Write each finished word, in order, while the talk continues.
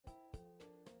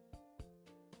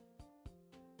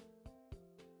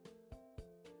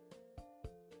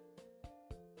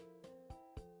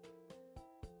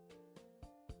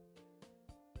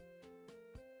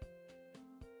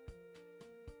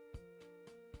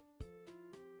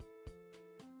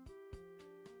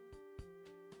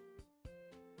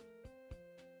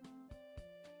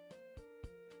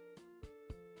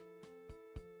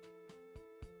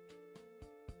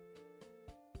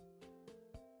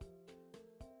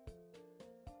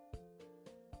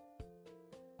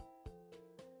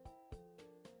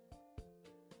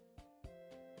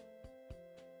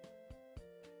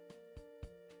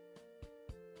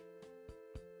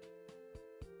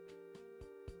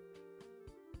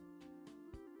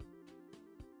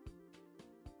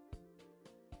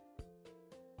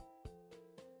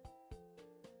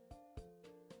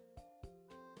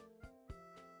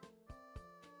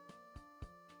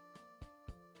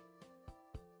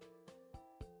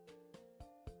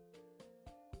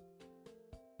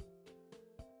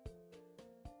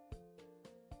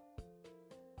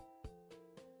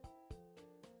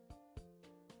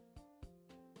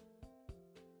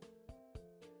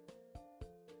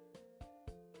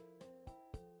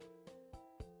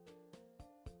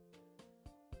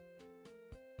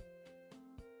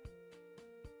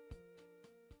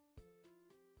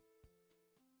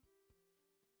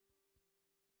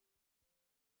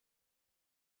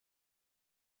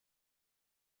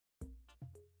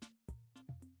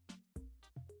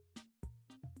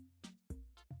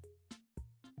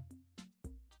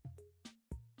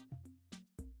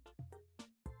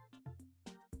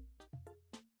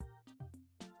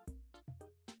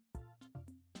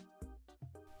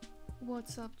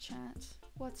What's up, chat?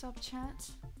 What's up, chat?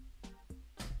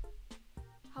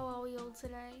 How are we all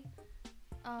today?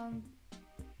 I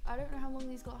don't know how long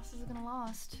these glasses are gonna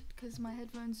last because my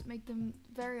headphones make them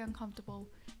very uncomfortable.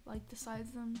 Like the sides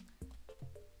of them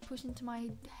push into my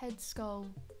head skull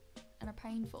and are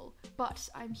painful. But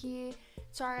I'm here.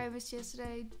 Sorry I missed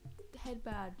yesterday. Head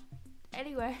bad.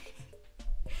 Anyway.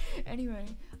 Anyway,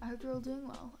 I hope you're all doing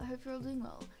well.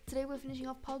 Today we're finishing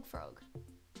off Pog Frog.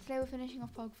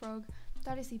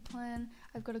 That is the plan.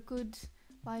 I've got a good,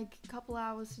 couple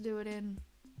hours to do it in.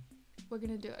 We're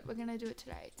gonna do it. We're gonna do it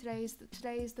today. Today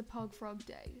is the Pog Frog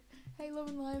day. Hey, Love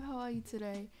and Live, how are you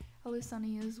today? Hello,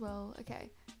 Sunny as well. Okay,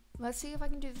 let's see if I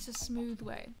can do this a smooth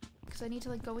way. Because I need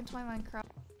to go into my Minecraft,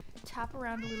 tap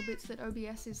around a little bit so that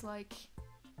OBS is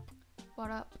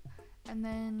what up? And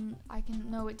then I can,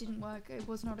 no, it didn't work. It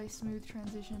was not a smooth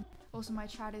transition. Also, my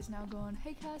chat is now gone.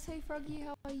 Hey, Cass, hey, Froggy,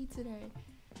 how are you today?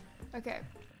 Okay,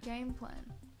 game plan.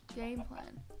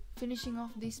 Finishing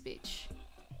off this bitch.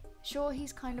 Sure,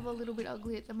 he's kind of a little bit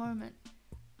ugly at the moment,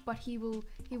 but he will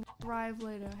thrive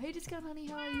later. Hey, Discount Honey,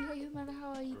 how are you? Hey, Amanda,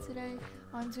 how are you today?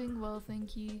 I'm doing well,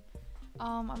 thank you.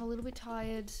 I'm a little bit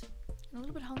tired and a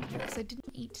little bit hungry because I didn't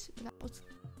eat. That was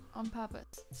on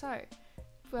purpose. So,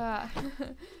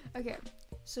 okay,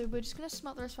 so we're just gonna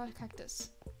smelt the rest of our cactus.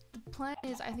 The plan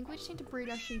is, I think we just need to breed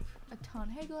our sheep a ton.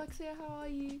 Hey, Galaxia, how are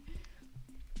you?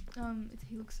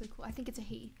 He looks so cool. I think it's a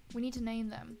he. We need to name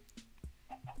them.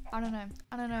 I don't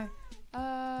know.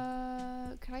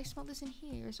 Can I smelt this in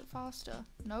here? Is it faster?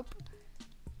 Nope.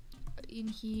 In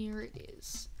here it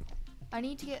is. I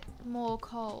need to get more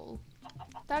coal.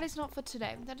 That is not for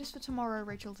today. That is for tomorrow,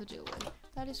 Rachel, to deal with.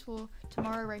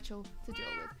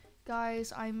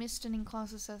 Guys, I missed an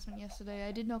in-class assessment yesterday.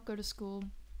 I did not go to school.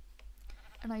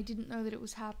 And I didn't know that it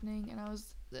was happening. And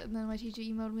then my teacher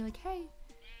emailed me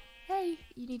hey,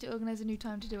 you need to organize a new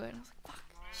time to do it. And I was like, fuck,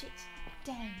 shit,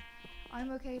 dang.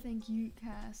 I'm okay, thank you,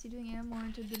 Cass. You're doing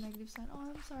am-oriented, the negative sign.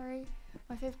 Oh, I'm sorry.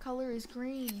 My fave color is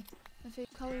green. And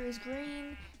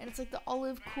it's like the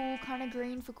olive cool kind of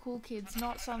green for cool kids,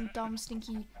 not some dumb,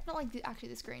 stinky, not like, actually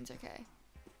this green's okay.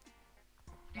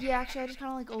 Yeah, actually I just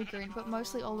kind of like old green, but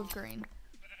mostly olive green.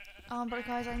 But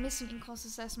guys, I missed an in-class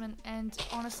assessment, and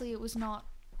honestly it was not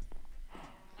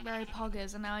very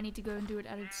poggers, and now I need to go and do it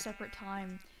at a separate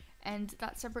time. And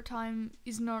that separate time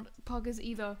is not poggers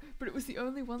either, but it was the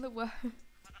only one that worked.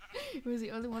 It was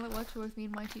the only one that worked for both me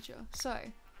and my teacher. So,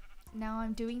 now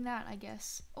I'm doing that, I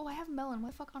guess. Oh, I have melon. Why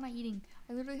the fuck aren't I eating?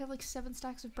 I literally have 7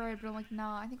 stacks of bread, but I'm like,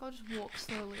 nah, I think I'll just walk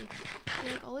slowly. Do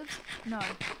you like olives? No.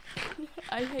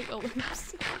 I hate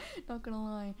olives. Not gonna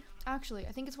lie. Actually,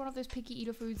 I think it's one of those picky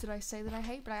eater foods that I say that I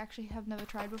hate, but I actually have never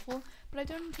tried before. But I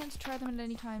don't intend to try them at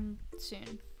any time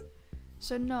soon.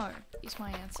 So no, is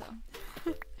my answer.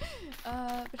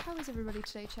 But how is everybody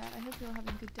today, chat? I hope you're all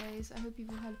having good days. I hope you've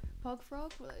all had Pog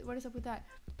Frog. What is up with that?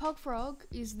 Pog Frog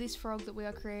is this frog that we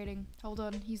are creating. Hold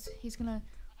on, he's gonna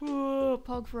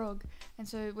Pog Frog, and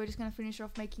so we're just gonna finish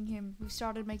off making him. We've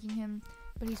started making him,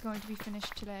 but he's going to be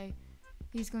finished today.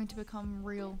 He's going to become a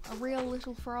real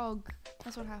little frog.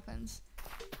 That's what happens.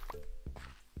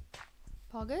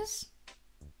 Poggers?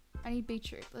 I need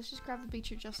beetroot. Let's just grab the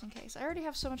beetroot just in case. I already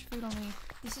have so much food on me.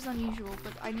 This is unusual,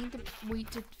 but I need the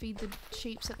wheat to feed the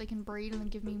sheep so that they can breed and then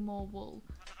give me more wool.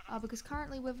 Because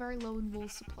currently we're very low in wool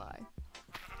supply.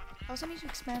 I also need to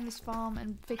expand this farm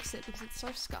and fix it because it's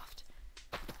so scuffed.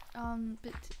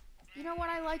 But you know what?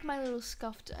 I like my little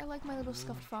scuffed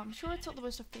farm. Sure, it's not the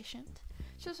most efficient.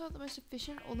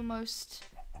 Or the most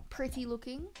pretty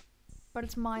looking, but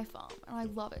it's my farm and I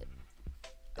love it.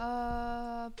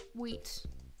 Wheat.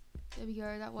 There we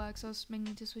go, that works. I was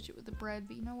meaning to switch it with the bread,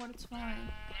 but you know what, it's fine.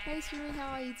 Hey Streaming, how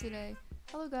are you today?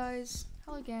 Hello guys,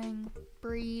 hello gang.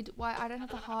 Breed. Why, I don't have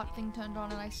the heart thing turned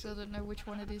on and I still don't know which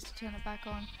one it is to turn it back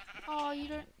on. Oh, you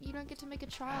don't get to make a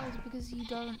child because you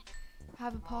don't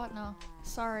have a partner.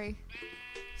 Sorry,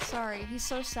 he's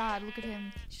so sad, look at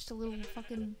him. He's just a little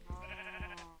fucking...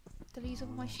 Did I use up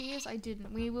my shears? I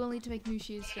didn't. We will need to make new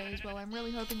shears today as well. I'm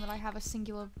really hoping that I have a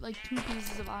singular, 2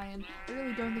 pieces of iron. I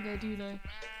really don't think I do though.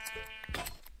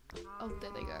 Oh,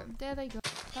 there they go.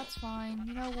 That's fine.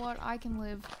 You know what? I can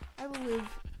live. I will live.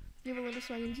 You have a little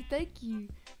swag energy. Thank you.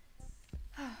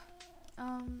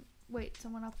 Wait,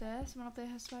 someone up there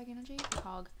has swag energy?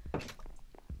 Pog.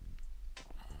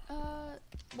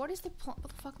 What is the plot?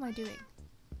 What the fuck am I doing?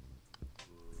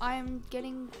 I am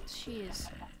getting shears.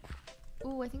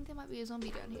 Ooh, I think there might be a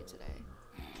zombie down here today.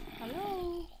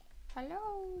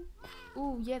 Hello?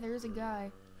 Ooh, yeah, there is a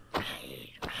guy.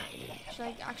 Should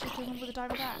I actually kill him with a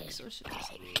diamond axe, or should I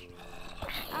just...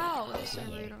 Ow, that's so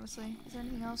rude, honestly. Is there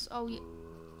anything else? Oh, yeah.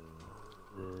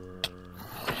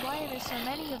 Why are there so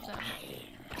many of them?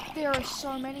 There are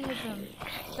so many of them.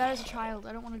 That is a child.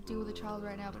 I don't want to deal with a child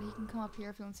right now, but he can come up here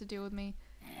if he wants to deal with me.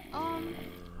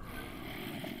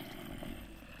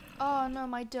 Oh no,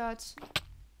 my dirt.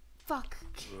 Fuck.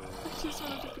 I just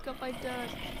wanted to pick up my dirt.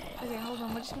 Okay, hold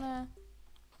on. We're just gonna...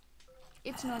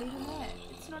 It's not even there.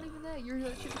 It's not even there. You're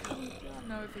should be coming down.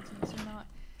 No, Fixings, you're not.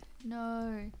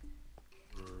 No.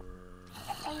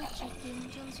 Hello, chicken.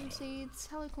 Do you want some seeds?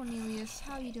 Hello, Cornelius.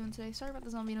 How are you doing today? Sorry about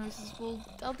the zombie noises. Well,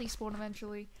 they'll despawn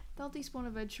eventually. They'll despawn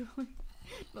eventually.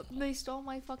 But they stole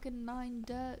my fucking 9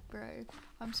 dirt, bro.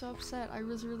 I'm so upset. I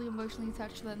was really emotionally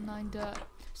attached to that 9 dirt.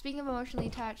 Speaking of emotionally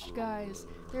attached, guys,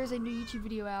 there is a new YouTube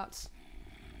video out.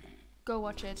 Go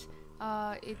watch it.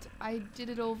 I did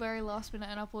it all very last minute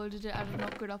and uploaded it at a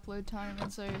not good upload time,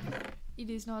 and so it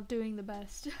is not doing the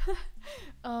best.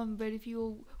 But if you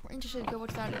all were interested, go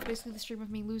watch that. It's basically the stream of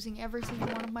me losing every single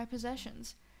one of my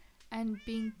possessions and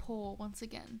being poor once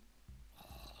again.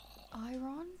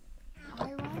 Iron?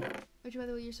 Which, by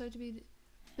the way, you're so to be...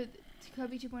 But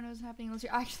Kirby 2.0 isn't happening unless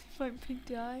you're actually playing Big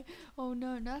Die. Oh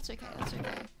no, that's okay, that's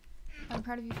okay. I'm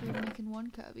proud of you for even making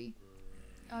one Kirby.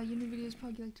 Your new videos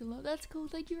Pog you like to love. That's cool,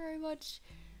 thank you very much.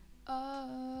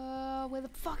 Where the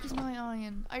fuck is my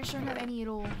iron? I just don't have any at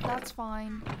all. That's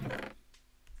fine.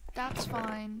 That's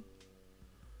fine.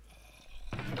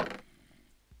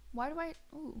 Why do I...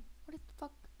 Ooh, what the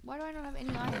fuck? Why do I not have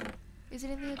any iron? Is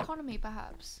it in the economy,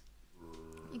 perhaps?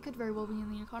 It could very well be in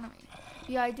the economy.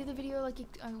 Yeah, I did the video, like,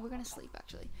 we're gonna sleep,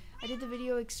 actually. I did the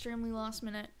video extremely last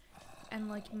minute, and,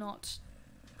 like, not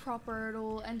proper at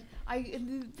all, and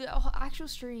the actual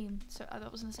stream, so that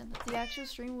wasn't a sentence, the actual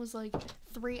stream was, like,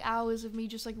 3 hours of me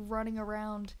just, like, running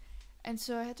around, and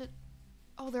so I had to,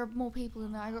 oh, there are more people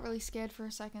in there, I got really scared for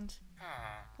a second.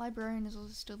 Librarian is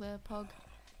also still there, Pog.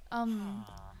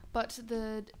 But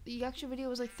the actual video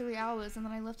was, like, 3 hours, and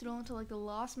then I left it all until, like, the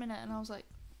last minute, and I was like,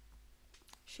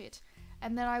 shit.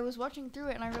 And then I was watching through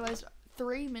it and I realized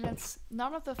 3 minutes,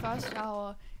 none of the first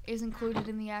hour is included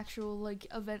in the actual, like,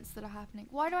 events that are happening.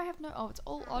 Why do I have no... Oh, it's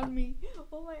all on me.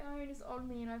 All my iron is on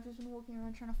me and I've just been walking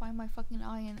around trying to find my fucking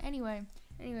iron. Anyway,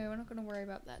 we're not gonna worry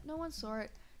about that. No one saw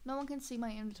it. No one can see my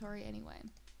inventory anyway.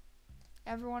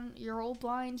 Everyone, you're all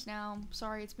blind now.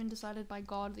 Sorry, it's been decided by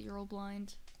God that you're all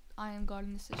blind. I am God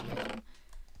in this situation.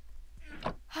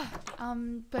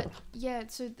 But yeah,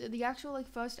 so the actual, like,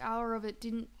 first hour of it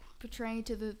didn't portray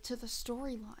to the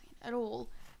storyline at all,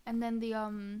 and then the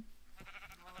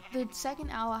second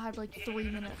hour had like 3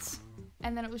 minutes,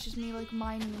 and then it was just me, like,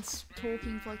 mining and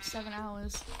talking for like 7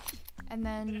 hours, and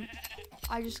then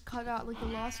I just cut out, like, the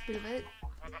last bit of it,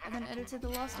 and then edited the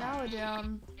last hour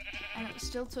down, and it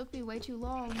still took me way too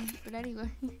long, but anyway.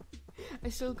 I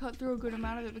still cut through a good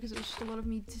amount of it because it was just a lot of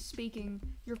me speaking.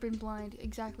 You've been blind.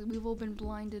 Exactly, we've all been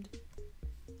blinded.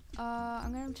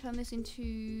 I'm gonna turn this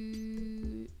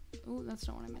into... Oh, that's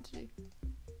not what I meant to do.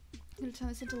 I'm gonna turn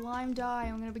this into lime dye.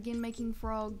 I'm gonna begin making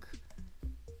frog.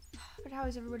 But how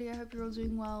is everybody? I hope you're all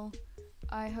doing well.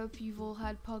 I hope you've all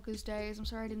had Pogger's days. I'm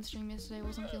sorry I didn't stream yesterday.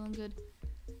 Wasn't feeling good.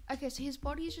 Okay, so his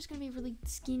body is just gonna be really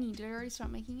skinny. Did I already start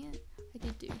making it? I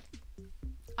did do.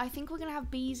 I think we're gonna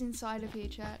have bees inside of here,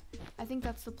 chat. I think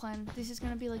that's the plan. This is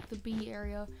gonna be like the bee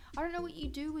area. I don't know what you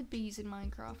do with bees in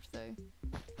Minecraft though.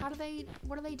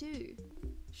 What do they do?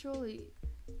 Surely,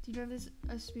 do you know there's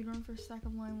a speedrun for a stack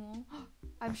of lime wool?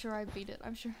 I'm sure I beat it,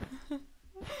 I'm sure.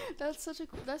 That's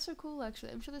so cool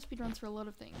actually. I'm sure there's speedruns for a lot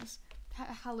of things.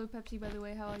 Hello Pepsi, by the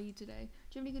way, how are you today?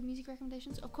 Do you have any good music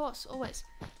recommendations? Of course, always.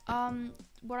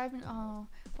 What I've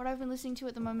been listening to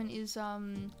at the moment is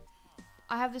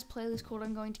I have this playlist called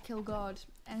I'm Going to Kill God,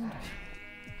 and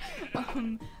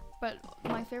but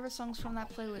my favorite songs from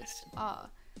that playlist are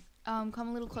Come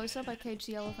a Little Closer by Cage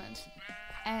the Elephant,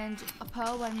 and A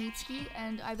Pearl by Mitski,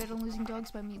 and I Bet on Losing Dogs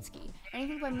by Mitski.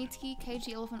 Anything by Mitski, Cage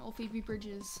the Elephant, or Phoebe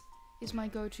Bridges is my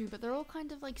go-to, but they're all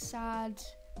kind of like sad.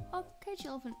 Oh, Cage the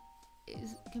Elephant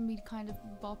can be kind of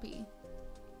boppy.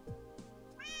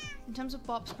 In terms of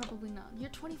bops, probably none. You're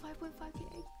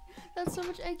 25.5k. That's so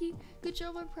much Eggy. Good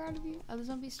job, I'm proud of you. Are the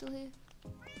zombies still here?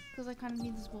 Because I kind of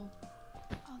need this wool.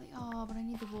 Oh, they are, but I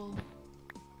need the wool.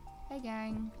 Hey,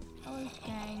 gang. Hello,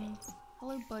 gang.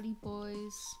 Hello, buddy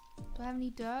boys. Do I have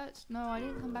any dirt? No, I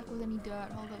didn't come back with any dirt.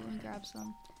 Hold on, let me grab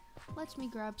some. Let me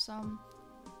grab some.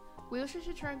 We also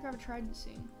should try and grab a trident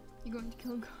soon. You're going to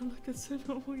kill God like that's so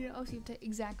normal. Yeah, oh, so you have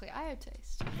exactly. I have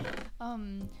taste.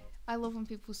 I love when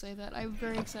people say that. I'm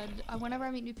very excited. Whenever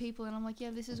I meet new people and I'm like,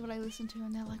 yeah, this is what I listen to,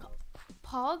 and they're like,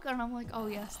 Pog? And I'm like, oh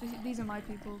yes, these are my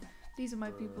people. These are my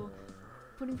people.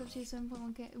 Pudding Pop Tier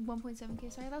 7.1k,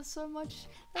 1.7k. Sorry, that's so much.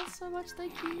 That's so much.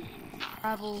 Thank you.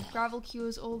 Gravel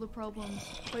cures all the problems.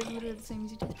 Wait, we literally have the same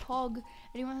music taste. Pog.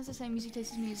 Anyone has the same music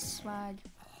taste as me is swag.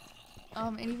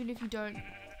 And even if you don't,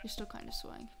 you're still kind of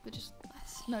swag. But just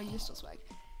less. No, you're still swag.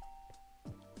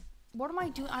 What am I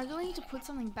doing? I really need to put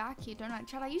something back here, don't I?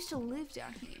 Chad, I used to live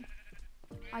down here.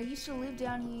 It used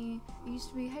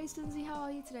to be, hey Stinzy, how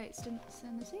are you today?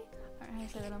 Stinzy? I don't know how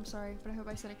to say that, I'm sorry, but I hope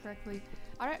I said it correctly.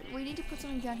 We need to put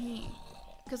something down here.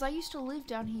 Because I used to live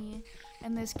down here,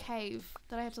 and there's cave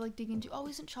that I have to like dig into. Oh,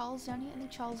 isn't Charles down here? I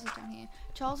think Charles is down here.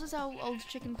 Charles is our old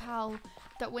chicken pal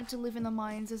that went to live in the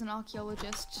mines as an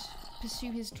archaeologist,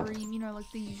 pursue his dream, you know, like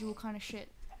the usual kind of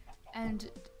shit. And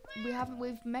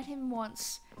we've met him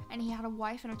once, and he had a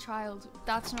wife and a child.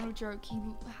 That's not a joke. He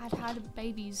had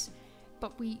babies,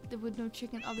 but there were no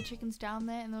other chickens down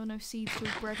there, and there were no seeds to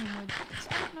have bred him with. So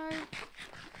I don't know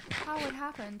how it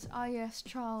happened. Ah yes,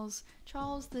 Charles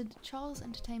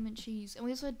Entertainment Cheese. And we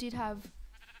also did have,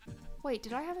 wait,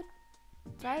 did I have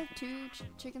two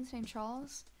chickens named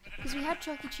Charles? Because we had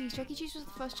Chuck E. Cheese. Chuck E. Cheese was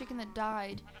the first chicken that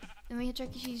died, and we had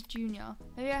Chuck E. Cheese Jr.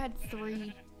 Maybe I had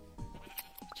 3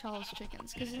 Charles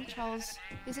chickens, because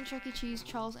isn't Chuck E. Cheese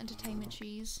Charles Entertainment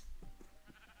Cheese?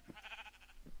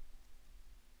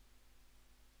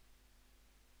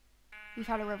 We've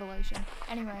had a revelation.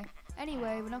 Anyway,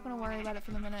 we're not gonna worry about it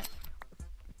for the minute.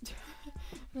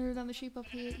 Move down the sheep up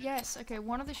here. Yes, okay,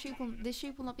 this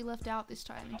sheep will not be left out this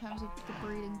time in terms of the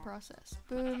breeding process.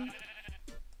 Boom,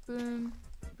 boom,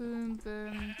 boom,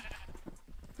 boom,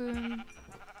 boom,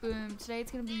 boom. Today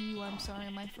it's gonna be you, I'm sorry,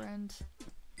 my friend.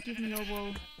 Give me your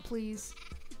wool, please.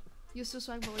 You're still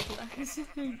swag, but like, this is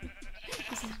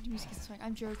music is swag.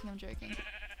 I'm joking.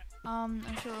 I'm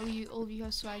sure all of you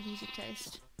have swag music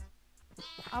taste.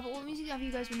 But what music have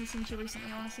you guys been listening to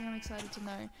recently? Honestly, I'm excited to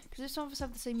know. Because if some of us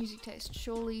have the same music taste,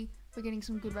 surely we're getting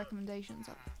some good recommendations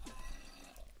up.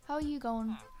 How are you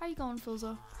going? How you going,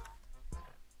 Filza?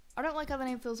 I don't like how the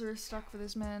name Filza is stuck for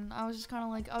this, man. I was just kind of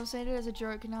like, I was saying it as a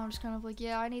joke, and now I'm just kind of like,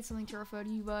 yeah, I need something to refer to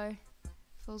you by.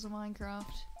 Filza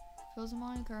Minecraft.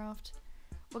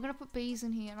 We're gonna put bees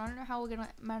in here, and I don't know how we're gonna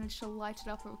manage to light it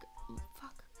up.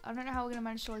 I don't know how we're gonna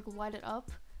manage to like light it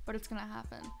up, but it's gonna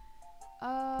happen.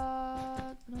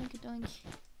 Doink.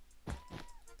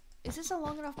 Is this a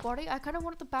long enough body? I kind of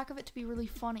want the back of it to be really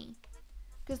funny,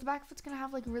 because the back of it's gonna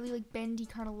have like really like bendy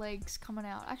kind of legs coming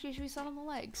out. Actually, should we start on the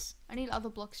legs? I need other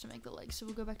blocks to make the legs, so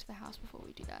we'll go back to the house before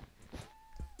we do that.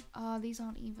 These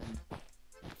aren't even.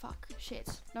 Fuck.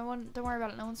 Shit. Don't worry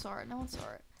about it. No one saw it.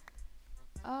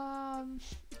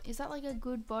 Is that like a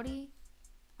good body?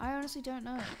 I honestly don't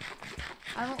know.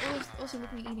 I'm also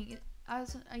looking at eating it.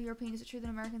 As a European, is it true that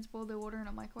Americans boil their water in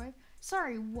a microwave?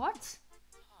 Sorry, what?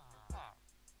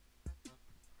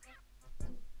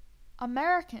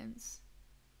 Americans.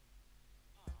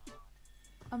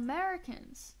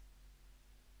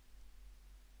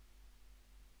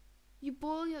 You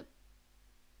boil your...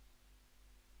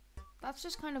 That's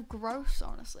just kind of gross,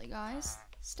 honestly, guys.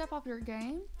 Step up your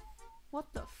game.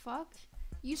 What the fuck?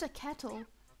 Use a kettle.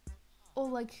 Or,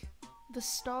 like, the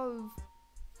stove.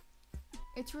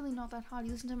 It's really not that hard.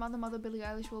 You listen to Mother Billie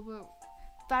Eilish, Wilbur.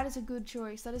 That is a good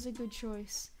choice. Those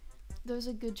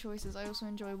are good choices. I also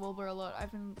enjoy Wilbur a lot.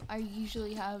 I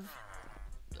usually have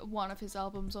one of his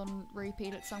albums on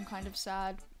repeat in some kind of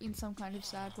sad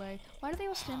way. Why do they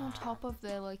all stand on top of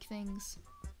their, like, things?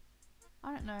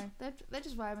 I don't know. They're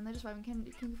just vibing. Can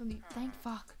you from the... Thank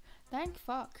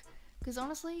fuck. Because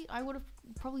honestly, I would have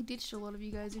probably ditched a lot of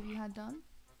you guys if you had done.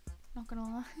 Not gonna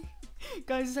lie.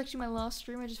 Guys, this is actually my last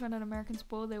stream. I just found out Americans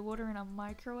boil their water in a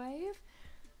microwave.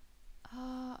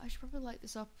 I should probably light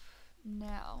this up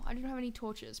now. I don't have any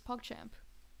torches. PogChamp.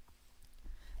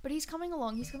 But he's coming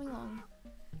along. It's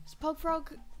Pog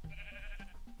Frog.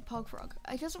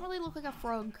 It doesn't really look like a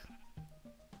frog.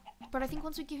 But I think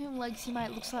once we give him legs, he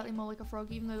might look slightly more like a frog,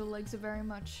 even though the legs are very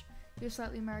much... You're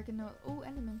slightly American. No. Oh,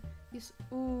 Enderman. Yes.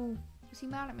 Ooh. Was he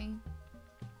mad at me?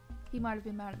 He might have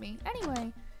been mad at me.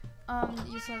 Anyway,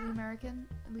 you're slightly American.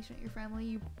 At least not your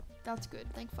family. That's good.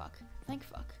 Thank fuck.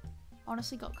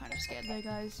 Honestly, got kind of scared though,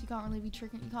 guys. You can't really be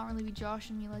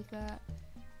joshing me like that.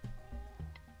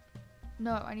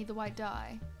 No, I need the white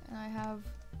dye, and I have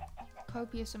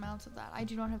copious amounts of that. I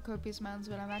do not have copious amounts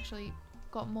of it. I've actually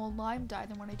got more lime dye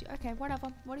than what I do. Okay,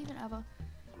 whatever. What even ever.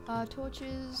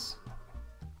 Torches.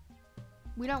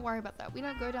 We don't worry about that. We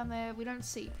don't go down there. We don't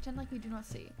see. Pretend like we do not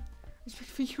see. Respect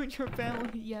for you and your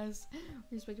family. Yes.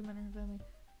 Respect your and family.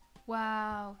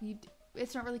 Wow.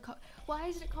 It's not really why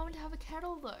isn't it common to have a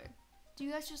kettle though? Do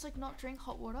you guys just like not drink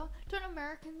hot water? Don't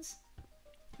Americans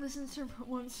Listen to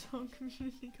one song,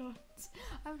 Community Gardens.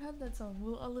 I haven't heard that song.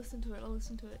 Well, I'll listen to it.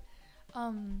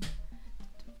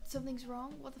 Something's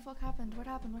wrong? What the fuck happened? What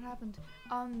happened?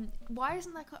 Why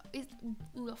isn't that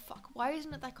why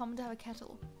isn't it that common to have a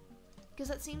kettle? Because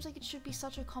that seems like it should be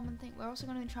such a common thing. We're also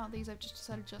going to enchant these, I've just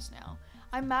decided just now.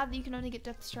 I'm mad that you can only get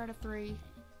depth strata 3.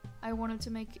 I wanted to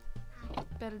make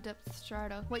better depth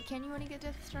strata. Wait, can you only get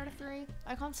depth strata 3?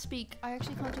 I can't speak. I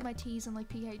actually can't do my T's and like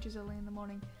PHs early in the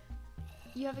morning.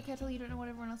 You have a kettle, you don't know what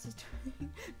everyone else is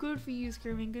doing. Good for you,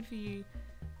 Screaming, good for you.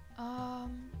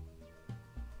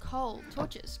 Coal.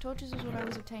 Torches. Torches is what I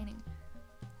was obtaining.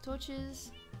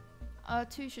 Torches,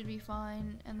 2 should be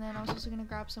fine. And then I was also going to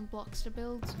grab some blocks to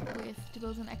build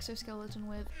an exoskeleton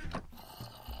with.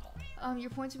 Your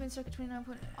points have been stuck at 29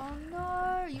 point. Oh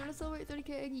no! You want to celebrate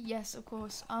 30k Eggy? Yes, of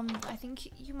course. I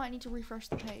think you might need to refresh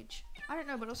the page. I don't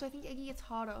know, but also I think Eggy gets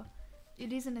harder.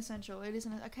 It is an essential.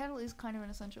 A kettle is kind of an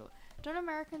essential. Don't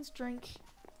Americans drink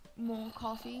more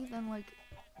coffee than like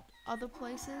other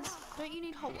places? Don't you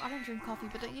need I don't drink coffee,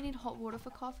 but don't you need hot water for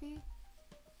coffee?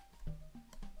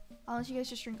 Unless you guys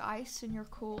just drink ice and you're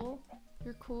cool.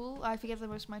 You're cool. I forget that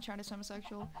most of my chat is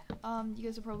homosexual. You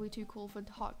guys are probably too cool for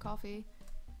hot coffee.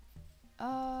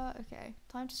 Okay.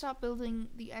 Time to start building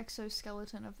the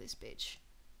exoskeleton of this bitch.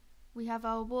 We have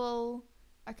our wool.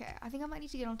 Okay, I think I might need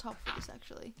to get on top for this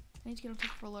actually. I need to get on top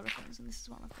for a lot of things, and this is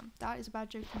one of them. That is a bad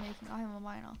joke for making. I am a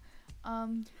minor.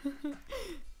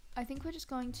 I think we're just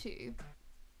going to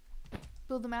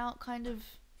build them out kind of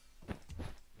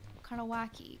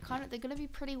wacky. They're gonna be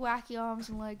pretty wacky arms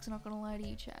and legs, not gonna lie to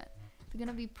you, chat. They're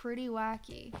gonna be pretty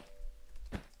wacky.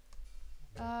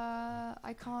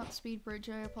 I can't speed bridge,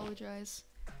 I apologize.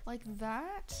 Like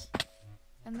that.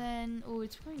 And then, oh,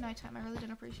 it's probably nighttime. I really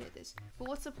don't appreciate this. But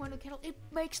what's the point of kettle? It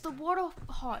makes the water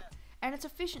hot. And it's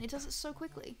efficient. It does it so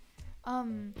quickly.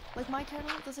 Like my kettle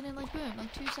does it in like boom,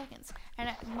 like 2 seconds. And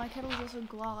my kettle is also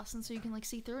glass, and so you can like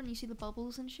see through it and you see the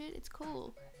bubbles and shit. It's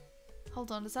cool.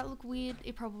 Hold on, does that look weird?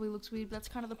 It probably looks weird, but that's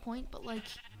kind of the point. But like,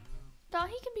 nah,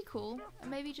 he can be cool. And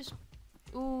maybe just,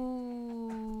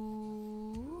 ooh.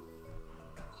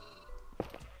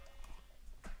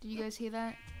 Did you guys hear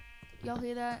that? Y'all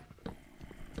hear that?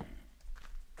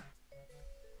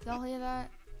 Y'all hear that?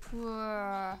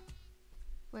 Whoa.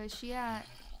 Where's she at?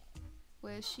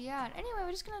 Where's she at? Anyway,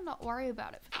 we're just gonna not worry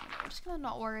about it for the minute. We're just gonna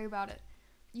not worry about it.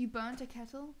 You burnt a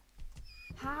kettle?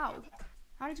 How?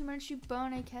 How did you manage to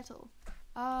burn a kettle?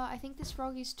 I think this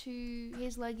frog is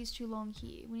his leg is too long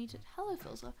here. We need to, hello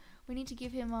Filza. We need to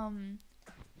give him,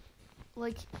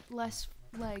 like, less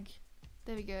leg.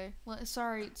 There we go.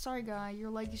 Sorry guy, your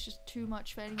leg is just too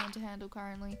much for anyone to handle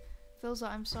currently. Filza,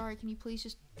 I'm sorry, can you please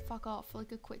just fuck off for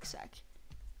like a quick sec?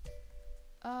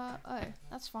 Oh,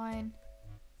 that's fine.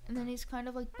 And then he's kind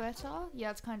of like better?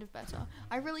 Yeah, it's kind of better.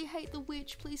 I really hate the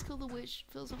witch, please kill the witch.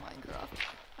 Filza Minecraft.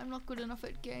 I'm not good enough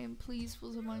at game, please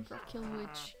Filza Minecraft, kill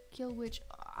witch. Kill witch.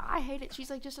 I hate it, she's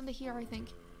like just under here I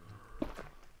think.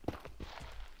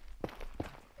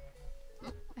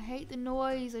 I hate the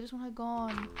noise, I just want her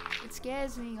gone. It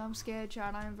scares me, I'm scared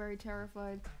chat, I am very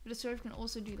terrified. But a stove can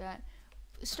also do that.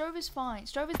 Stove is fine,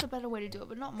 stove is the better way to do it,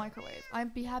 but not microwave.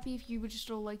 I'd be happy if you were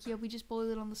just all like, yeah, we just boil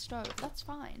it on the stove, that's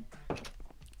fine.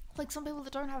 Like some people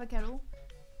that don't have a kettle,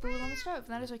 boil it on the stove, and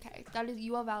that is okay.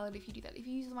 You are valid if you do that. If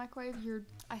you use the microwave,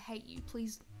 I hate you,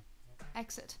 please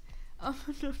exit. No,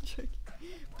 I'm joking.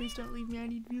 Please don't leave me, I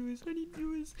need viewers.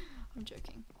 I'm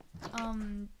joking.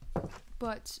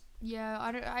 But yeah,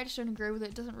 I just don't agree with it.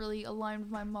 It doesn't really align with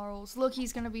my morals. Look,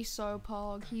 he's gonna be so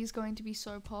pog. He's going to be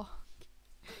so pog.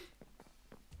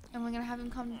 And we're gonna have him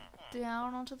come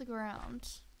down onto the ground.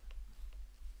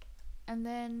 And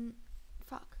then,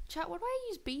 fuck. Chat, what do I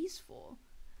use bees for?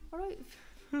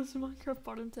 There's a Minecraft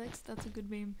bottom text. That's a good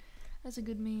meme.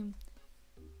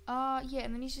 Yeah,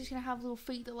 and then he's just gonna have little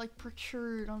feet that like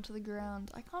protrude onto the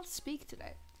ground. I can't speak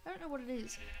today. I don't know what it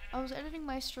is. I was editing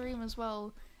my stream as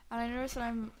well, and I noticed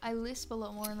that I lisp a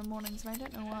lot more in the mornings, and I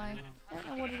don't know why. I don't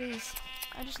know what it is.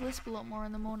 I just lisp a lot more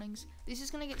in the mornings. This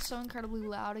is gonna get so incredibly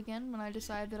loud again when I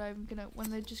decide that when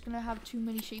they're just gonna have too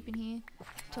many sheep in here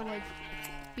to like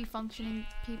be functioning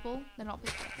people. They're not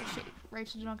people, they're sheep.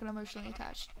 Rachel's not gonna emotionally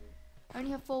attached. I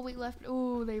only have 4 weeks left.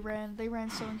 Oh, they ran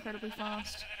so incredibly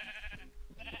fast.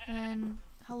 And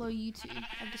hello you two.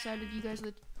 I've decided you guys are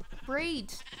the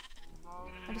breed.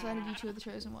 I decided you two are the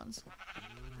chosen ones.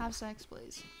 Have sex,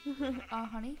 please.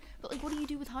 Honey? But like, what do you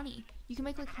do with honey? You can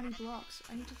make like honey blocks.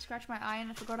 I need to scratch my eye, and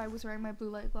I forgot I was wearing my blue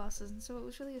light glasses, and so it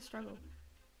was really a struggle.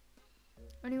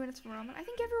 Only when it's for ramen. I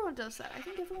think everyone does that. I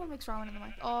think everyone makes ramen in the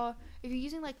mic. Or if you're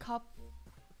using like cup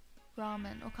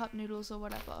ramen or cup noodles or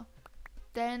whatever,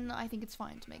 then I think it's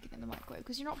fine to make it in the microwave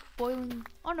because you're not boiling.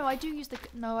 Oh no, I use the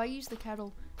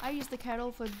kettle. I use the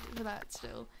kettle for that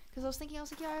still because I was like, yeah,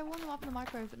 I warm them up in the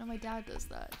microwave, but no, my dad does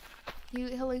that.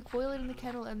 He'll like boil it in the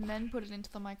kettle and then put it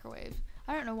into the microwave.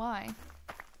 I don't know why,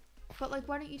 but like,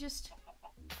 why don't you just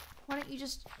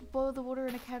boil the water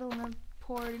in a kettle and then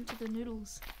pour it into the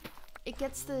noodles? It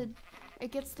gets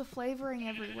the flavoring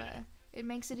everywhere. It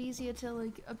makes it easier to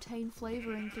like obtain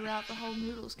flavoring throughout the whole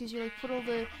noodles because you like put all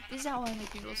the. This is how I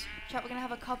make noodles. Chat, we're gonna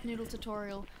have a cup noodle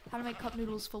tutorial. How to make cup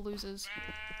noodles for losers.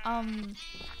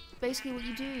 Basically what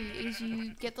you do is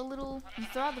you get the little. You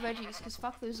throw out the veggies because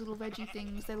fuck those little veggie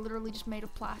things. They're literally just made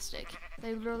of plastic.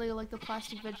 They literally are like the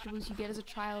plastic vegetables you get as a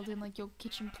child in like your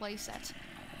kitchen play set.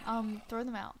 Throw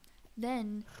them out.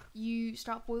 Then you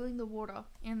start boiling the water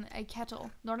in a kettle,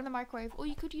 not in the microwave, or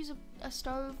you could use a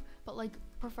stove, but like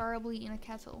preferably in a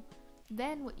kettle.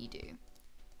 Then what you do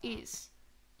is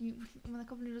when the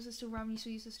cup of noodles is still warm, you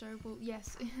still use the stove. Well,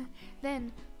 yes.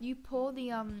 Then you pour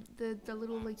the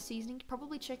little like seasoning,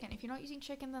 probably chicken. If you're not using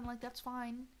chicken, then like that's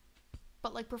fine,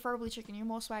 but like preferably chicken. You're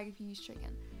more swag if you use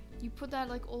chicken. You put that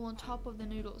like all on top of the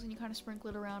noodles, and you kind of sprinkle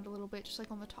it around a little bit, just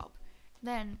like on the top.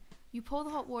 Then you pour the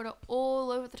hot water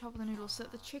all over the top of the noodles so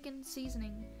that the chicken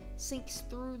seasoning sinks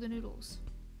through the noodles.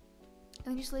 And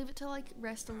then you just leave it to like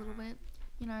rest a little bit,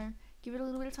 you know, give it a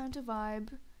little bit of time to vibe.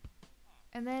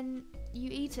 And then you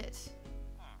eat it.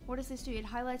 What does this do? It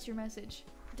highlights your message.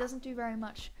 It doesn't do very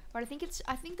much, but I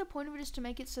think the point of it is to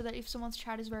make it so that if someone's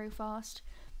chat is very fast,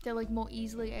 they're like more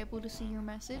easily able to see your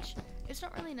message. It's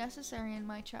not really necessary in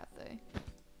my chat though.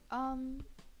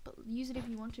 But use it if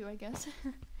you want to, I guess.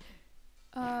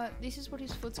 This is what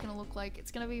his foot's gonna look like.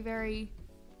 It's gonna be very...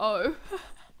 Oh.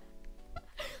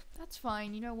 That's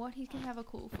fine. You know what? He can have a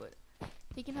cool foot.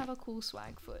 He can have a cool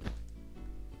swag foot.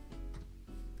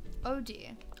 Oh dear.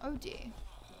 Oh dear.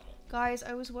 Guys,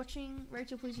 I was watching...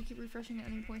 Rachel, please, you keep refreshing at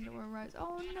any point that we're right.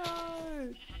 Oh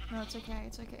no! No, it's okay.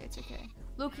 It's okay. It's okay.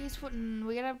 Look, his foot...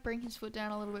 we gotta bring his foot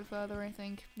down a little bit further, I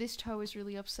think. This toe is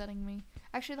really upsetting me.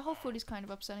 Actually, the whole foot is kind of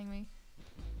upsetting me.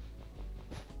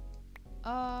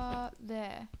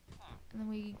 There. And then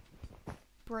we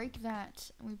break that,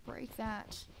 and we break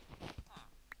that.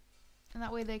 And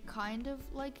that way they're kind of,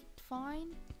 like,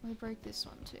 fine. We break this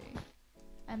one too.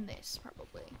 And this,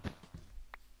 probably.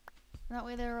 And that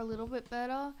way they're a little bit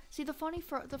better. See, the funny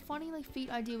like, feet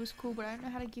idea was cool, but I don't know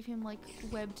how to give him, like,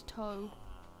 webbed toe.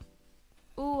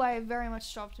 Ooh, I very much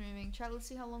stopped moving. Chat, let's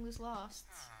see how long this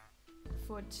lasts.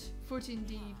 Foot. Foot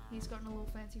indeed. He's gotten a little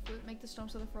fancy foot. Make the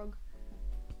stumps of the frog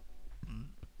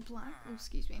black. Oh,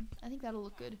 excuse me. I think that'll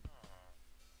look good.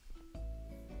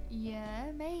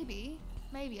 Yeah, maybe.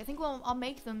 Maybe. I think I'll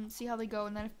make them, see how they go,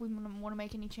 and then if we want to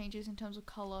make any changes in terms of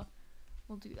color,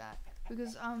 we'll do that.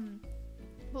 Because,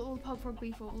 what will Pog Frog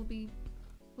be for? Will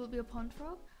it be a pond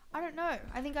frog? I don't know.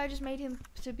 I think I just made him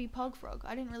to be Pog Frog.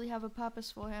 I didn't really have a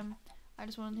purpose for him. I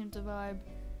just wanted him to vibe.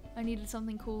 I needed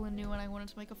something cool and new, and I wanted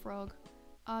to make a frog.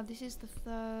 This is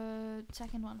the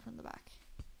second one from the back.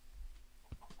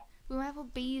 We might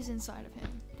have bees inside of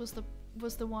him. Was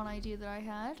the one idea that I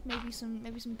had. Maybe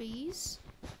some bees.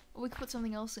 Or we could put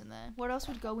something else in there. What else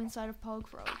would go inside of Pog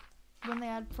Frog? When they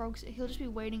add frogs, he'll just be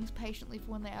waiting patiently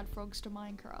for when they add frogs to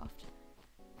Minecraft.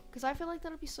 Because I feel like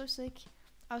that'd be so sick.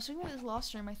 I was talking about this last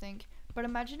stream, I think. But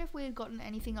imagine if we had gotten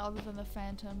anything other than the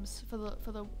phantoms for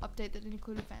the update that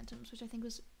included phantoms, which I think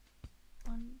was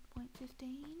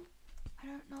 1.15. I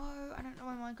don't know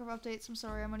my Minecraft updates. I'm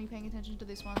sorry. I'm only paying attention to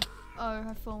this one. Oh,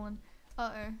 I've fallen.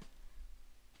 Uh-oh.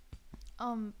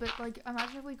 But like,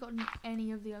 imagine if we'd gotten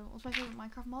any of the other ones. What's my favorite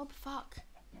Minecraft mob? Fuck.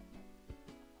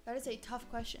 That is a tough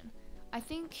question. I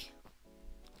think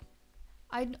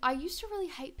I used to really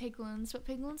hate piglins, but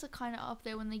piglins are kind of up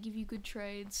there when they give you good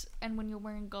trades and when you're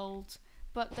wearing gold.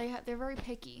 But they're very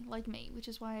picky, like me, which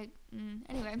is why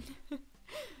anyway.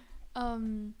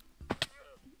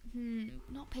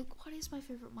 Not pig. What is my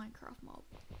favorite Minecraft mob?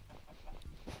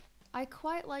 I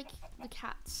quite like the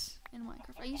cats in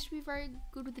Minecraft. I used to be very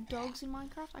good with the dogs in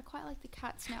Minecraft. I quite like the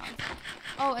cats now, I think.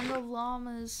 Oh, and the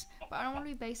llamas. But I don't want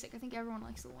to be basic. I think everyone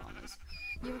likes the llamas.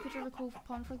 You have a picture of a cool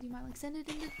pond frog you might like? Send it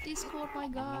in the Discord, my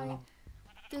guy.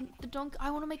 The donkey. I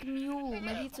want to make a mule.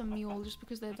 Maybe it's a mule just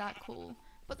because they're that cool.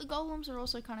 But the golems are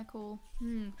also kind of cool.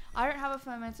 I don't have a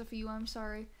firm answer for you. I'm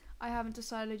sorry. I haven't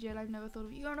decided yet. I've never thought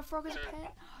of you. You own a frog as a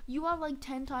pet? You are like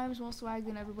 10 times more swag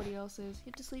than everybody else is.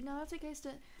 You have to sleep. No, that's okay.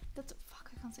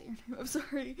 Fuck, I can't say your name. I'm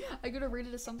sorry. I gotta read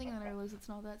it as something and then I realize it's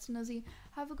not that. Snuzzy.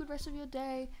 Have a good rest of your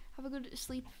day. Have a good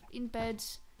sleep in bed.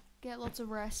 Get lots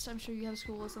of rest. I'm sure you have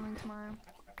school or something tomorrow.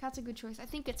 Cat's a good choice. I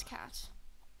think it's cat.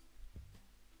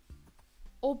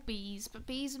 Or bees, but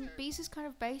bees is kind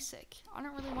of basic. I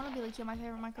don't really want to be like, yeah, my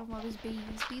favorite Minecraft mob is bees.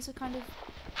 Bees are kind of...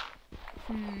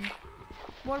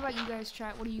 What about you guys,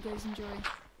 chat? What do you guys enjoy?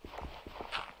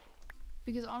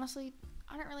 Because honestly,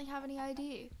 I don't really have any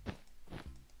idea.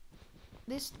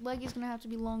 This leg is going to have to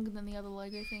be longer than the other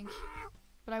leg, I think.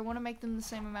 But I want to make them the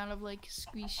same amount of, like,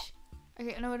 squish.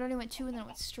 Okay, no, it only went 2 and then it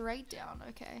went straight down.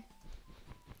 Okay.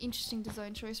 Interesting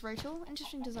design choice, Rachel.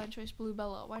 Interesting design choice,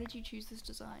 Bluebella. Why did you choose this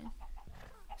design?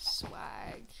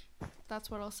 Swag. That's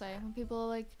what I'll say. When people are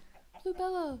like,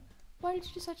 Bluebella, why did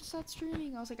you decide to start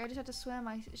streaming? I was like, I just had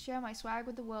to share my swag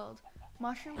with the world.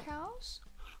 Mushroom cows?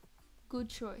 Good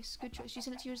choice. Good choice. You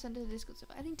sent it to your send it to the Discord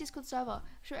server. I think Discord server. I'm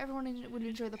sure everyone would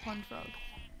enjoy the Pog Frog.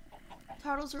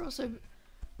 Turtles are also...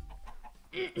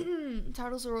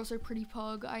 turtles are also pretty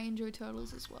pog. I enjoy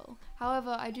turtles as well.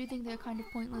 However, I do think they're kind of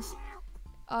pointless.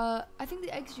 I think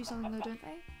the eggs do something though, don't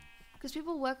they? Because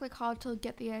people work like hard to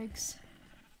get the eggs.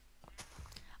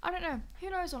 I don't know. Who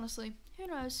knows, honestly? Who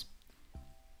knows?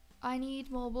 I need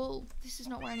more wool. This is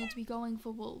not where I need to be going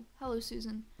for wool. Hello,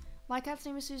 Susan. My cat's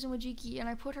name is Susan Wajiki, and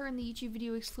I put her in the YouTube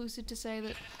video exclusively to say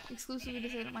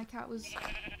that my cat was...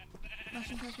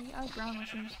 Mushroom cows? I like brown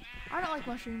mushrooms. I don't like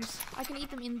mushrooms. I can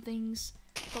eat them in things,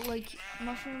 but like,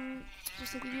 mushroom,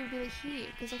 just like if you would be like here,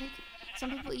 because I think some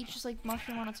people eat just like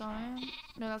mushroom on its own.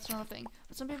 No, that's not a thing.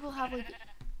 But some people have like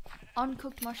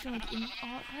uncooked mushroom like in... Oh,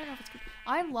 I don't know if it's good.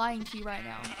 I'm lying to you right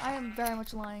now. I am very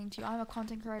much lying to you. I'm a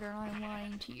content creator and I am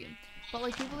lying to you. But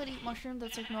like people that eat mushroom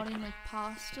that's like not in like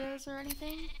pastas or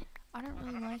anything, I don't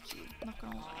really like you. Not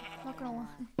gonna lie. Not gonna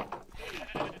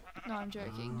lie. No, I'm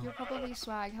joking. You're probably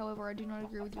swag, however I do not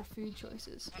agree with your food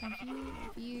choices. One for you,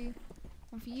 one for you,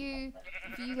 one for you,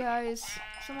 one for you guys.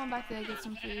 Someone back there gets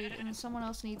some food and then someone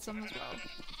else needs some as well.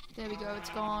 There we go, it's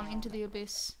gone into the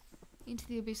abyss. Into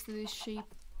the abyss through this sheep.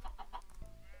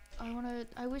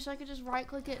 I wish I could just right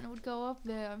click it and it would go up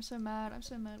there. I'm so mad, I'm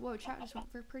so mad. Whoa, chat just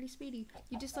went for pretty speedy.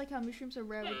 You dislike how mushrooms are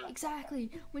rare.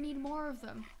 Exactly, we need more of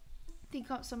them. I think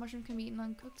some mushrooms can be eaten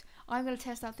uncooked. I'm gonna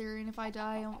test that theory and if I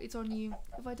die, it's on you.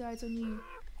 If I die, it's on you.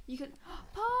 You can...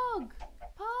 Pog!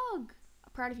 Pog!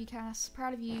 I'm proud of you, Cass.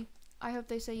 Proud of you. I hope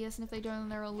they say yes and if they don't, then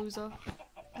they're a loser.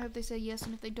 I hope they say yes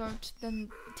and if they don't, then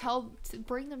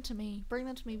bring them to me. Bring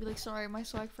them to me. Be like, sorry, my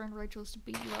swag friend Rachel is to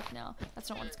beat you up now. That's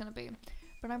not what it's gonna be.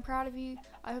 But I'm proud of you.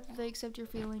 I hope that they accept your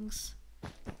feelings.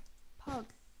 Pog.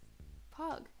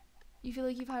 Pog. You feel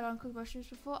like you've had uncooked mushrooms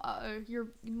before? Uh-oh. Your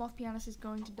moth pianist is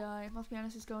going to die. Moth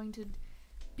pianist is going to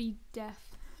be deaf.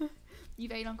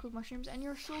 You've ate uncooked mushrooms and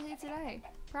you're still here today.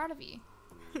 Proud of you.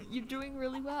 You're doing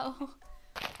really well.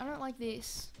 I don't like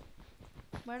this.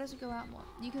 Why does it go out more?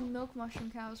 You can milk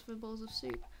mushroom cows for bowls of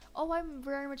soup. Oh, I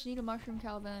very much need a mushroom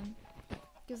cow then.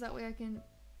 Because that way I can...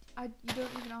 You don't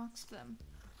even ask them.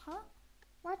 Huh?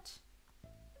 What?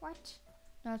 What?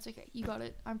 No, it's okay. You got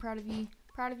it. I'm proud of you.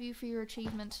 Proud of you for your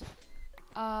achievement.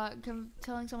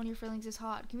 Telling someone your feelings is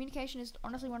hard. Communication is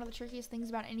honestly one of the trickiest things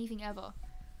about anything ever.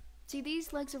 See,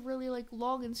 these legs are really like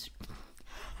long and...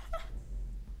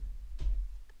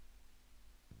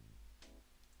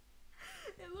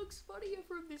 It looks funnier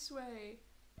from this way.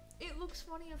 It looks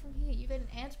funnier from here. You've had an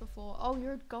ant before. Oh,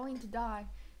 you're going to die.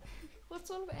 What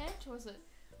sort of ant was it?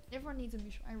 Everyone needs a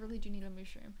mushroom. I really do need a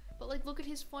mushroom. But like, look at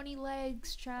his funny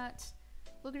legs, chat.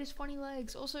 Look at his funny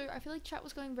legs. Also, I feel like chat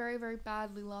was going very, very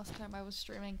badly last time I was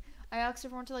streaming. I asked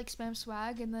everyone to like spam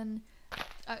swag and then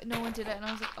no one did it and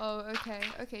I was like, oh, okay,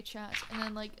 okay, chat. And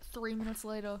then like 3 minutes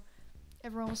later,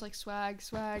 everyone was like swag,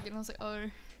 swag, and I was like, oh,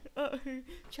 oh,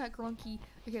 chat grunky.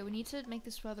 Okay, we need to make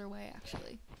this further away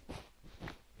actually.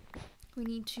 We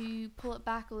need to pull it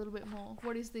back a little bit more.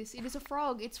 What is this? It is a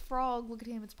frog. It's frog. Look at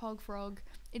him. It's Pog Frog.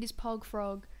 It is Pog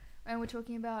Frog. And we're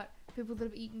talking about people that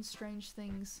have eaten strange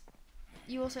things.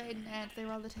 You also ate an ant. They're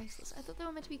rather tasteless. I thought they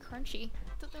were meant to be crunchy.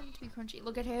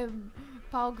 Look at him.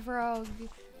 Pog Frog.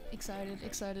 Excited.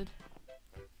 Excited.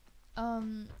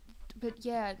 But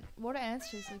yeah, what do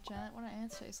ants taste like, Janet? What do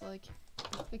ants taste like?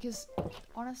 Because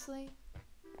honestly,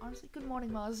 good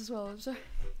morning, Mars, as well. I'm sorry.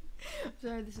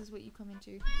 Sorry, this is what you come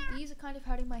into. These are kind of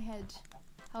hurting my head.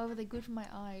 However, they're good for my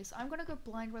eyes. I'm gonna go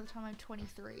blind by the time I'm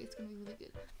 23. It's gonna be really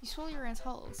good. You swallow your ant's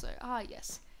hull, so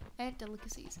yes. Ant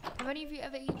delicacies. Have any of you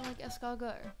ever eaten like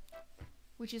escargot?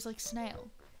 Which is like snail.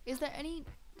 Is there any...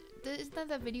 Isn't that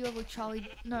that video of like Charlie...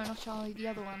 No, not Charlie, the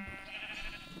other one.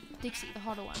 Dixie, the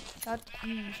hotter one. That...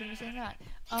 shouldn't have seen that.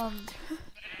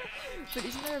 But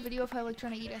isn't there a video of her like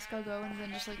trying to eat escargot and then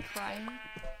just like crying?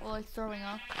 Or like throwing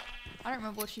up? I don't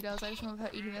remember what she does. I just remember her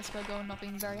eating escargot and not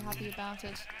being very happy about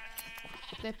it.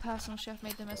 Their personal chef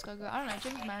made them escargot. I don't know,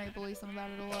 James Marriott bullies them about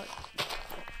it a lot.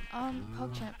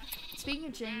 PogChamp. Speaking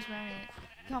of James Marriott,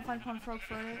 Can't find Pog Frog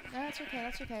Frog. No, that's okay,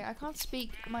 that's okay. I can't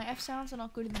speak. My F sounds are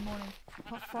not good in the morning.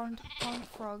 Pog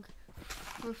Frog.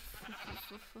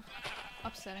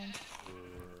 Upsetting.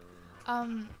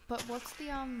 But what's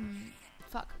the,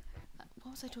 fuck.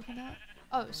 What was I talking about?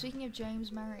 Oh, speaking of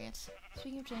James Marriott.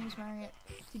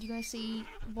 Did you guys see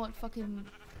what fucking,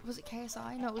 was it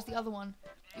KSI? No, it was the other one.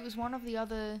 It was one of the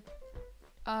other,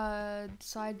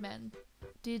 sidemen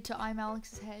did to I'm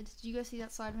Alex's head. Did you guys see that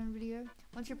sideman video?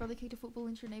 Once your brother kicked a football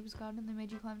into your neighbor's garden and they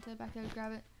made you climb to the backyard to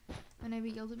grab it. My neighbor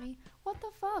yelled at me, "What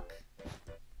the fuck?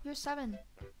 You're 7.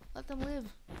 Let them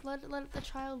live. Let the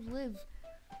child live."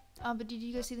 But did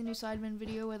you guys see the new sidemen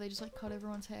video where they just like cut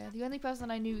everyone's hair? The only person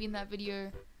that I knew in that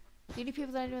video, the only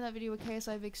people that I knew in that video were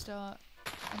KSI Vigstar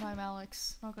and I'm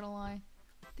Alex, not gonna lie.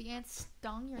 The ant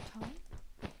stung your tongue?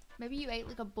 Maybe you ate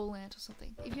like a bull ant or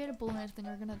something. If you ate a bull ant, then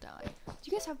you're gonna die. Do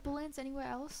you guys have bull ants anywhere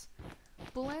else?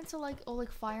 Bull ants are like, or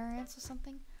like fire ants or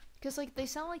something? Because like, they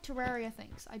sound like Terraria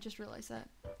things. I just realized that.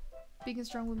 Big and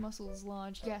strong with muscles,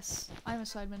 large. Yes, I'm a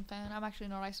Sidemen fan. I'm actually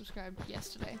not. I subscribed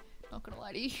yesterday. Not gonna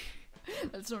lie to you.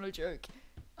 That's not a joke.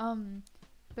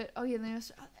 But oh yeah,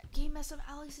 he messed up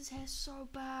Alex's hair so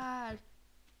bad.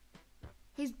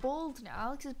 He's bald now.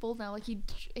 Alex is bald now. Like he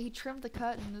trimmed the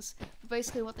curtains.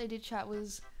 Basically, what they did, chat,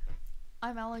 was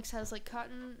I'm Alex has like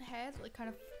curtain hair that like kind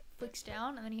of flicks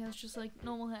down, and then he has just like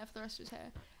normal hair for the rest of his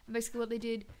hair. And basically, what they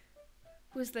did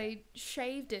was they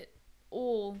shaved it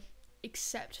all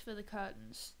except for the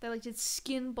curtains. They like did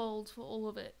skin bald for all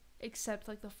of it except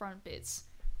like the front bits,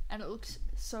 and it looks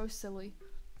so silly.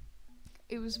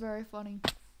 It was very funny.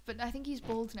 But I think he's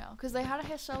bald now, because they had a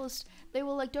hairstylist. They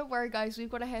were like, "Don't worry guys, we've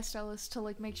got a hairstylist to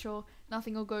like make sure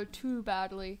nothing will go too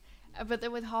badly." But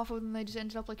then with half of them, they just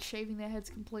ended up like shaving their heads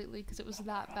completely because it was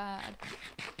that bad.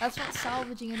 That's not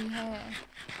salvaging any hair.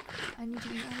 I need to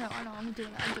be, I know, I'm doing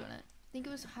it. I think it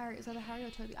was Harry. Is that a Harry or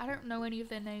Toby? I don't know any of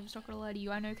their names, not gonna lie to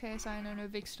you. I know KSI and I know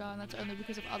Vigstar, and that's only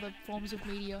because of other forms of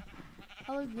media.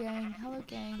 Hello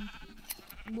gang.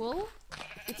 Wool?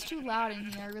 It's too loud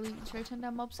in here. Should I turn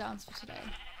down mob sounds for today?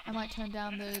 I might turn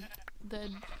down the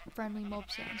friendly mob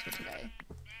sounds for today.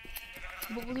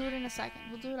 But we'll do it in a second.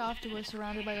 We'll do it after we're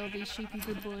surrounded by all these sheepy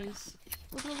good boys.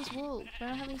 Look at all this wool. But I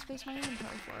don't have any space in my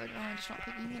inventory for it, or I'm just not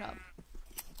picking it up.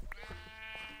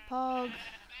 Pog.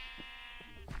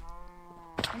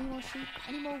 Any more sheep?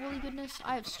 Any more woolly goodness?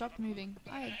 I have stopped moving.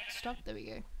 There we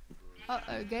go.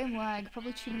 Uh-oh, game lag.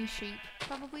 Probably too many sheep.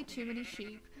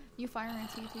 New fire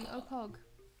ants here too. Oh, Pog.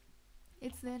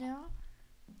 It's there now?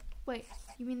 Wait,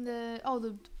 you mean the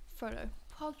photo.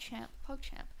 PogChamp.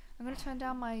 I'm gonna turn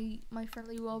down my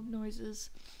friendly mob noises.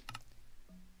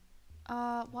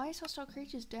 Why is hostile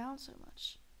creatures down so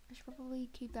much? I should probably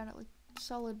keep that at like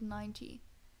solid 90.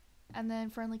 And then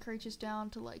friendly creatures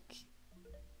down to like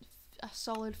a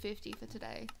solid 50 for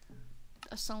today.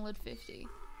 A solid 50.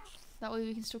 That way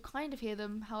we can still kind of hear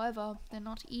them, however, they're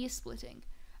not ear splitting.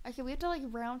 Okay, we have to like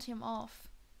round him off.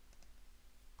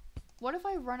 What if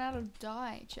I run out of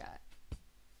dye, chat?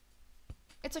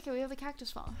 It's okay, we have the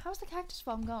cactus farm. How's the cactus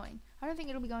farm going? I don't think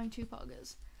it'll be going too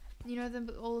poggers. You know them,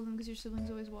 all of them, because your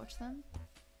siblings always watch them.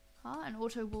 Huh? An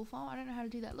auto wool farm? I don't know how to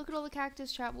do that. Look at all the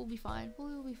cactus, chat. We'll be fine.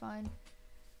 We'll be fine.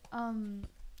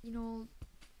 You know,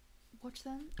 watch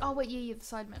them. Oh wait, yeah, the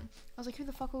sidemen. I was like, who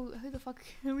the fuck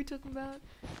are we talking about?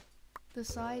 The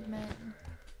sidemen.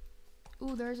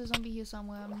 Ooh, there's a zombie here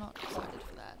somewhere. I'm not excited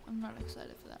for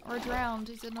that. Or a drowned.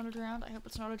 Is it not a drowned? I hope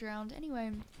it's not a drowned.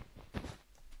 Anyway.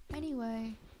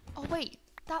 Oh wait,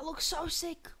 that looks so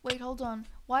sick. Wait, hold on.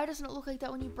 Why doesn't it look like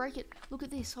that when you break it? Look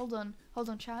at this. Hold on,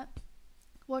 chat.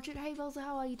 Watch it. Hey Belza,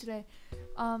 how are you today?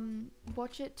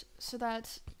 Watch it so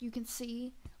that you can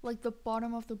see like the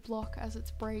bottom of the block as it's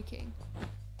breaking.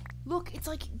 Look, it's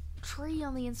like tree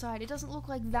on the inside. It doesn't look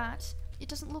like that.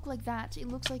 It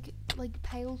looks like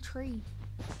pale tree.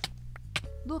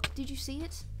 Look, did you see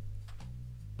it?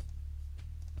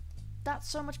 That's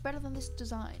so much better than this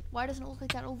design. Why doesn't it look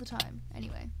like that all the time?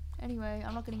 Anyway,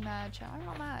 I'm not getting mad, chat. I'm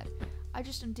not mad. I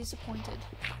just am disappointed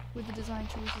with the design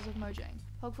choices of Mojang.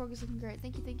 Pog Frog is looking great.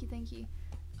 Thank you. We're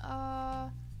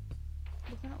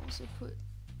gonna also put...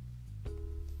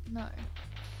 No.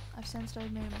 I've sensed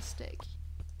I've made a mistake.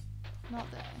 Not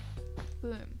there.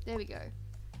 Boom. There we go.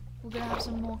 We're gonna have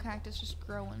some more cactus just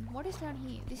growing. What is down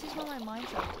here? This is where my mine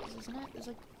shaft is, isn't it? There's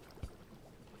like...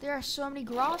 There are so many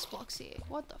grass blocks here.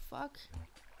 What the fuck?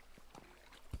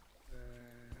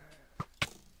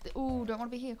 Ooh, don't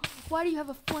want to be here. Why do you have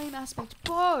a flame aspect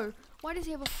bow? Why does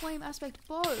he have a flame aspect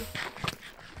bow?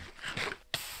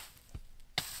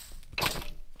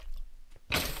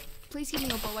 Please give me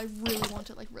your bow. I really want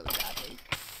it, like, really badly.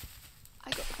 I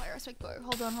got the fire aspect bow.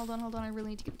 Hold on. I really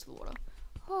need to get into the water.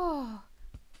 Oh,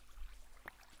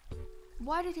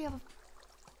 Why did he have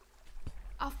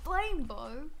a flame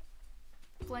bow?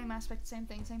 Flame aspect, same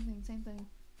thing, same thing, same thing.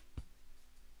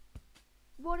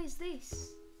 What is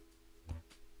this?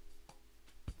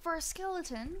 For a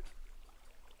skeleton?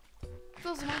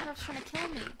 Feels Minecraft's trying to kill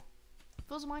me.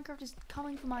 Feels Minecraft is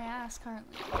coming for my ass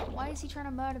currently. Why is he trying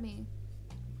to murder me?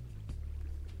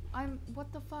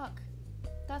 What the fuck?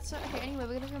 That's so, okay, anyway,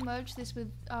 we're gonna merge this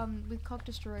with Cock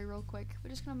Destroy real quick. We're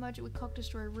just gonna merge it with Cock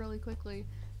Destroy really quickly.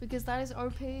 Because that is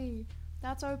OP.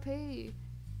 That's OP.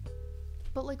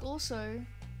 But like also,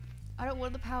 I don't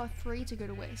want the power 3 to go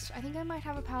to waste. I think I might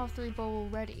have a power 3 bow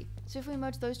already. So if we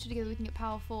merge those two together, we can get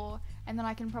power 4. And then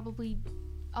I can probably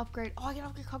upgrade. Oh, I can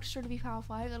upgrade Cock Destroy to be power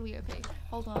 5. That'll be okay.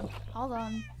 Hold on. Hold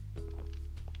on. I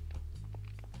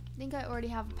think I already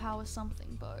have a power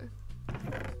something bow.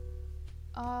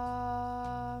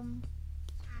 I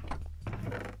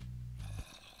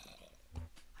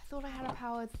thought I had a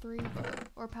power 3 bow.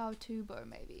 Or a power 2 bow,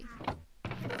 maybe.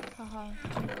 Haha,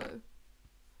 2 bow.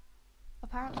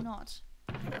 Apparently not.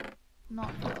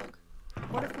 Not Pog.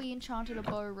 What if we enchanted a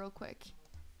bow real quick?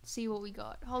 See what we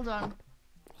got. Hold on.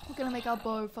 We're gonna make our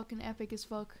bow fucking epic as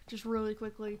fuck. Just really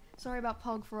quickly. Sorry about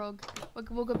Pog Frog.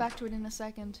 We'll go back to it in a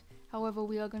second. However,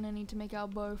 we are gonna need to make our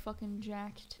bow fucking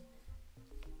jacked.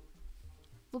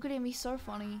 Look at him, he's so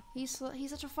funny. He's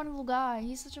such a funny little guy.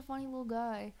 He's such a funny little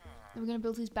guy. Then we're gonna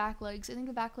build his back legs. I think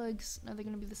the back legs, no, they're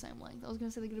gonna be the same length. I was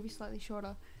gonna say they're gonna be slightly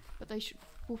shorter, but they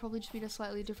will probably just be at a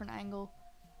slightly different angle.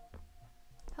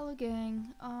 Hello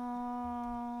gang.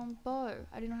 Bow.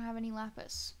 I do not have any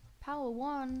lapis. Power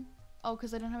 1. Oh,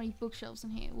 because I don't have any bookshelves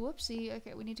in here. Whoopsie.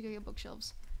 Okay, we need to go get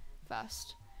bookshelves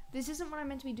fast. This isn't what I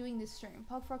meant to be doing this stream.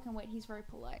 Pog Frog can wait. He's very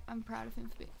polite. I'm proud of him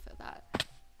for that.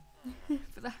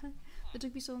 For that. That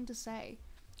took me so long to say.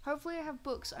 Hopefully I have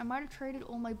books. I might have traded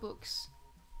all my books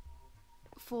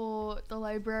for the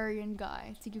librarian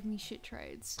guy to give me shit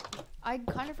trades. I'm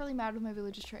kind of really mad with my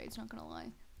villagers trades, not gonna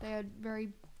lie. They are very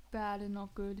bad and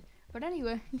not good. But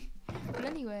anyway.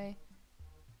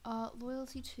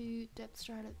 Loyalty to Depth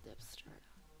Strider.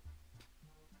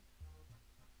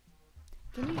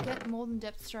 Can you get more than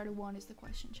Depth Strider 1 is the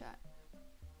question, chat.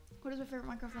 What is my favorite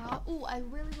Minecraft flower? Oh, I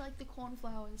really like the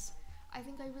cornflowers. I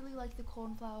think I really like the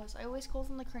cornflowers. I always call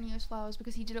them the Cranios flowers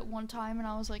because he did it one time and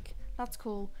I was like, that's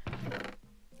cool.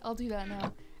 I'll do that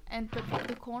now. But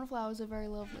the cornflowers are very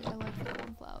lovely. I like the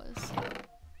cornflowers.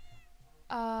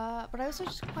 But I also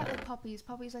just quite like poppies.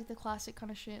 Poppies like the classic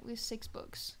kind of shit. We have 6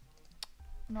 books.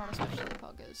 Not especially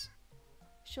poggers.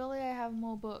 Surely I have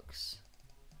more books.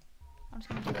 I'm just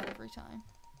gonna do that every time.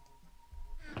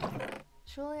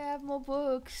 Surely I have more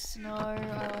books. No,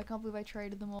 oh, I can't believe I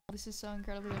traded them all. This is so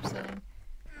incredibly upsetting.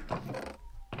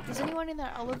 Does anyone in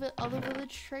that other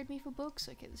village trade me for books?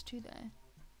 Okay, there's 2 there.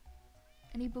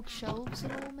 Any bookshelves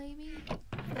at all, maybe?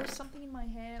 There's something in my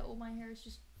hair, or my hair is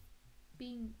just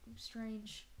being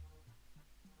strange.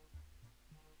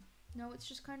 No, it's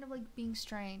just kind of like being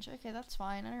strange. Okay, that's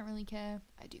fine. I don't really care.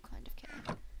 I do kind of care.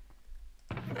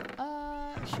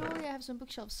 Surely I have some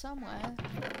bookshelves somewhere.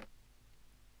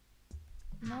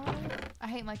 No? I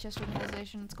hate my chest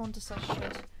organization. It's gone to such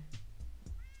shit.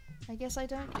 I guess I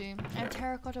don't do. I have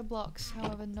terracotta blocks,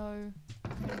 however, no.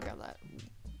 I'm gonna grab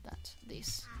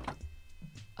this.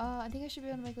 I think I should be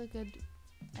able to make like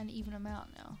an even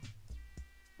amount now.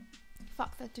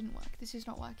 Fuck, that didn't work. This is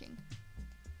not working.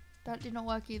 That did not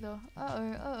work either.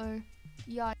 Uh-oh.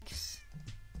 Yikes.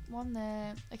 1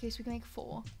 there. Okay, so we can make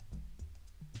 4.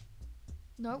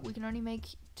 No, we can only make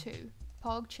 2.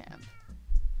 Pog champ.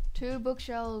 2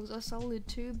 bookshelves. A solid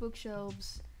 2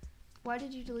 bookshelves. Why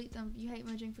did you delete them? You hate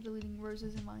merging for deleting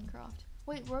roses in Minecraft.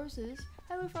 Wait, roses?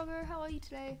 Hello, Frogger. How are you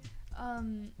today?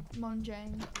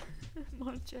 Monjang.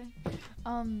 Monjang.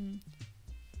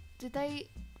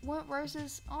 Aren't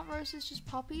roses just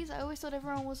poppies? I always thought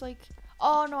everyone was like,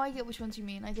 oh no, I get which ones you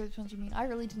mean. I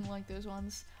really didn't like those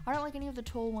ones. I don't like any of the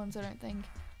tall ones, I don't think.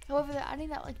 However, they're adding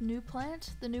that like new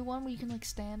plant, the new one where you can like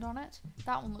stand on it.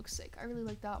 That one looks sick. I really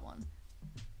like that one.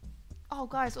 Oh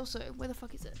guys, also, where the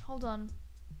fuck is it? Hold on.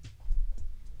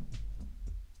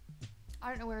 I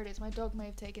don't know where it is. My dog may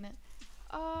have taken it.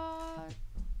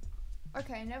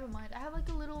 Okay, never mind. I have a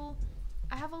little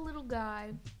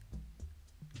guy.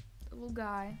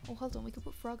 Oh, hold on. We could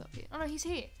put Frog up here. Oh no, he's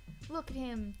here. Look at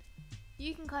him.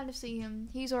 You can kind of see him.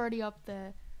 He's already up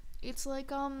there. It's like,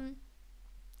 the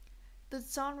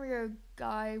Sanrio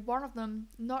guy. One of them.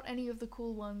 Not any of the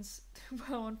cool ones.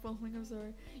 Well, unfolding, I'm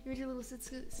sorry. You're your little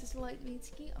sister like me,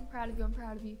 Tiki. I'm proud of you.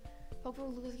 Pog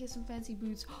Frog looks like he has some fancy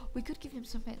boots. We could give him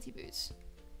some fancy boots.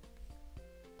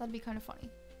 That'd be kind of funny.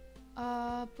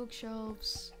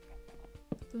 Bookshelves.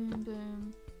 Boom,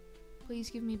 boom. Please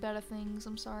give me better things.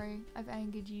 I'm sorry. I've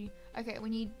angered you. Okay, we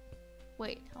need...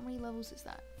 Wait, how many levels is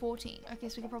that? 14. Okay,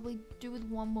 so we could probably do with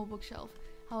one more bookshelf.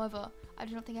 However, I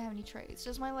do not think I have any trades.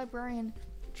 Does my librarian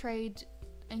trade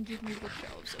and give me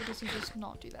bookshelves, or does he just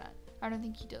not do that? I don't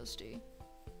think he does do.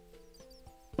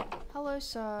 Hello,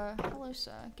 sir. Hello,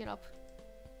 sir. Get up.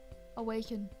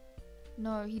 Awaken.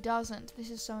 No, he doesn't.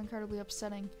 This is so incredibly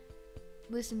upsetting.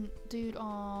 Listen, dude.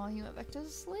 Aw, he went back to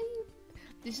sleep.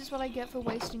 This is what I get for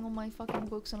wasting all my fucking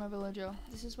books on a villager.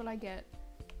 This is what I get.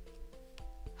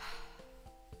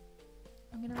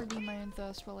 I'm gonna redeem my own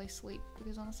thirst while I sleep,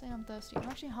 because honestly I'm thirsty. I'm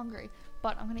actually hungry,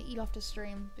 but I'm gonna eat after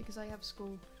stream because I have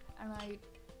school. And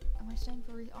am I staying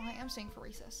for I am staying for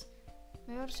recess.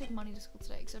 Maybe I'll just take money to school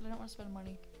today, because I don't want to spend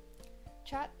money.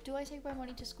 Chat, do I take my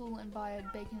money to school and buy a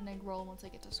bacon and egg roll once I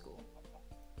get to school?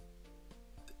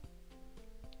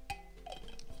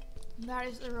 That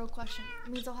is the real question.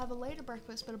 It means I'll have a later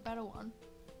breakfast, but a better one.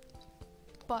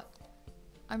 But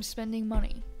I'm spending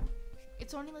money.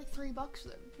 It's only like $3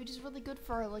 though, which is really good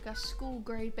for like a school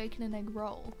grade bacon and egg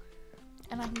roll.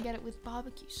 And I can get it with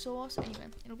barbecue sauce. Anyway,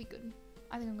 it'll be good.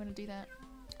 I think I'm gonna do that.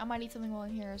 I might eat something while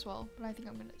I'm here as well, but I think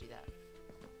I'm gonna do that.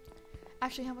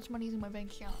 Actually, how much money is in my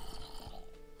bank account?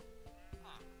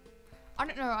 I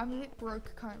don't know, I'm a bit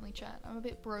broke currently, chat. I'm a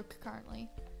bit broke currently.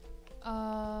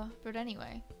 But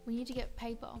anyway, we need to get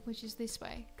paper, which is this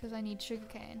way, because I need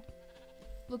sugarcane.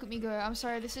 Look at me go. I'm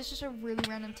sorry, this is just a really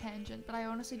random tangent, but I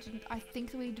honestly didn't. I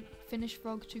think that we'd finish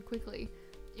Frog too quickly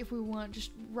if we weren't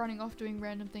just running off doing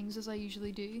random things as I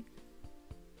usually do.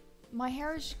 My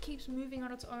hair just keeps moving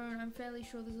on its own. I'm fairly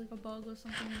sure there's like a bug or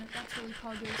something in it. That's really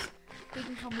Pog is. They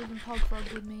can come live in Pog Frog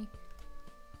with me.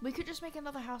 We could just make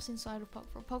another house inside of Pog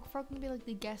Frog. Pog Frog can be like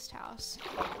the guest house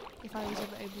if I was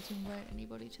ever able to invite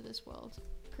anybody to this world.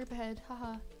 Creep ahead,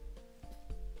 haha.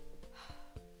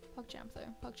 PogChamp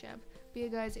though, PogChamp. But yeah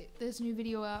guys, there's a new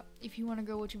video out. If you want to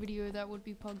go watch a video, that would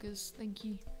be Poggers. Thank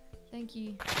you. Thank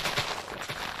you.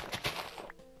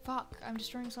 Fuck, I'm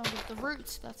destroying some of the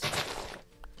roots. That's it.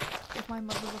 If my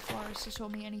mother the florist has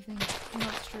told me anything, do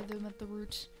not destroy them at the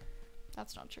root.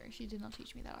 That's not true. She did not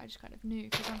teach me that. I just kind of knew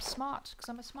because I'm smart. Because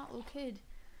I'm a smart little kid.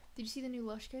 Did you see the new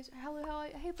Lush case? Hello, how are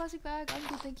you? Hey, plastic bag. I'm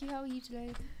good, thank you. How are you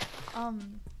today?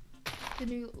 The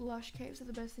new Lush caves are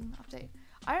the best thing in the update.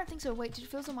 I don't think so. Wait, did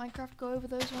Phil's Minecraft go over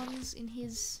those ones in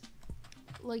his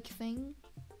like thing?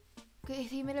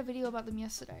 He made a video about them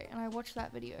yesterday, and I watched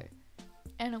that video,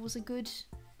 and it was a good.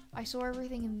 I saw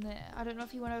everything in there. I don't know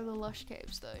if he went over the Lush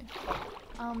caves though.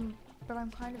 But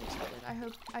I'm kind of excited. I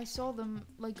hope I saw them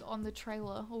like on the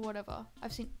trailer or whatever.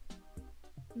 I've seen.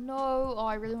 No, oh,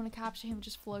 I really want to capture him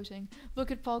just floating.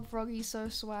 Look at Pog Frog, he's so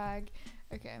swag.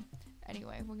 Okay.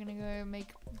 Anyway, we're gonna go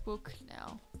make book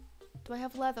now. Do I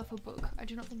have leather for book? I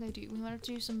do not think I do. We want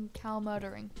to do some cow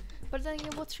murdering. But then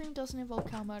again, what stream doesn't involve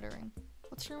cow murdering?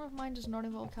 What stream of mine does not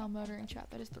involve cow murdering, chat?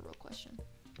 That is the real question.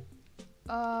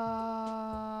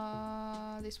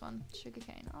 This one.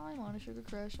 Sugarcane. I'm on a sugar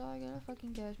crush. I got a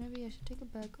fucking cash. Maybe I should take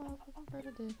it back. Oh, fucking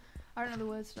predator. I don't know the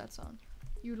words to that song.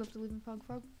 You would love to live in Pog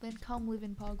Frog? Then come live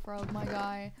in Pog Frog, my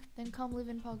guy. Then come live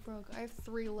in Pog Frog. I have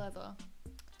 3 leather.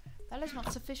 That is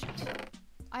not sufficient.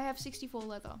 I have 64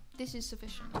 leather. This is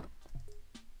sufficient.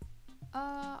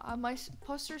 My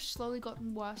poster's slowly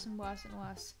gotten worse and worse and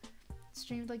worse.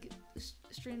 Streamed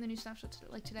the new snapshot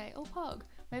like today. Oh, Pog.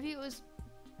 Maybe it was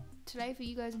today for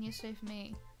you guys and yesterday for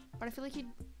me. But I feel like he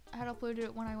had uploaded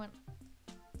it when I went.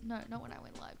 No, not when I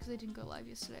went live, because I didn't go live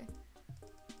yesterday.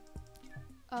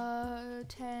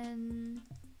 10,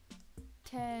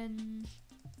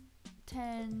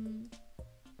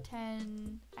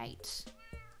 8,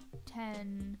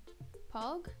 10,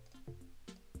 Pog?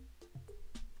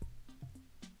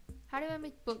 How do I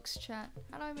make books, chat?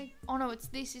 How do I make... Oh no, it's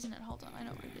this, isn't it? Hold on, I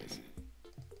know what it is.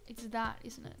 It's that,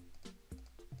 isn't it?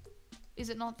 Is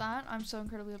it not that? I'm so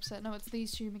incredibly upset. No, it's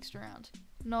these two mixed around.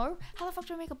 No? How the fuck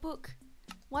do I make a book?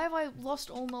 Why have I lost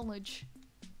all knowledge?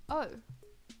 Oh.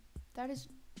 That is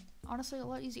honestly a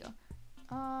lot easier.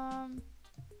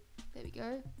 There we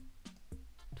go.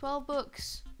 12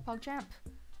 books. PogChamp.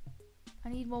 I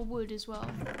need more wood as well.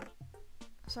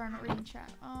 Sorry, I'm not reading chat.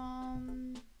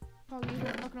 Pog,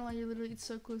 I'm not gonna lie, you're literally, it's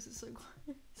so close, it's so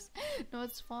close. No,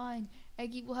 it's fine.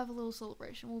 Eggy, we'll have a little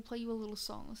celebration. We'll play you a little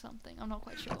song or something. I'm not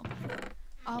quite sure.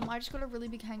 I just got a really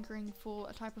big hankering for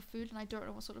a type of food, and I don't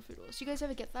know what sort of food it was. Do you guys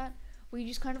ever get that? Where you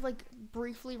just kind of like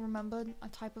briefly remember a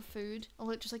type of food, or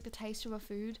like just like the taste of a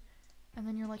food, and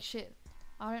then you're like, shit,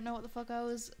 I don't know what the fuck I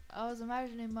was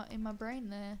imagining in my brain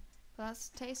there, but that's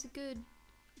tasted good.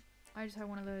 I just had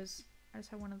one of those.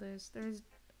 There's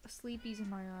sleepies in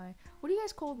my eye. What do you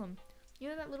guys call them? You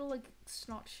know that little like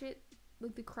snot shit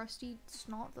like the crusty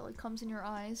snot that like comes in your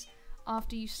eyes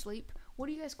after you sleep. What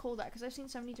do you guys call that? Because I've seen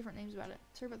so many different names about it.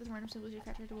 Sorry about this random symbols your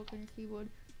cat tried to walk on your keyboard.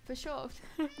 For sure.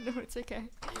 No, it's okay.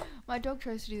 My dog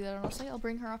tries to do that, honestly. I'll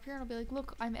bring her up here and I'll be like,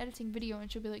 look, I'm editing video,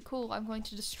 and she'll be like, cool, I'm going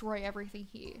to destroy everything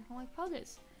here. I'm like,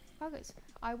 poggers. Poggers.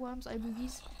 Eye worms, eye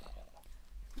boogies.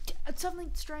 It's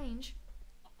something strange.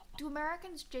 Do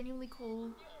Americans genuinely call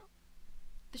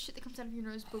the shit that comes out of your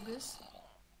nose boogers?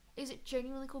 Is it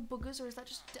genuinely called boogers, or is that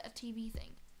just a TV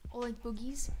thing? Or like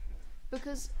boogies?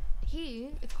 Because here,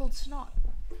 it's called snot.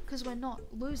 Because we're not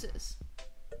losers.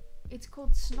 It's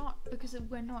called snot because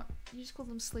we're not. You just call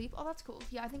them sleep. Oh, that's cool.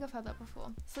 Yeah, I think I've heard that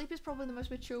before. Sleep is probably the most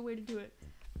mature way to do it.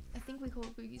 I think we call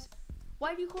it boogies.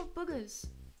 Why do you call it boogers?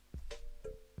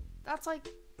 That's like...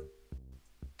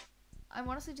 I'm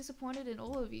honestly disappointed in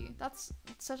all of you. That's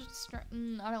such a...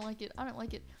 I don't like it. I don't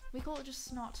like it. We call it just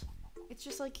snot. It's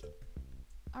just like...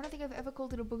 I don't think I've ever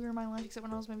called it a booger in my life except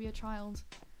when I was maybe a child.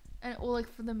 And or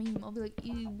like for the meme, I'll be like,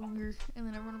 ew, booger. And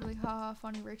then everyone will be like, haha,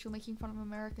 funny, Rachel making fun of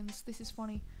Americans. This is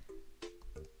funny.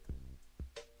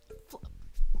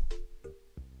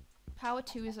 Power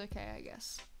 2 is okay, I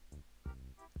guess.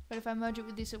 But if I merge it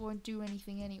with this, it won't do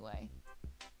anything anyway.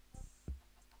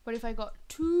 But if I got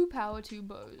 2 power 2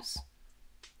 bows...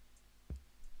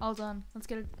 Hold on, let's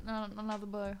get another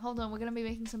bow. Hold on, we're gonna be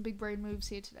making some big brain moves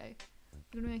here today.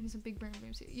 We're gonna be making some big brain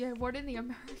moves here. Yeah, what in the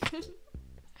American?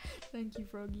 Thank you,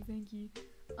 Froggy, thank you.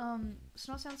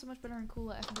 Snot sounds so much better and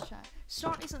cooler in the chat.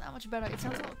 Snot isn't that much better, it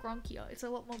sounds a lot grunkier. It's a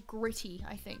lot more gritty,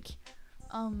 I think.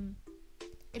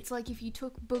 It's like if you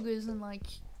took boogers and like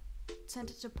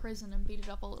sent it to prison and beat it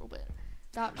up a little bit.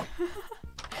 That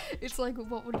it's like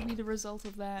what would be the result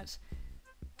of that?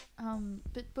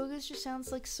 But boogers just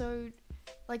sounds like so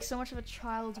much of a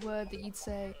child's word that you'd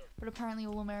say, but apparently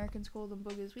all Americans call them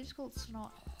boogers. We just call it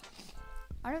snot.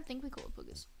 I don't think we call it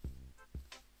boogers.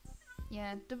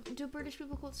 Yeah, do British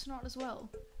people call it snot as well?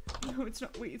 No, it's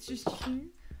not. Wait, it's just you?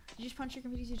 You just punch your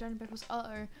computer to your dining bed was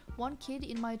uh-oh. One kid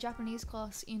in my Japanese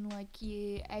class in like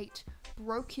year 8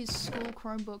 broke his school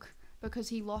Chromebook because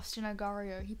he lost in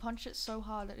Agario. He punched it so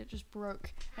hard that it just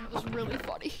broke, and it was really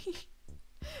funny.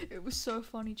 It was so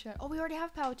funny, chat. Oh, we already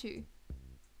have power 2.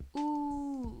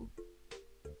 Ooh.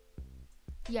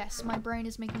 Yes, my brain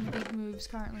is making big moves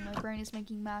currently. My brain is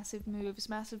making massive moves,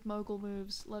 massive mogul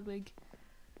moves. Ludwig.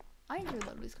 I enjoy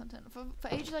Ludwig's content. For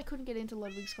ages I couldn't get into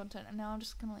Ludwig's content, and now I'm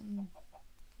just kind of like,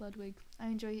 Ludwig. I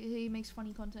enjoy, he makes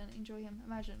funny content. Enjoy him.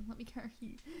 Imagine. Let me carry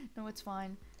you. No, it's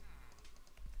fine.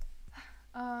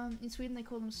 In Sweden they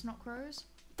call them snot crows.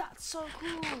 That's so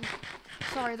cool.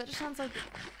 Sorry, that just sounds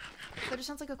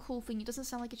like a cool thing. It doesn't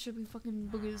sound like it should be fucking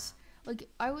boogers. Like,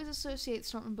 I always associate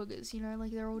snot and boogers, you know,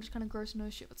 like they're all just kind of gross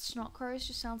nose shit, but snot crows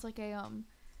just sounds like a,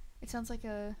 it sounds like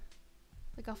a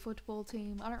football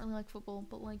team. I don't really like football,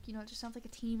 but like, you know, it just sounds like a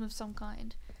team of some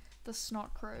kind. The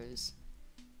snot crows.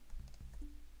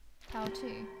 Power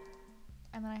 2.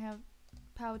 And then I have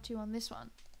power 2 on this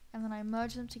one. And then I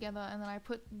merge them together, and then I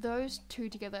put those 2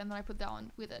 together, and then I put that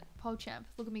one with it. PogChamp.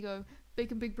 Look at me go.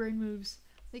 Making big brain moves.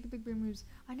 Making big brain moves.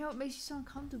 I know, it makes you so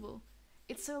uncomfortable.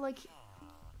 It's so, like,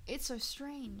 it's so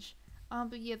strange.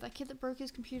 But yeah, that kid that broke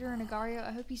his computer in Agario,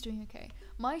 I hope he's doing okay.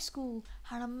 My school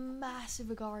had a massive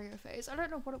Agario phase. I don't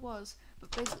know what it was,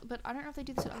 but I don't know if they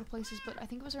do this at other places, but I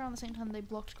think it was around the same time they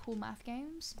blocked cool math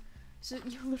games. So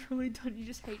you literally don't, you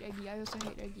just hate Eggy. I also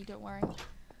hate Eggy, don't worry.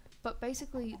 But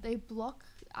basically, they block,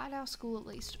 at our school at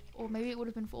least, or maybe it would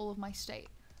have been for all of my state,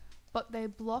 but they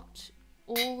blocked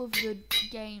all of the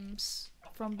games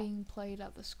from being played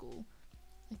at the school.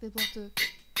 Like, they blocked the...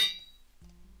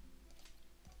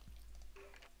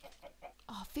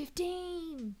 Oh,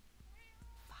 15!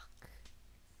 Fuck.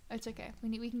 It's okay.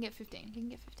 We can get 15. We can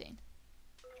get 15.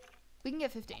 We can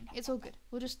get 15. It's all good.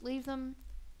 We'll just leave them...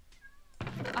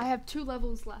 I have 2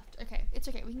 levels left. Okay, it's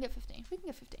okay. We can get 15. We can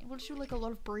get 15. We'll just do like a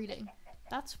lot of breeding.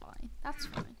 That's fine. That's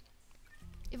fine.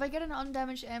 If I get an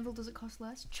undamaged anvil, does it cost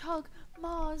less? Chug,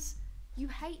 Mars, you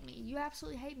hate me. You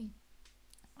absolutely hate me.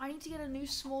 I need to get a new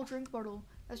small drink bottle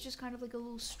that's just kind of like a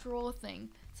little straw thing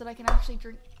so that I can actually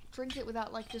drink it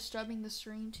without like disturbing the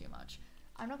stream too much.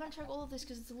 I'm not going to chug all of this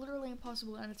because it's literally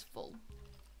impossible and it's full.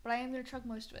 But I am going to chug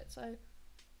most of it, so...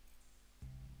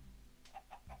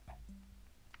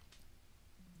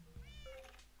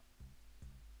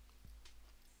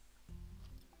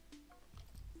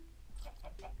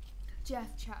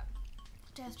 Death chat.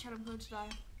 Death chat, I'm going to die.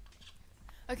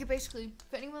 Okay, basically,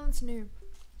 for anyone that's new,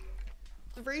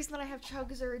 the reason that I have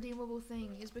chug as a redeemable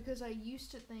thing is because I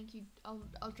used to think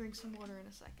I'll drink some water in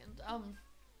a second.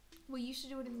 We used to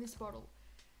do it in this bottle.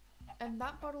 And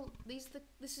that bottle, this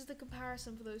is the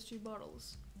comparison for those 2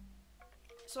 bottles.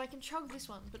 So I can chug this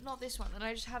one, but not this one, and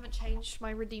I just haven't changed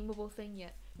my redeemable thing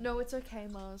yet. No, it's okay,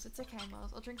 Mars. It's okay,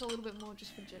 Mars. I'll drink a little bit more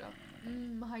just for jitter.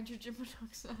 Hydrogen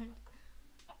monoxide.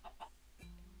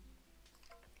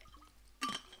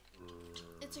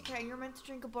 It's okay, you're meant to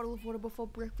drink a bottle of water before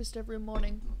breakfast every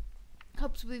morning.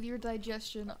 Helps with your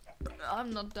digestion.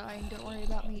 I'm not dying, don't worry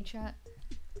about me, chat.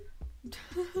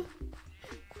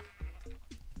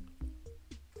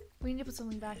 We need to put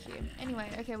something back here. Anyway,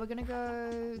 okay, we're gonna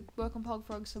go work on Pog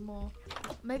Frog some more.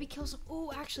 Maybe kill some—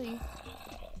 oh, actually,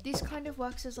 this kind of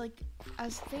works as, like,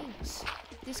 as things.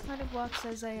 This kind of works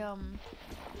as a,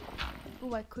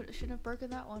 oh, I shouldn't have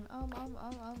broken that one.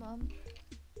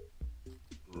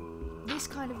 This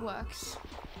kind of works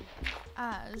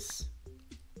as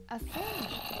a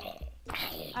thing.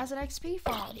 As an XP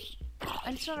farm.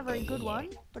 And it's not a very good one,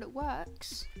 but it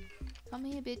works. Come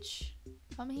here, bitch.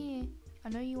 Come here. I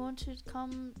know you want to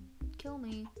come kill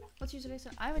me. What's your today's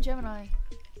sign? I'm a Gemini.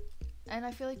 And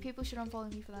I feel like people should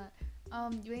unfollow me for that.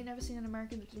 You ain't never seen an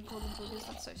American that didn't call them boogers.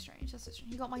 That's so strange. That's so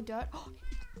strange. He got my dirt. Oh,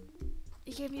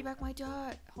 he gave me back my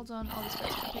dirt. Hold on. Oh, this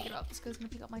guy's gonna pick it up. This guy's gonna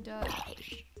pick up my dirt.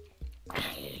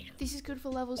 This is good for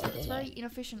levels. It's very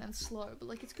inefficient and slow, but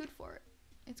like it's good for it.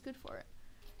 It's good for it.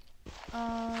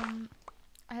 I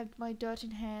have my dirt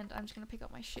in hand. I'm just gonna pick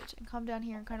up my shit and come down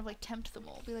here and kind of like tempt them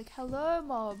all. Be like, hello,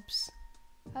 mobs.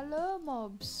 Hello,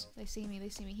 mobs. They see me, they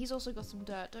see me. He's also got some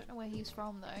dirt. Don't know where he's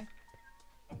from, though.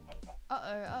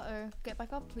 Uh-oh. Get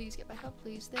back up, please. Get back up,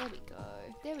 please. There we go.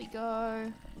 There we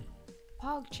go.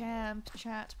 Pog champ,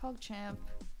 chat. Pog champ.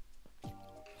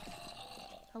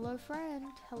 Hello, friend.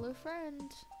 Hello,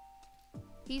 friend.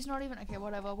 He's not even— okay,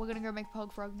 whatever. We're gonna go make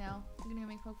Pog Frog now. We're gonna go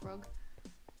make Pog Frog.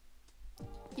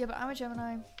 Yeah, but I'm a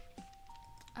Gemini.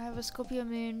 I have a Scorpio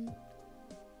moon,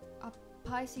 a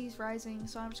Pisces rising,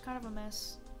 so I'm just kind of a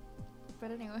mess.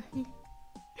 But anyway,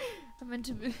 I'm meant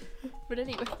to be. But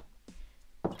anyway,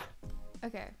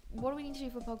 okay. What do we need to do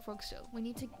for Pog Frog still? We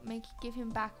need to give him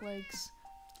back legs.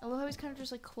 I love how he's kind of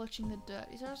just like clutching the dirt.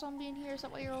 Is there a zombie in here? Is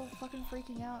that why you're all fucking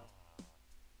freaking out?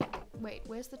 Wait,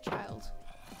 where's the child?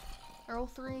 Are all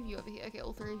three of you over here? Okay,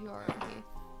 all three of you are over here.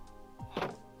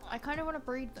 I kind of want to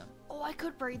breed them. Oh, I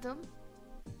could breed them.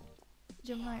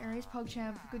 Gemini, Aries,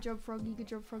 PogChamp. Good job, Froggy. Good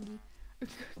job, Froggy.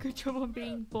 Good job on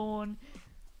being born.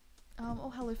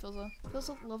 Oh, hello, Filza.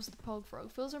 Filza loves the Pog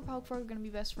Frog. Filza and Pog Frog are gonna be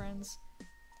best friends.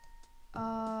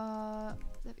 There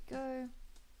we go.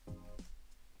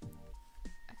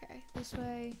 Okay, this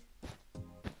way.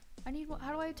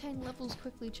 How do I obtain levels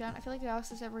quickly, chat? I feel like I ask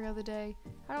this every other day.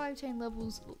 How do I obtain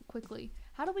levels quickly?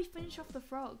 How do we finish off the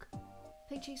frog?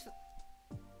 Pig cheese for—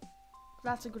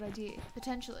 that's a good idea.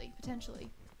 Potentially.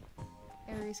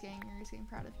 Aries gang,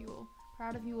 proud of you all.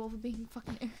 Proud of you all for being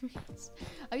fucking Aries.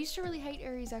 I used to really hate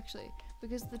Aries actually,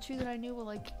 because the two that I knew were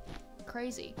like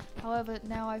crazy. However,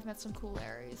 now I've met some cool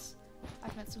Aries.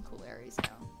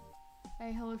 Now.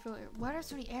 Hey, hello Phil. Why are there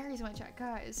so many Aries in my chat,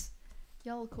 guys?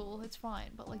 Y'all are cool, it's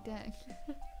fine, but like dang.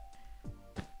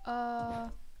 I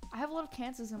have a lot of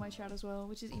cancers in my chat as well,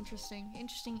 which is interesting.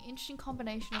 Interesting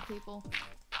combination of people.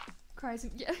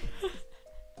 Crazy, yeah.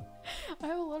 I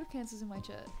have a lot of cancers in my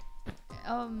chat.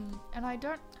 And I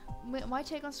don't— my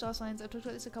take on star signs, I've talked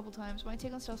about this a couple times, my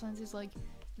take on star signs is like,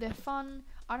 they're fun,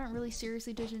 I don't really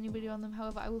seriously judge anybody on them,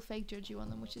 however I will fake judge you on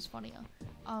them, which is funnier.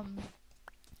 I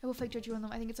will fake judge you on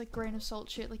them. I think it's like grain of salt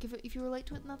shit. Like if you relate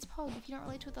to it, then that's Pog. If you don't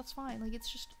relate to it, that's fine. Like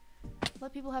it's just,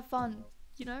 let people have fun,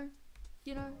 you know?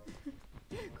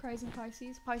 Cries and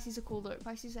Pisces. Pisces are cool though.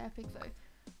 Pisces are epic though.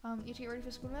 You have to get ready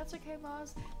for school. That's okay,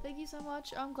 Mars. Thank you so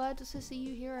much. I'm glad to see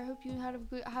you here. I hope you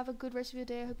have a good rest of your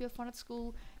day. I hope you have fun at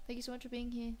school. Thank you so much for being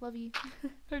here. Love you.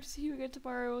 Hope to see you again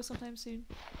tomorrow or sometime soon.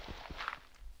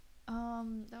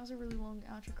 That was a really long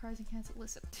outro. Cries and Cancer.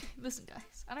 Listen,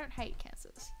 guys. I don't hate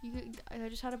cancers. I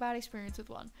just had a bad experience with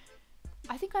one.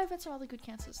 I think I've met some other good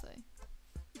cancers though.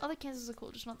 Other cancers are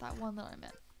cool, just not that one that I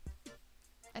met.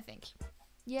 I think.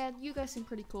 Yeah, you guys seem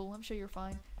pretty cool. I'm sure you're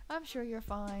fine. I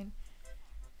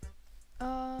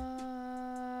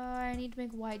need to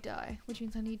make white dye, which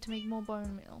means I need to make more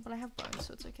bone meal, but I have bones,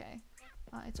 so it's okay.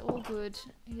 It's all good.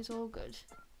 It is all good.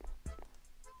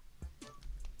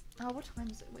 Oh, what time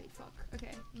is it? Wait, fuck.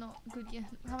 Okay, not good yet.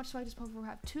 How much swag does Pog Frog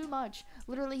have? Too much.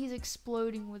 Literally, he's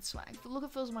exploding with swag. But look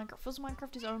at Phil's Minecraft. Phil's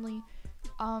Minecraft is only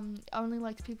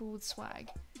likes people with swag.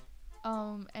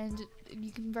 And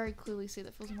you can very clearly see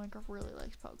that Phil's Minecraft really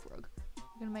likes Pog Frog. I'm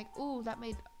gonna make— ooh, that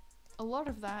made a lot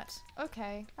of that.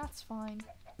 Okay, that's fine.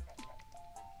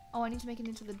 Oh, I need to make it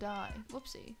into the dye.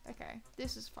 Whoopsie. Okay,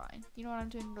 this is fine. You know what? I'm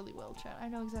doing really well, chat. I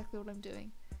know exactly what I'm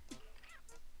doing.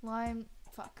 Lime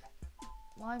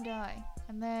dye.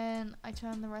 And then I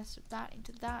turn the rest of that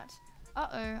into that.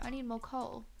 Uh-oh, I need more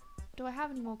coal. Do I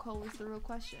have any more coal is the real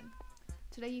question.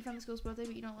 Today you found this girl's birthday,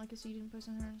 but you don't like her, so you didn't post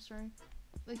on her own story.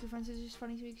 Like, your friend says it's just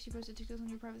funny to me because she posted TikToks on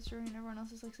your private story and everyone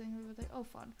else is like saying her birthday. Oh,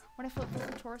 fun. When I flip the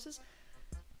Tauruses.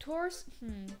 Tauruses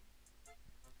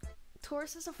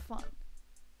are fun.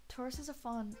 Tauruses are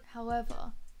fun.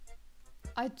 However,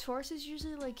 Taurus is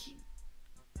usually like,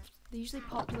 they're usually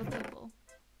popular people.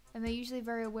 And they're usually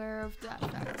very aware of that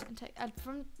fact. And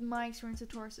from my experience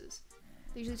with Tauruses,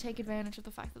 they usually take advantage of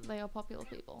the fact that they are popular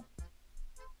people.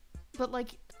 But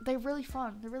like, they're really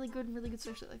fun. They're really good and really good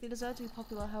socially. Like, they deserve to be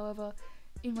popular. However,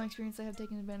 in my experience, they have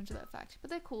taken advantage of that fact. But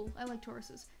they're cool. I like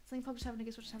Tauruses. Something Pog just happened to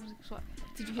guess what just happened. Guess what?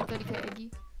 Did you hit 30k,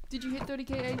 Eggy? Did you hit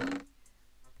 30k, Eggy?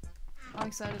 I'm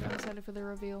excited. I'm excited for the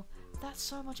reveal. That's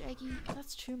so much, Eggy.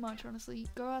 That's too much, honestly.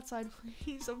 Go outside,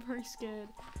 please. I'm very scared.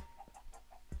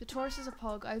 The Tauruses are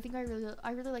Pog. I think I really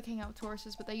like hanging out with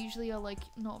Tauruses, but they usually are like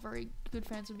not very good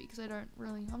fans of me because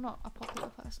I'm not a popular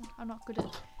person. I'm not good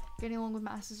at getting along with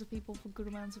masses of people for good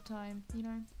amounts of time, you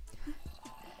know?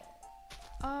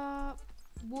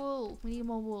 Wool. We need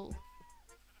more wool.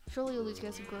 Surely all these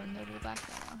guys have grown over the back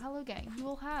now. Hello, gang. You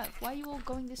all have. Why are you all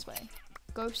going this way?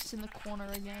 Ghosts in the corner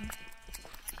again.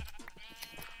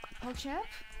 Pogchamp?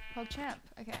 Pogchamp.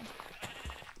 Okay.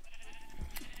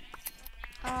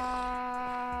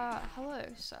 Hello,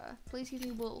 sir. Please give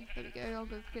me wool. There we go. I'll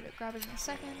go grab it in a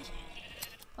second.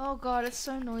 Oh god, it's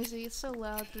so noisy. It's so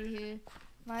loud through here.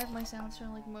 And I have my sound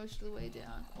turned like most of the way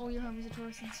down. All your homies are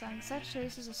Taurus and Sang.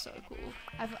 Sagittarius are so cool.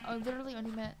 I've literally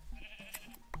only met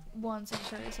one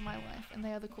Sagittarius in my life, and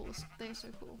they are the coolest. They are so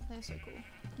cool. They are so cool.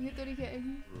 You hit 30k.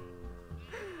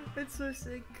 It's so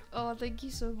sick. Oh, thank you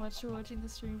so much for watching the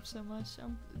stream so much.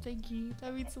 Thank you.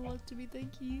 That means a lot to me.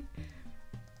 Thank you.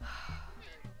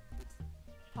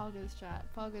 Pogo's chat.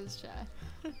 Pogo's chat.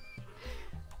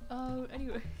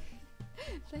 Anyway.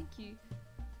 Thank you.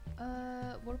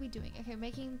 What are we doing? Okay,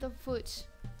 making the foot.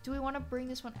 Do we want to bring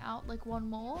this one out like one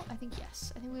more? I think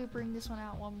yes. I think we would bring this one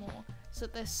out one more so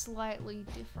that they're slightly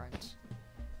different.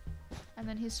 And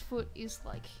then his foot is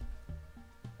like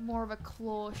more of a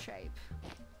claw shape.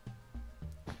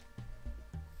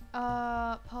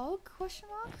 Pog? Question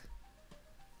mark?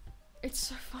 It's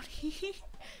so funny.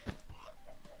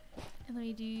 And then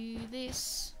we do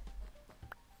this.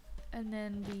 And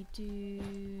then we do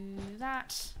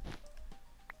that.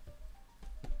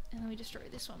 And then we destroy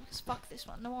this one, because fuck this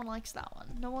one. No one likes that one.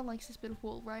 No one likes this bit of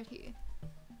wool right here.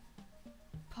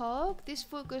 Pog, this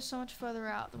foot goes so much further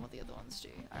out than what the other ones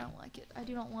do. I don't like it. I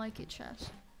do not like it, chat.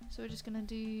 So we're just gonna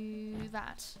do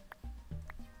that.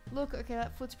 Look, okay,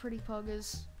 that foot's pretty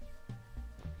poggers.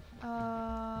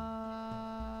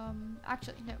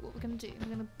 Actually, no, what we're gonna do,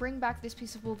 we're gonna bring back this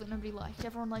piece of wool that nobody liked.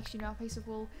 Everyone likes you now, piece of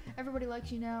wool. Everybody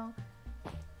likes you now.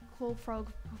 Claw frog.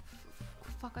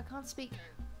 Fuck, I can't speak.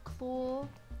 Claw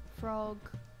frog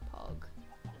pog.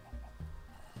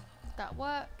 That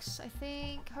works, I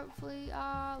think, hopefully.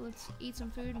 Let's eat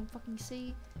some food and fucking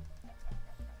see.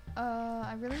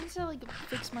 I really need to like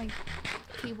fix my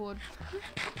keyboard.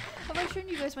 Have I shown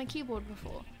you guys my keyboard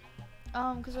before?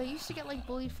 Because I used to get like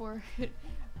bullied for it.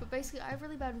 But basically I have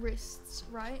really bad wrists,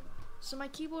 right? So my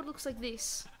keyboard looks like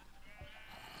this.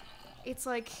 It's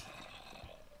like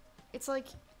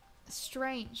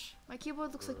strange. My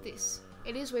keyboard looks like this.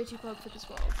 It is way too pug for this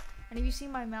world. And if you see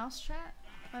my mouse, chat,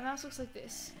 my mouse looks like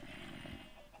this.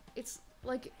 It's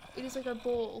like, it is like a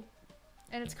ball.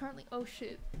 And it's currently, oh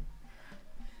shit.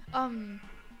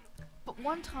 But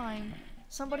one time,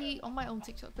 somebody on my old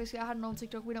TikTok, basically I had an old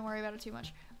TikTok, we don't worry about it too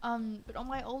much. But on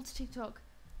my old TikTok,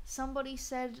 somebody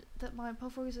said that my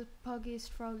Pog Frog is a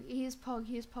puggiest frog. He is Pog,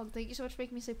 he is Pog. Thank you so much for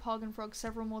making me say Pog and Frog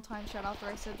several more times, chat, after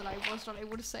I said that I was not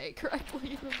able to say it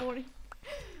correctly in the morning.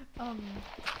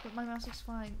 But my mouse looks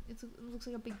fine. It looks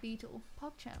like a big beetle.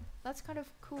 Pogchamp. That's kind of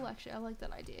cool, actually. I like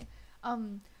that idea.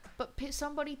 But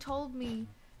somebody told me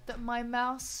that my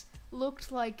mouse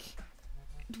looked like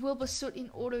Wilbur-Soot in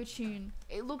auto-tune.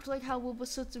 It looked like how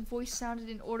Wilbur-Soot's voice sounded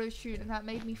in auto-tune, and that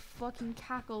made me fucking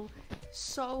cackle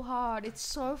so hard. It's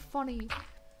so funny.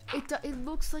 It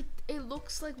looks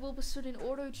like Wilbur-Soot in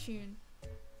auto-tune.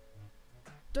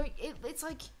 It's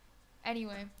like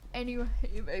anyway,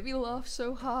 it made me laugh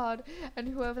so hard, and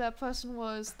whoever that person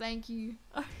was, thank you.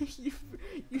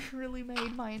 You've really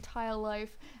made my entire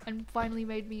life and finally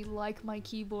made me like my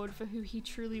keyboard for who he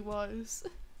truly was.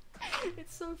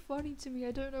 It's so funny to me.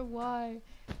 I don't know why.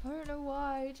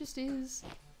 It just is.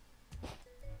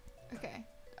 Okay.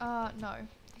 No.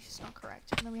 This is not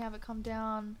correct. And then we have it come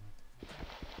down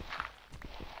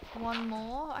one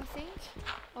more, I think.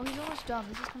 Oh, he's almost done.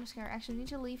 This is kind of scary. Actually, we need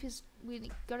to leave his... We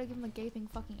gotta give him a gaping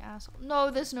fucking asshole. No,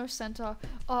 there's no center.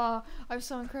 I'm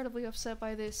so incredibly upset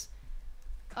by this.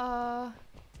 I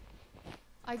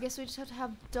guess we just have to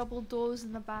have double doors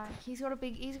in the back. He's got a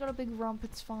big rump,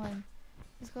 it's fine.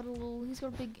 He's got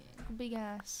a big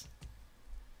ass.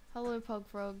 Hello, Pog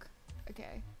Frog.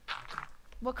 Okay.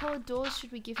 What color doors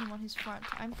should we give him on his front?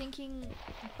 I'm thinking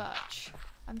birch.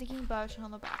 I'm thinking birch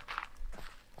on the back.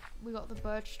 We got the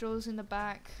birch doors in the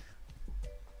back.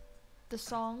 The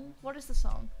song? What is the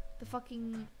song?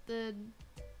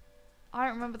 I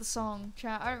don't remember the song,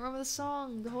 chat. I don't remember the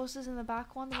song. The horses in the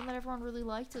back one, the one that everyone really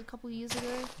liked a couple years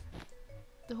ago.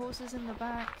 The horses in the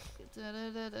back.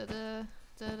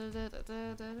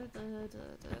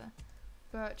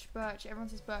 Birch, birch. Everyone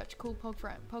says birch. Cool, Pog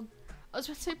Frog. I was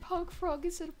about to say Pog Frog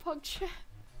instead of Pog Chat.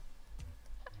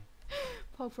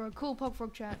 Pog Frog. Cool, Pog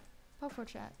Frog chat. Pog Frog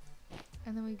chat.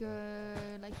 And then we go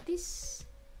like this.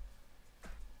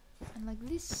 And like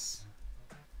this.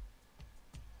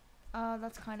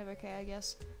 That's kind of okay, I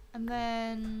guess. And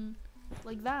then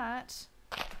like that.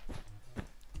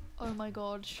 Oh my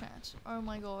god, chat. Oh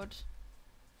my god.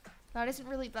 That isn't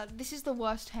really that. This is the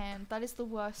worst hand. That is the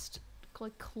worst,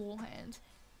 like, claw hand.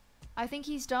 I think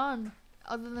he's done.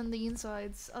 Other than the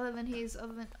insides. Other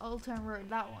than Old Town Road.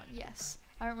 That one. Yes.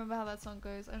 I don't remember how that song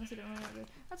goes. I honestly don't remember how it goes.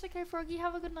 That's okay, Froggy.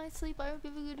 Have a good night's sleep. I hope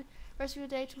you have a good rest of your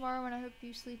day tomorrow, and I hope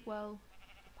you sleep well.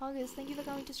 Poggers, thank you for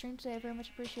coming to stream today. I very much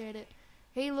appreciate it.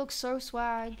 He looks so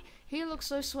swag. He looks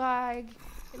so swag.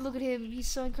 Look at him. He's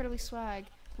so incredibly swag.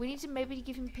 We need to maybe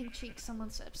give him pink cheeks, someone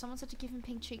said. Someone said to give him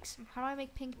pink cheeks. How do I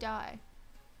make pink dye?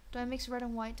 Do I mix red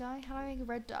and white dye? How do I make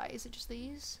red dye? Is it just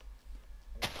these?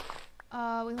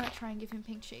 We might try and give him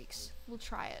pink cheeks. We'll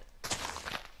try it.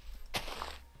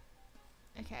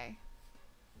 Okay.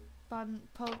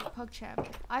 Pug champ.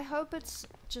 I hope it's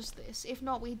just this. If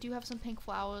not, we do have some pink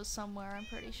flowers somewhere, I'm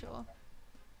pretty sure.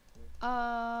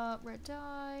 Red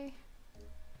dye.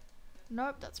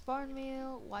 Nope, that's bone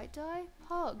meal. White dye?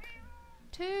 Pug.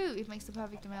 2! It makes the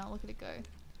perfect amount. Look at it go.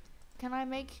 Can I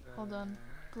make... Hold on.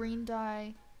 Green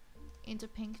dye into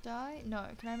pink dye? No.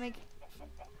 Can I make...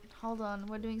 Hold on.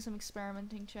 We're doing some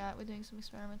experimenting, chat. We're doing some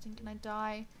experimenting. Can I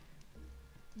dye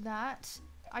that?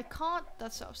 I can't.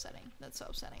 That's so upsetting. That's so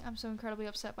upsetting. I'm so incredibly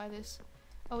upset by this.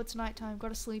 Oh, it's nighttime.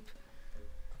 Gotta sleep.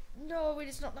 No, wait,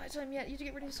 it's not nighttime yet. You have to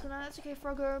get ready for school now. That's okay,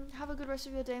 Froggo. Have a good rest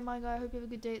of your day, my guy. I hope you have a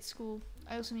good day at school.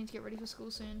 I also need to get ready for school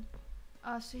soon.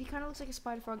 So he kind of looks like a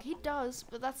spider frog. He does,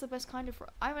 but that's the best kind of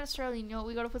frog. I'm an Australian, you know.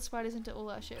 We gotta put spiders into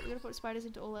all our shit. We gotta put spiders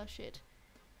into all our shit.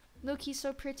 Look, he's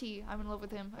so pretty. I'm in love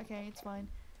with him. Okay, it's fine.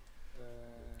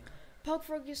 Pog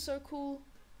Frog is so cool.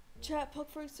 Chat, Pog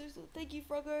Frog, so thank you,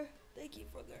 Froggo. Thank you,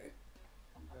 Froggo.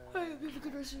 I hope you have a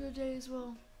good rest of your day as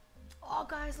well. Oh,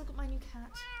 guys, look at my new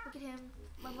cat. Look at him.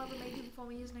 My mother made him for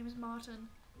me. His name is Martin.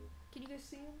 Can you guys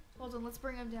see him? Hold on, let's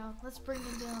bring him down. Let's bring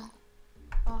him down.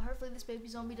 Oh, hopefully this baby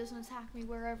zombie doesn't attack me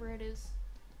wherever it is.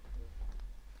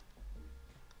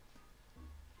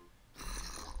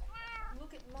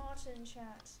 Look at Martin,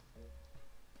 chat.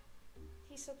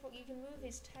 He's so you can move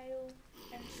his tail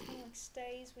and it just kind of like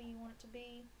stays where you want it to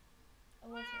be. I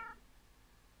love him.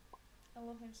 I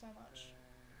love him so much.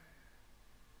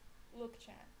 Look,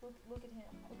 chat. Look at him.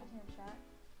 Look at him, chat.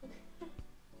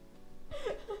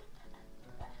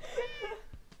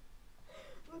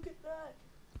 Look at that.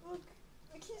 Look.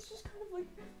 Like, he's just kind of like...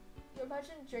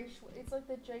 Imagine Jay Schlatt. It's like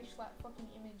the Jay Schlatt fucking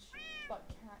image, but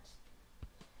cat.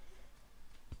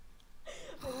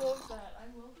 I love that. I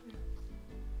love him.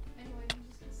 Anyway, I'm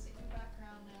just gonna sit in the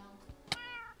background now.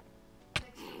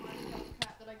 Next to my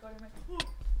cat that I got in my...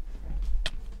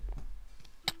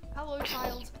 Hello,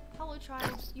 child. Hello,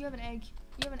 child. You have an egg.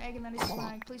 You have an egg and that is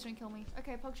swag. Please don't kill me.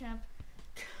 Okay, PogChamp.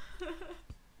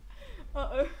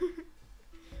 Uh-oh.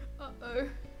 Uh-oh.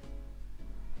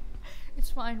 It's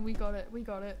fine, we got it. We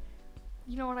got it.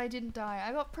 You know what? I didn't die.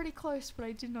 I got pretty close, but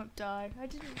I did not die. I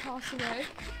didn't pass away.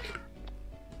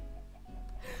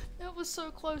 That was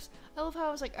so close. I love how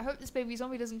I was like, I hope this baby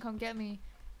zombie doesn't come get me.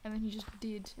 And then he just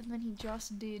did. And then he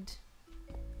just did.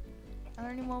 Are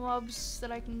there any more mobs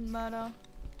that I can murder?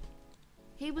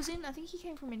 He was in, I think he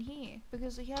came from in here.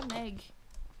 Because he had an egg.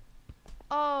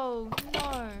 Oh,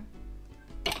 no.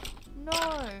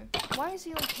 No. Why is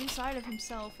he like inside of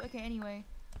himself? Okay, anyway.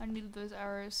 I needed those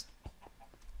arrows.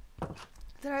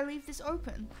 Did I leave this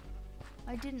open?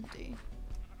 I didn't do.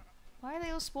 Why are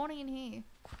they all spawning in here?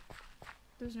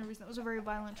 There's no reason. That was a very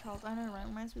violent child. I know, right?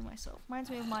 Reminds me of myself. Reminds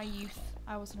me of my youth.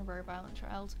 I wasn't a very violent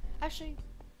child. Actually,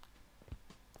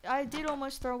 I did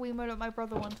almost throw a Wiimote at my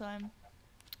brother one time.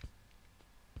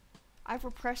 I've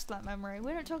repressed that memory.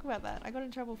 We don't talk about that. I got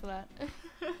in trouble for that.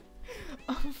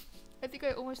 I think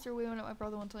I almost threw a Wiimote at my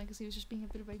brother one time because he was just being a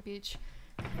bit of a bitch.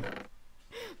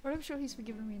 But I'm sure he's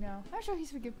forgiven me now. I'm sure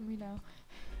he's forgiven me now.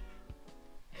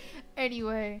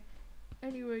 Anyway,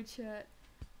 chat.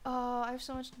 I have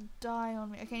so much dye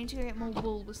on me. Okay, I need to go get more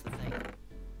wool was the thing.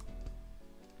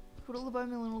 Put all the bone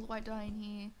meal and all the white dye in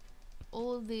here.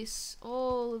 All of this,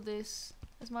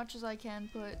 as much as I can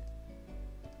put.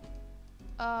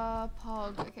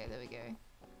 Pog. Okay, there we go.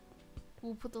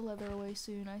 We'll put the leather away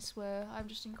soon, I swear. I'm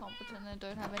just incompetent and I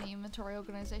don't have any inventory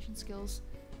organization skills.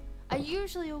 I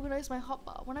usually organize my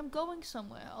hotbar. When I'm going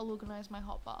somewhere, I'll organize my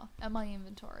hotbar and my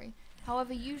inventory.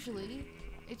 However, usually,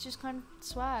 it's just kind of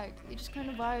swag. It just kind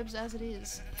of vibes as it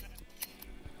is.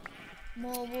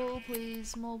 More wool,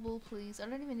 please. More wool, please. I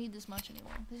don't even need this much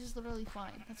anymore. This is literally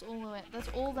fine. That's all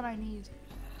that I need.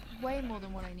 Way more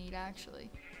than what I need,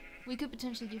 actually. We could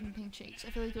potentially give him pink cheeks.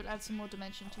 I feel like it would add some more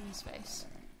dimension to his face.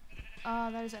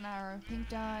 That is an arrow. Pink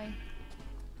dye.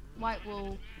 White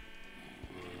wool.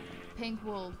 Pink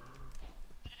wool.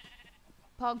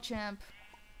 Pogchamp.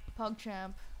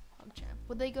 Pogchamp. Pogchamp.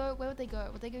 Would they go? Where would they go?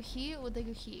 Would they go here or would they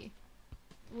go here?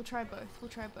 We'll try both. We'll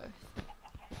try both.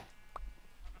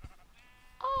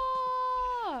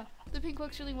 Ah! The pink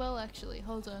works really well, actually.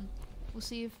 Hold on. We'll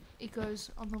see if it goes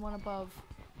on the one above.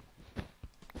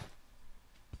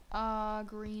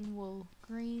 Green wool.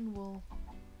 Green wool.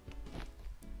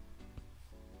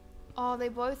 Oh, they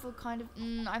both look kind of.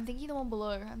 I'm thinking the one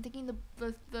below. I'm thinking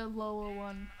the lower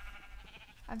one.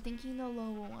 I'm thinking the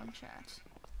lower one, chat.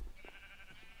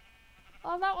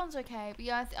 Oh, that one's okay, but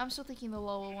yeah, I'm still thinking the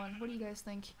lower one. What do you guys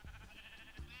think?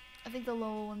 I think the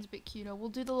lower one's a bit cuter. We'll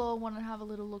do the lower one and have a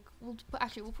little look. We'll put one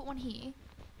here. We'll put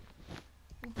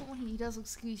one here. He does look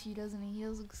squishy, doesn't he? He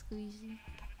does look squishy.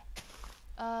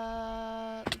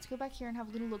 Let's go back here and have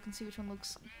a little look and see which one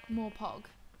looks more pog.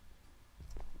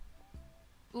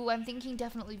 Ooh, I'm thinking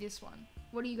definitely this one.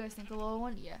 What do you guys think? The lower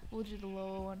one? Yeah, we'll do the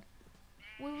lower one.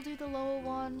 We will do the lower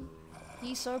one.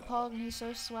 He's so pog and he's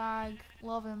so swag.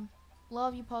 Love him.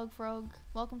 Love you, Pog Frog.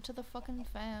 Welcome to the fucking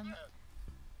fam.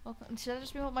 Welcome. Should I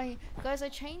just be what my guys? I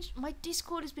changed my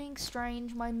Discord is being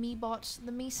strange. My the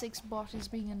Me6 bot is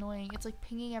being annoying. It's like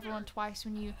pinging everyone twice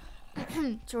when you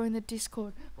join the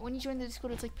Discord. But when you join the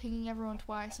Discord, it's like pinging everyone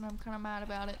twice, and I'm kind of mad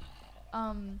about it.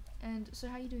 And so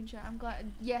how you doing, chat? I'm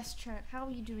glad. Yes, chat. How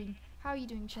are you doing? How are you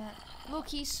doing, chat? Look,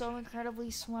 he's so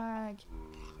incredibly swag.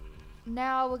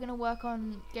 Now we're gonna work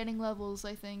on getting levels,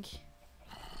 I think.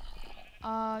 Should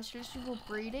I just do more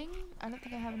breeding? I don't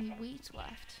think I have any wheat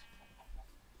left.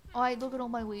 Oh, look at all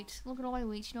my wheat. Look at all my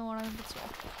wheat. You know what? I'm gonna swear.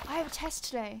 I have a test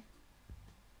today.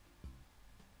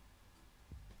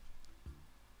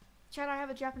 Chat, I have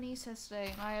a Japanese test today,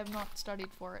 and I have not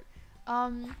studied for it.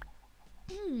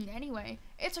 Anyway,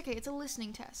 it's okay. It's a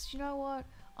listening test. You know what?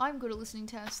 I'm good at listening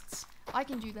tests. I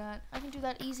can do that. I can do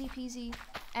that easy peasy.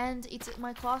 And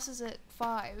my class is at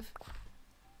 5.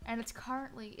 And it's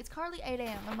currently 8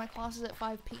 AM and my class is at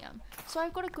 5 PM. So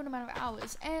I've got a good amount of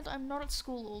hours, and I'm not at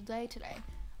school all day today.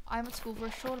 I'm at school for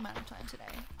a short amount of time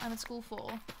today. I'm at school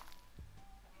for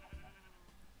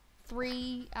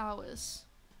 3 hours.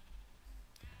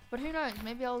 But who knows?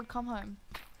 Maybe I'll come home.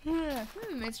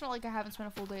 It's not like I haven't spent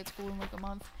a full day at school in like a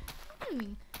month.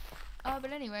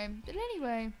 But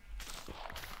anyway.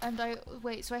 And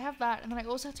so I have that, and then I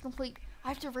also have to complete. I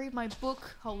have to read my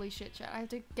book. Holy shit, chat. I have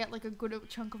to get like a good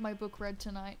chunk of my book read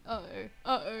tonight.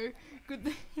 Good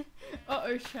thing.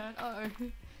 Chat.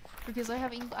 Because I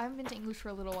haven't been to English for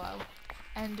a little while,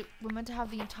 and we're meant to have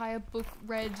the entire book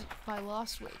read by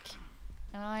last week,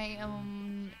 and I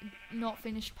am not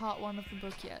finished part 1 of the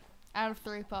book yet, out of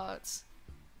 3 parts,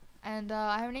 and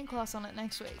I have an in class on it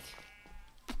next week.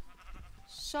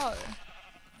 So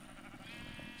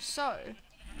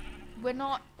we're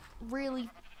not really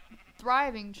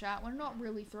thriving, chat. We're not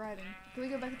really thriving. Can we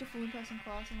go back into full in-person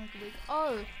class in like a week?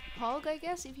 Oh, Pog, I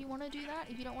guess, if you want to do that.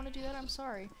 If you don't want to do that, I'm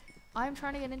sorry. I'm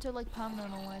trying to get into like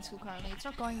permanent online school currently. It's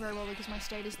not going very well because my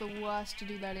state is the worst to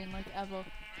do that in, like, ever.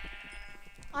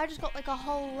 I just got like a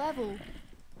whole level.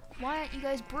 Why aren't you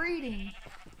guys breeding?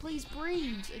 Please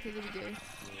breed. Okay, there we go.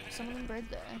 Some of them bred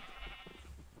there.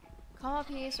 Come up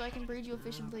here so I can breed you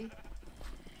efficiently.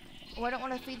 Oh, I don't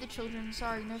want to feed the children.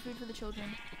 Sorry, no food for the children.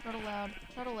 Not allowed.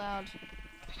 Not allowed.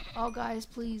 Oh, guys,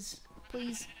 please.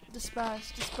 Please,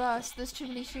 disperse. Disperse. There's too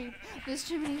many sheep. There's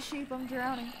too many sheep. I'm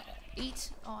drowning.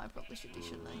 Eat. Oh, I probably should be,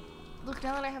 shouldn't I? Look,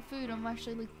 now that I have food, I'm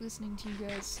actually, like, listening to you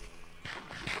guys.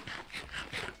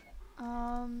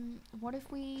 What if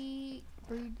we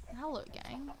breed... Hello,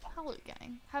 gang. Hello,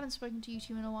 gang. Haven't spoken to you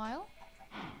two in a while.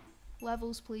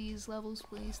 Levels, please. Levels,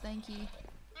 please. Thank you.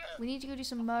 We need to go do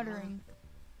some murdering.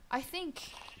 I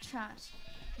think, chat,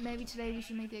 maybe today we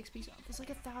should make the XP zone. There's like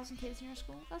 1,000 kids in your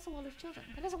school. That's a lot of children.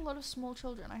 That is a lot of small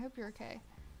children. I hope you're okay.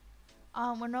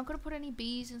 We're not going to put any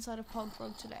bees inside of Pog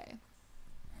Frog today.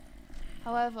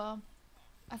 However,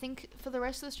 I think for the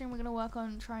rest of the stream we're gonna work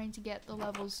on trying to get the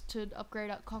levels to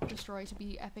upgrade our Cock Destroy to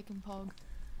be epic and Pog.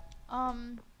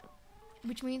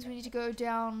 Which means we need to go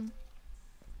down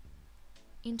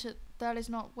into, that is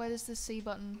not, where is the C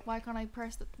button? Why can't I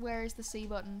press the, where is the C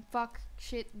button? Fuck,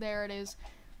 shit, there it is.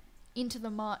 Into the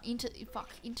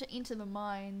into the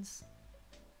mines.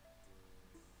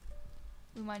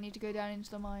 We might need to go down into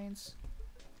the mines.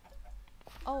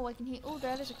 Oh, I can hear, oh,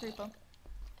 there is a creeper.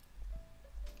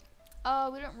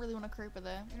 We don't really want a creeper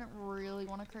there. We don't really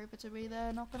want a creeper to be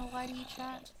there, not gonna lie to you,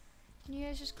 chat. Can you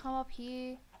guys just come up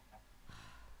here?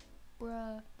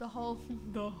 Bruh, the hole.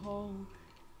 The hole.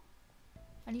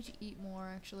 I need to eat more,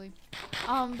 actually. But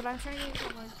I'm trying to get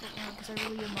to work because I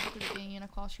really am not good at being in a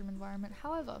classroom environment.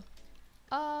 However,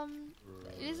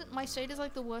 it isn't, my state is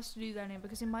like the worst to do that in,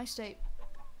 because in my state,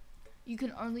 you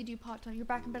can only do part-time. You're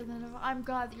back and better than ever. I'm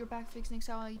glad that you're back, Fixnix.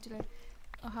 How are you today?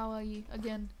 Oh, how are you?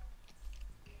 Again.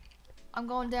 I'm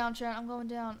going down, chat. I'm going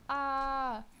down.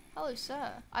 Ah! Hello,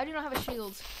 sir. I do not have a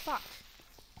shield. Fuck.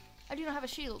 I do not have a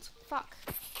shield. Fuck.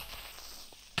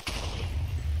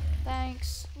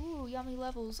 Thanks. Ooh, yummy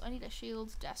levels. I need a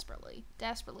shield desperately.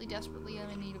 Desperately, desperately, I'm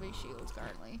in need of a shield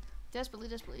currently. Desperately,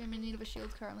 desperately, I'm in need of a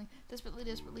shield currently. Desperately,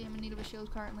 desperately, I'm in need of a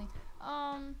shield currently.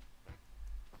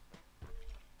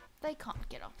 They can't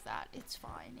get up that. It's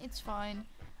fine. It's fine.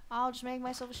 I'll just make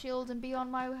myself a shield and be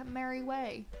on my merry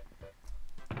way.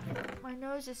 My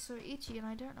nose is so itchy and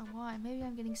I don't know why. Maybe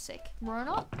I'm getting sick.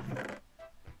 Rona?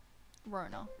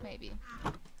 Rona, maybe.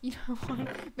 You know what?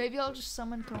 Maybe I'll just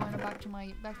summon Corona back to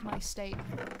my state.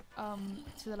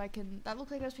 So that I can. That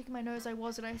looked like I was picking my nose. I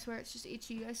wasn't. I swear it's just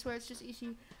itchy. I swear it's just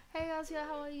itchy. Hey Azia,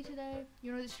 how are you today?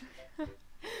 You know this.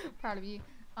 Proud of you.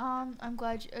 I'm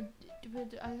glad.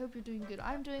 I hope you're doing good.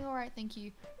 I'm doing all right, thank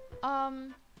you.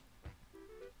 I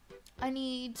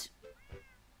need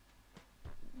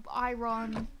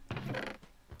iron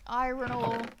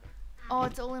ore. Oh,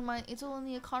 it's all in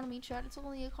the economy, chat. It's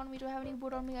all in the economy. Do I have any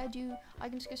wood on me? I do. I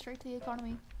can just go straight to the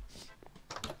economy.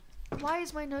 Why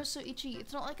is my nose so itchy?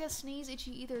 It's not like a sneeze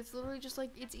itchy either. It's literally just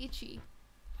like, it's itchy.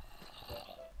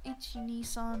 Itchy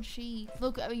Nissan Shi.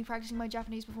 Look, I've been practicing my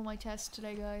Japanese before my test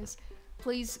today, guys.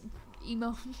 Please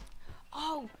email.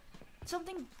 Oh,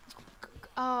 something.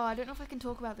 Oh, I don't know if I can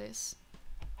talk about this,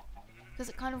 because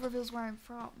it kind of reveals where I'm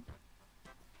from.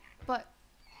 But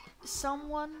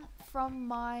someone from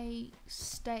my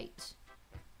state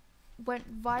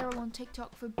went viral on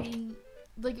TikTok for being,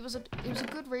 like, it was a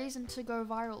good reason to go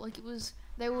viral. Like,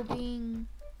 they were being,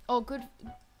 oh, good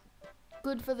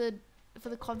for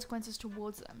the consequences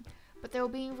towards them, but they were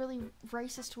being really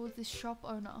racist towards this shop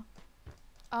owner.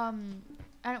 And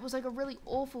it was like a really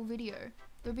awful video.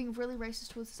 They were being really racist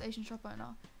towards this Asian shop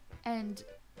owner, and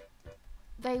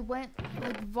they went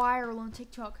like viral on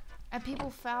TikTok, and people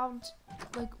found,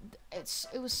 like,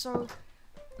 it was so,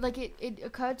 like, it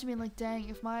occurred to me, like, dang,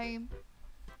 if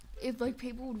like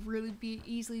people would really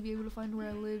easily be able to find where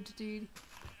I lived, dude.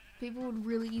 People would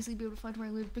really easily be able to find where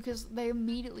I lived, because they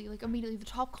immediately, the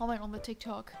top comment on the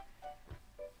TikTok,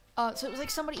 so it was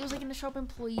like it was like in the shop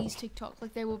employee's TikTok,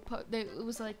 like it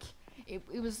was like,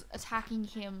 it was attacking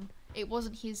him. It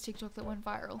wasn't his TikTok that went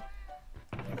viral.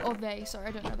 Or they, sorry,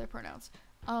 I don't know their pronouns.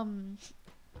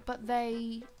 But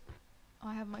they, oh,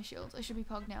 I have my shield. I should be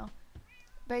Pog now.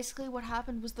 Basically what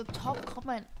happened was the top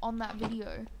comment on that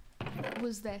video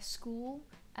was their school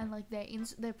and like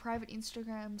their private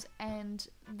Instagrams and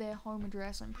their home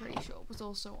address, I'm pretty sure, was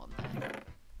also on there.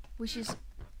 Which is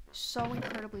so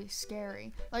incredibly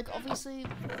scary. Like, obviously,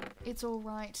 it's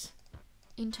alright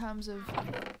in terms of,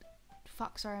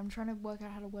 fuck, sorry, I'm trying to work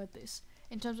out how to word this.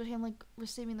 In terms of him, like,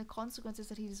 receiving the consequences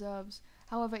that he deserves.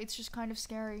 However, it's just kind of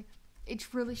scary.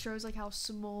 It really shows, like, how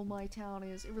small my town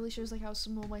is. It really shows, like, how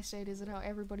small my state is and how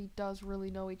everybody does really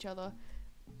know each other.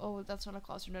 Oh, that's not a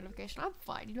classroom notification. I'm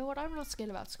fine. You know what? I'm not scared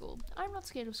about school. I'm not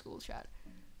scared of school, chat.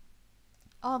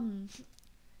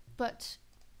 But,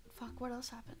 fuck, what else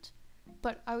happened?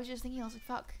 But I was just thinking, I was like,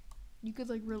 fuck, you could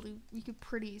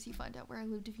pretty easily find out where I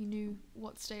lived if you knew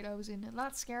what state I was in, and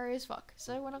that's scary as fuck,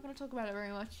 so we're not going to talk about it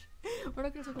very much.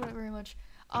 But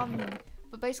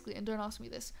basically, and don't ask me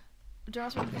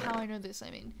how I know this,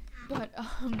 I mean, but,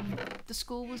 the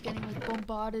school was getting, like,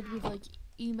 bombarded with, like,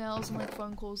 emails and, like,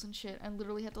 phone calls and shit, and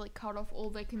literally had to, like, cut off all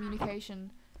their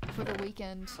communication for the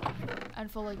weekend, and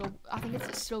for, like, I think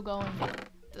it's still going.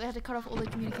 They had to cut off all their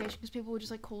communication because people were just,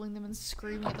 like, calling them and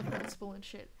screaming at the principal and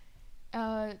shit.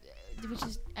 Which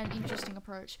is an interesting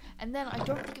approach. And then I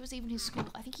don't think it was even his school.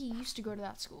 I think he used to go to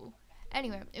that school.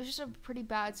 Anyway, it was just a pretty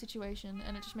bad situation,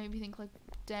 and it just made me think, like,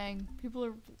 dang, people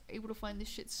are able to find this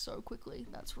shit so quickly.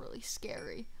 That's really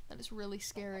scary. That is really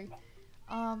scary.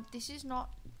 This is not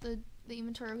the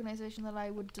inventory organization that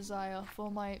I would desire for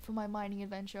my mining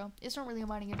adventure. It's not really a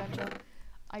mining adventure.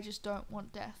 I just don't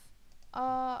want death.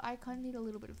 I kind of need a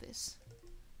little bit of this.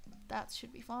 That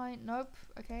should be fine. Nope.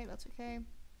 Okay, that's okay.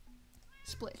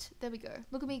 Split. There we go.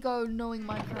 Look at me go, knowing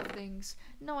Minecraft things.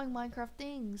 Knowing Minecraft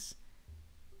things.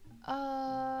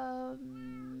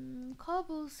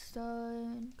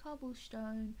 Cobblestone.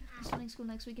 Cobblestone. I'm starting school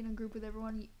next week in a group with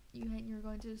everyone you hate, and you're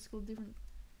going to school different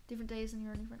days than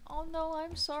your only friend. Oh no,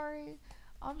 I'm sorry.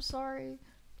 I'm sorry.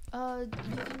 I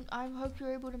hope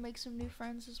you're able to make some new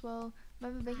friends as well.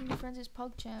 Remember, making new friends is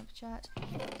PogChamp chat.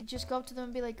 Just go up to them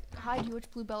and be like, "Hi, do you watch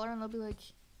Blue Bella?" And they'll be like,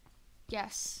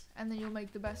 "Yes." And then you'll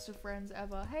make the best of friends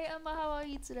ever. "Hey Emma, how are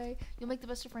you today?" You'll make the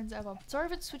best of friends ever. Sorry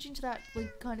if it's switching to that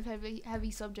like kind of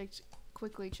heavy subject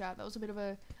quickly, chat. That was a bit of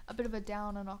a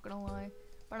downer, not gonna lie.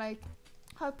 But I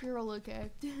hope you're all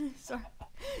okay.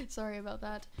 Sorry about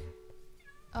that.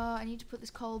 I need to put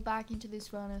this coal back into this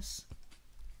furnace.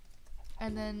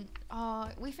 And then,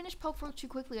 we finished Pog Frog too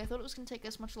quickly. I thought it was going to take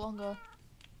us much longer.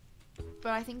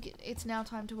 But I think it's now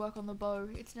time to work on the bow.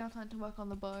 It's now time to work on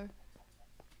the bow.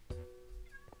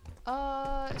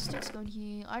 Sticks going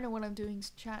here. I know what I'm doing,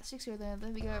 chat. Sticks go there. There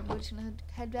we go. We're just going to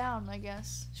head down, I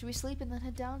guess. Should we sleep and then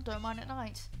head down? Don't mind at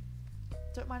night.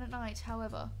 Don't mind at night,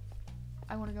 however.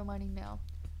 I want to go mining now.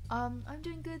 I'm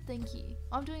doing good, thank you.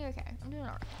 I'm doing okay. I'm doing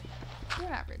alright. Doing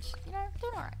average. You know,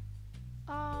 doing alright.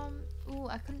 Ooh,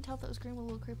 I couldn't tell if that was green with a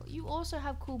little creeper. You also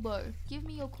have cool bow. Give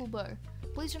me your cool bow.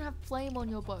 Please don't have flame on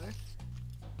your bow.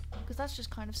 Because that's just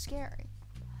kind of scary.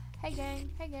 Hey gang,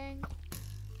 hey gang.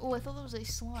 Oh, I thought that was a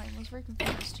slime. I was very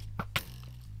confused.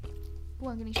 Oh,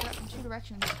 I'm getting shot from 2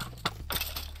 directions.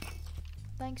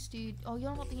 Thanks, dude. Oh,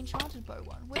 you're not the enchanted bow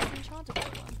one. Where's the enchanted bow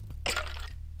one?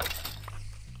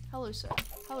 Hello, sir.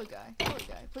 Hello, guy. Hello,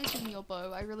 guy. Please give me your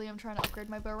bow. I really am trying to upgrade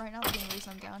my bow right now. That's the only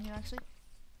reason I'm down here, actually.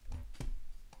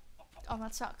 Oh,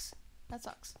 that sucks. That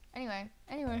sucks. Anyway.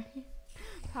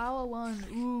 Power 1.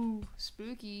 Ooh,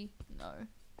 spooky. No.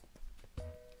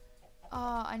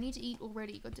 I need to eat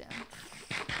already, goddamn.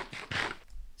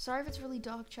 Sorry if it's really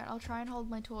dark, chat. I'll try and hold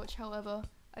my torch, however,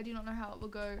 I do not know how it will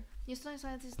go. Yesterday's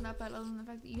science isn't that bad, other than the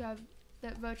fact that you have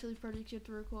that virtually project you have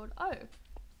to record. Oh,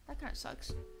 that kind of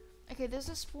sucks. Okay, there's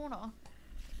a spawner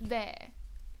there.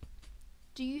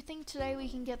 Do you think today we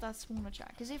can get that spawner, chat?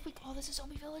 Because if we... Oh, there's a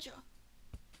zombie villager.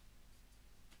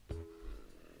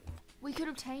 We could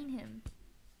obtain him.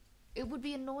 It would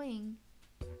be annoying,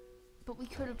 but we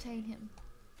could obtain him.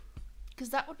 Because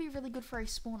that would be really good for a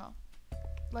spawner.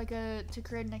 Like to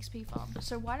create an XP farm.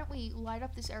 So why don't we light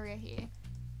up this area here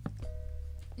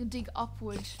and dig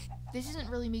upward. This isn't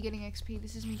really me getting XP,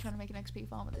 this is me trying to make an XP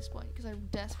farm at this point, because I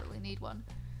desperately need one.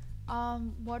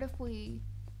 What if we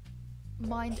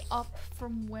mined up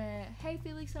from where... Hey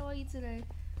Felix, how are you today?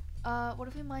 What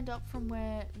if we mined up from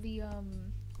where the,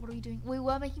 what are we doing? We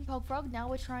were making Pog Frog, now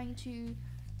we're trying to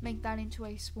make that into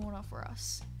a spawner for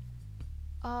us.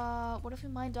 What if we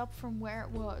mined up from where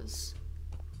it was?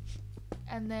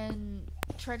 And then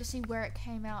try to see where it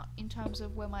came out in terms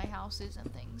of where my house is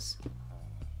and things.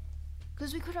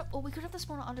 Because we could have, or we could have the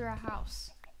spawner under our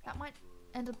house. That might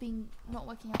end up being not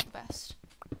working out the best,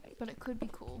 but it could be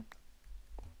cool.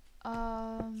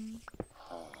 I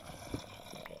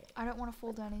don't want to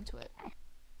fall down into it.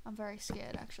 I'm very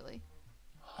scared, actually.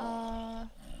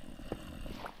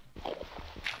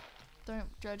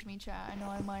 Don't judge me, chat. I know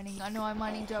I'm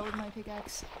mining dirt with my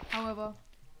pickaxe. However,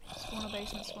 spawner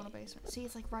basement, spawner basement. See,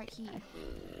 it's like right here.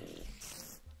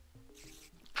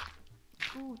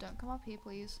 Ooh, don't come up here,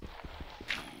 please.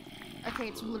 Okay,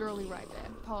 it's literally right there.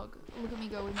 Pog, look at me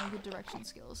go with my good direction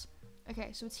skills.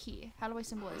 Okay, so it's here. How do I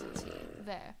symbolize it? It's here.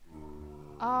 There.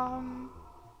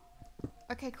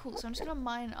 Okay, cool. So I'm just gonna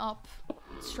mine up,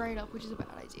 straight up, which is a bad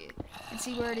idea, and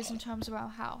see where it is in terms of our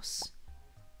house.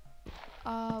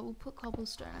 We'll put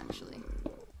cobblestone, actually.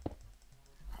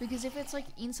 Because if it's, like,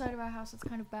 inside of our house, it's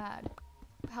kind of bad.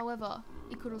 However,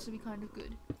 it could also be kind of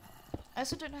good. I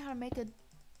also don't know how to make a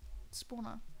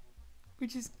spawner,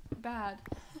 which is bad.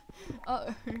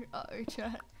 Uh-oh,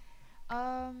 chat.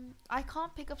 I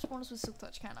can't pick up spawners with Silk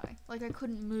Touch, can I? Like, I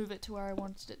couldn't move it to where I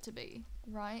wanted it to be,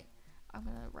 right? I'm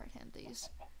gonna right-hand these.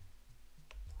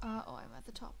 Oh, I'm at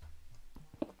the top.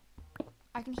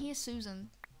 I can hear Susan.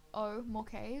 Oh, more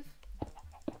cave?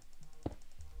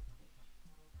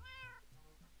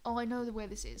 Oh, I know where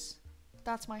this is.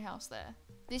 That's my house there.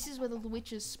 This is where the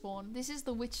witches spawn. This is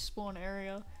the witch spawn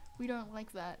area. We don't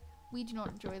like that. We do not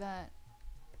enjoy that.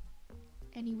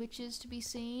 Any witches to be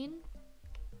seen?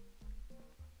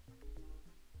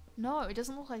 No, it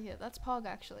doesn't look like it. That's Pog,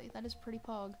 actually. That is pretty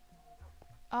Pog.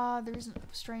 There isn't a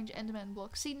strange Enderman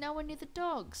block. See, now we're near the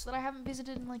dogs that I haven't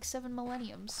visited in like 7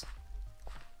 millenniums.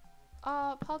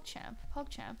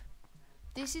 PogChamp.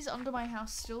 This is under my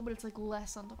house still, but it's like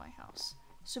less under my house.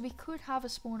 So we could have a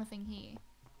spawner thing here.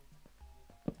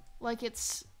 Like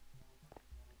it's...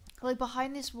 Like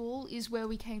behind this wall is where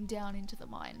we came down into the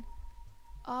mine.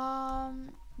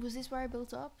 Was this where I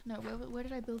built up? No, where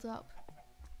did I build up?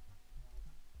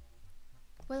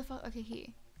 Where the fuck? Okay, here.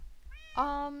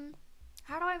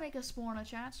 How do I make a spawner,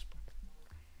 chat?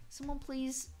 Someone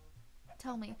please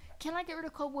tell me. Can I get rid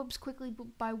of cobwebs quickly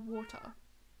by water?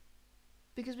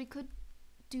 Because we could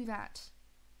do that.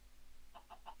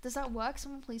 Does that work?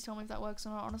 Someone please tell me if that works or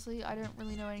not. Honestly, I don't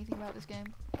really know anything about this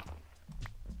game.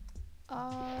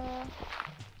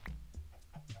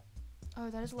 Oh,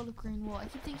 that is a lot of green wool. I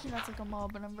keep thinking that's like a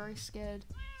mob, and I'm very scared.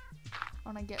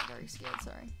 And I get very scared,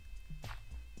 sorry.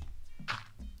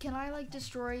 Can I like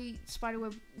destroy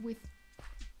spiderweb with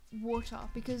water?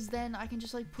 Because then I can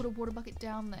just like put a water bucket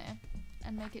down there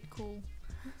and make it cool.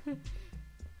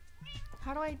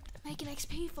 How do I make an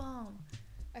XP farm?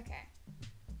 Okay.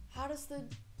 How does the...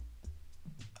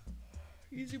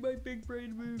 Using my big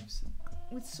brain moves.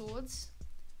 With swords?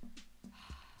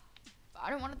 I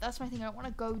don't want to, that's my thing, I don't want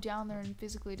to go down there and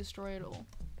physically destroy it all.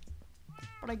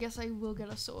 But I guess I will get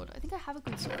a sword. I think I have a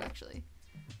good sword actually.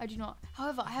 I do not.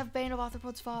 However, I have Bane of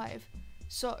Arthropods 5.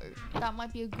 So, that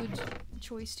might be a good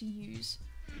choice to use.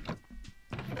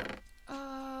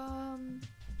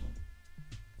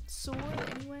 Sword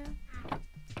anywhere?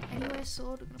 Anywhere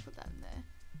sword? I'm gonna put that in there.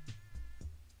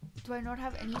 Do I not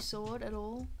have any sword at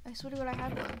all? I swear to God I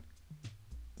had one.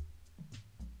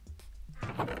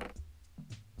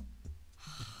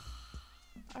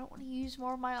 I don't want to use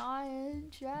more of my iron,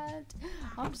 chat.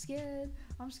 I'm scared.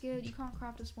 I'm scared. You can't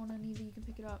craft a spawner, neither you can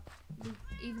pick it up.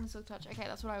 Even silk touch. Okay,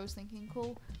 that's what I was thinking.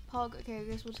 Cool. Pog. Okay, I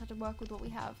guess we'll just have to work with what we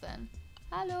have then.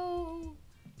 Hello!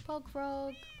 Pog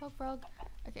Frog. Pog Frog.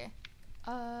 Okay.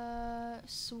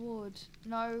 Sword.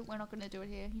 No, we're not going to do it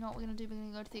here. You know what we're going to do? We're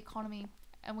going to go to the economy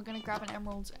and we're going to grab an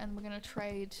emerald and we're going to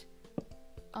trade.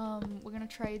 We're going to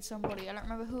trade somebody. I don't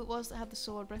remember who it was that had the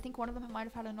sword, but I think one of them might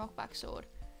have had a knockback sword.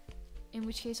 In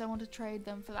which case I want to trade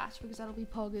them for that because that'll be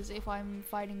poggers if I'm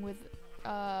fighting with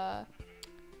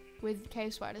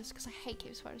cave spiders, because I hate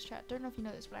cave spiders, chat. Don't know if you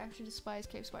know this, but I actually despise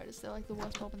cave spiders. They're like the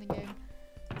worst mob in the game.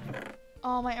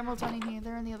 Oh, my emeralds aren't in here.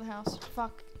 They're in the other house.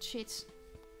 Fuck. Shit.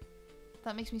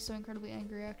 That makes me so incredibly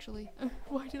angry, actually.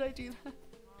 Why did I do that?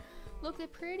 Look, they're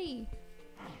pretty.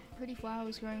 Pretty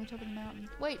flowers growing on top of the mountain.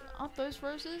 Wait, aren't those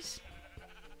roses?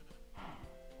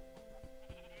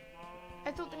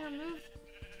 I thought they removed...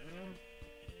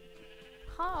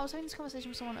 Huh, I was having this conversation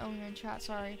with someone earlier in chat,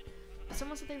 sorry.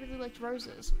 Someone said they really liked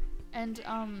roses. And,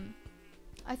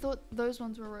 I thought those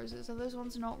ones were roses. Are those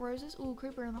ones not roses? Ooh,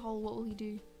 creeper in the hole, what will he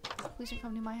do? Please don't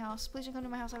come near my house. Please don't come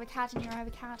near my house. I have a cat in here. I have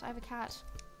a cat. I have a cat.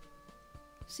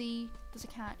 See? There's a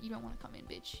cat. You don't want to come in,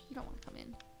 bitch. You don't want to come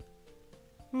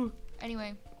in.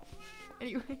 Anyway.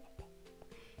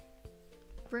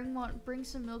 Bring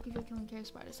some milk if you're killing cave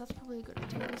spiders. That's probably a good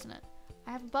idea, isn't it?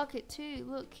 I have a bucket too,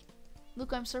 look.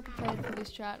 Look, I'm so prepared for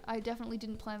this, chat. I definitely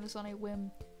didn't plan this on a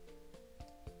whim.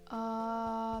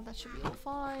 That should be all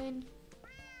fine.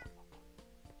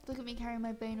 Look at me carrying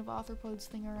my Bane of Arthropods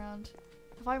thing around.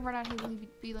 If I run out here, will he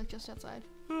be like just outside?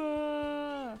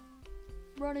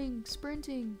 Running,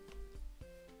 sprinting.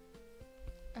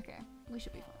 Okay, we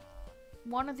should be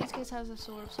fine. One of these guys has a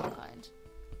sword of some kind.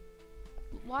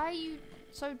 Why are you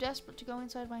so desperate to go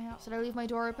inside my house? Did I leave my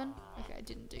door open? Okay, I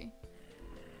didn't do.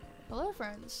 Hello,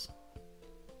 friends.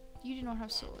 You do not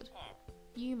have sword.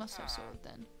 You must have sword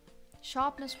then.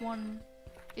 Sharpness 1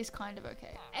 is kind of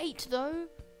okay. 8 though?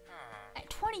 At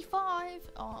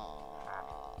 25?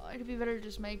 Oh, it'd be better to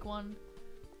just make one.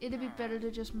 It'd be better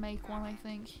to just make one, I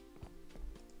think.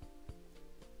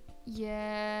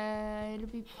 Yeah,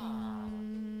 it'd be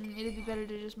better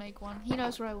to just make one. He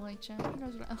knows what I like, chat. He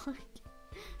knows what I like.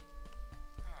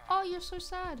 Oh, you're so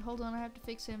sad. Hold on, I have to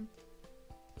fix him.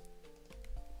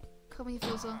 Come here,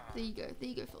 Filzer. There you go. There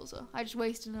you go, Filzer. I just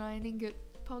wasted an iron ingot.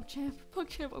 PogChamp.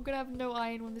 PogChamp. I'm gonna have no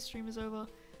iron when the stream is over. Look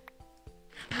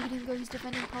at him go. He's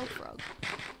defending Pog Frog.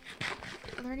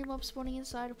 Are there any mobs spawning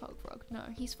inside of Pog Frog? No,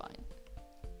 he's fine.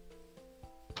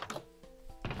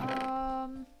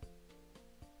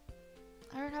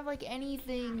 I don't have like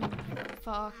anything.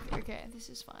 Fuck. Okay, this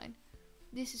is fine.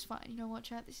 This is fine. You know what,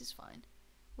 chat? This is fine.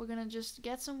 We're gonna just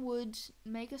get some wood,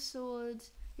 make a sword.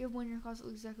 You have one in your class that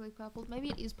looks exactly like purpled. Maybe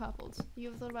it is purpled. You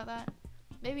ever thought about that?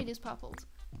 Maybe it is purpled.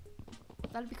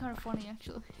 That'd be kind of funny,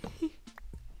 actually.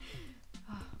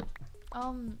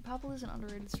 Purple is an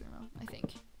underrated streamer, I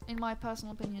think. In my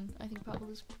personal opinion, I think purple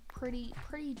is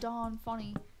pretty darn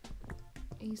funny.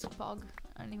 He's a Pog.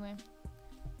 Anyway.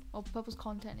 Well, Purple's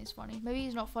content is funny. Maybe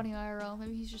he's not funny IRL.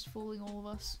 Maybe he's just fooling all of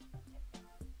us.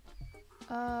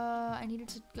 I needed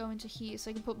to go into here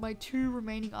so I can put my 2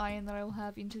 remaining iron that I will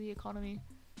have into the economy.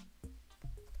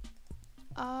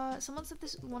 Someone said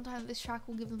this one time, this track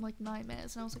will give them like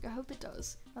nightmares, and I was like, I hope it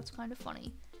does. That's kind of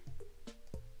funny.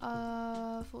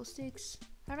 4 sticks.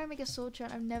 How do I make a sword,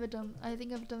 chat? I've never done. I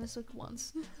think I've done this like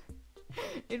once.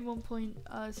 In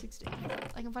 1.16.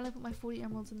 I can finally put my 40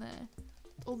 emeralds in there.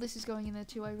 All this is going in there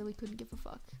too. I really couldn't give a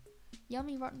fuck.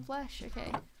 Yummy rotten flesh. Okay.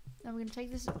 Now we're gonna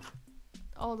take this.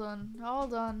 Hold on.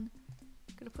 Hold on.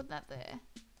 Gonna put that there.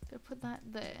 Gonna put that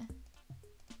there.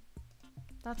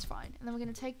 That's fine. And then we're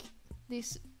gonna take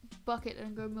this bucket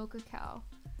and go milk a cow.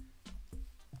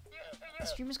 The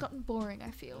stream has gotten boring,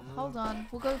 I feel. Hold on.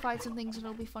 We'll go fight some things and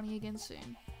it'll be funny again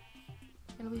soon.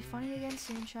 It'll be funny again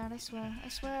soon, chat. I swear. I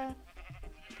swear.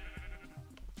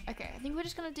 Okay, I think we're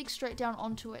just gonna dig straight down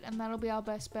onto it and that'll be our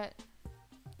best bet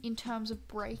in terms of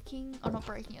breaking. Oh, not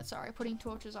breaking it, sorry. Putting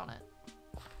torches on it.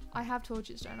 I have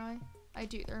torches, don't I? I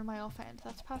do. They're in my offhand.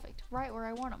 That's perfect. Right where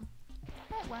I want them.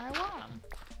 Right where I want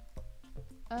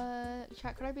them.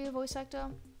 Chat, could I be a voice actor?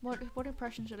 What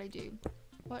impression should I do?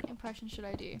 What impression should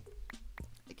I do?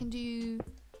 I can do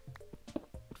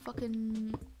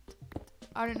fucking,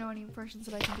 I don't know any impressions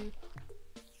that I can do.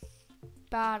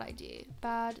 Bad idea.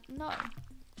 Bad, no.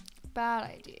 Bad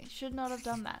idea. Should not have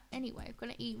done that. Anyway, I'm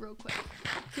gonna eat real quick.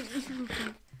 Are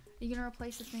you gonna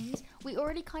replace the things? We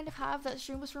already kind of have. That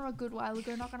stream was from a good while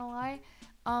ago, not gonna lie.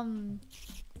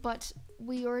 But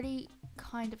we already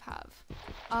kind of have.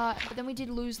 But then we did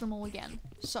lose them all again.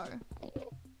 So.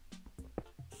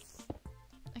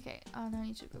 Okay, now I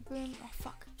need to go boom. Oh,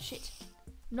 fuck. Shit.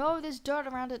 No, there's dirt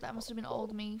around it. That must have been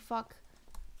old me. Fuck.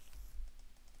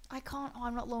 I can't. Oh,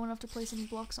 I'm not low enough to place any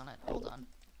blocks on it. Hold on.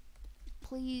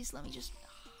 Please, let me just.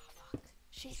 Oh, fuck.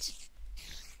 Shit.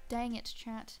 Dang it,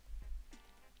 chat.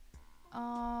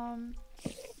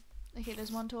 Okay,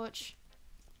 there's 1 torch.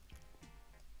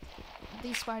 If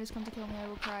these spiders come to kill me, I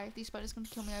will cry. If these spiders come to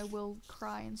kill me, I will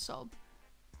cry and sob.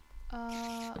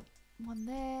 1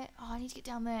 there. Oh, I need to get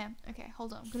down there. Okay,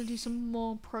 hold on. I'm gonna do some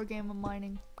more pro gamer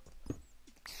mining.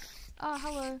 Ah,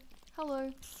 hello.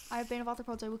 Hello. I have Bane of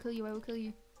Arthropods. I will kill you. I will kill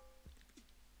you.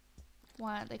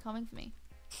 Why aren't they coming for me?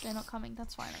 They're not coming.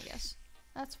 That's fine, I guess.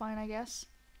 That's fine, I guess.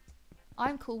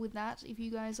 I'm cool with that. If you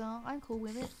guys are, I'm cool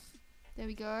with it. There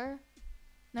we go.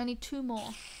 Now I need 2 more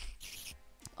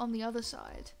on the other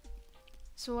side.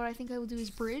 So what I think I will do is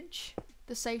bridge.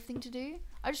 The safe thing to do.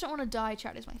 I just don't want to die,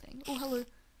 chat is my thing. Oh, hello.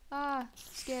 Ah,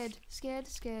 scared. Scared,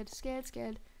 scared, scared,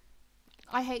 scared.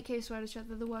 I hate cave spiders, chat.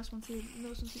 They're the worst ones here. The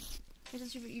worst ones here.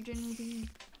 It's just you genuinely think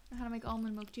how to make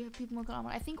almond milk. Do you have people milk on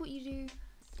almond? I think what you do,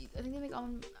 I think they make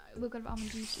almond milk out of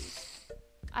almond juices.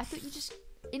 I thought you just,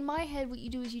 in my head, what you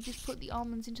do is you just put the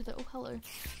almonds into the, oh, hello.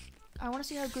 I want to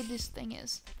see how good this thing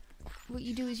is. What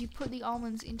you do is you put the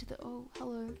almonds into the, oh,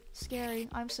 hello. Scary.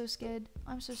 I'm so scared.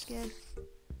 I'm so scared.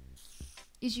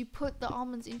 Is you put the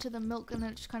almonds into the milk and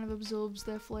then it just kind of absorbs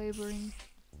their flavoring.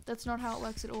 That's not how it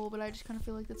works at all, but I just kind of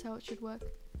feel like that's how it should work.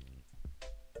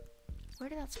 Where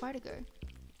did that spider go?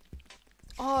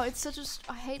 Oh, it's such a,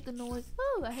 I hate the noise.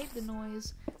 Oh, I hate the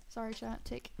noise. Sorry, chat.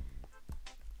 Tick.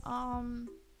 What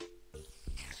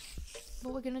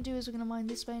we're gonna do is we're gonna mine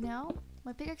this way now.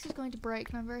 My pickaxe is going to break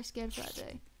and I'm very scared for that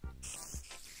day.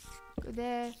 Go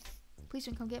there. Please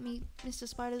don't come get me, Mr.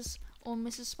 Spiders or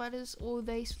Mrs. Spiders or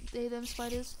they them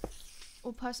spiders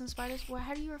or person spiders. Well,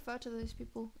 how do you refer to those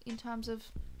people in terms of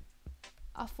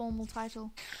a formal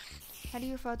title? How do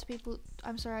you refer to people?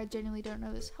 I'm sorry, I genuinely don't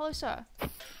know this. Hello, sir.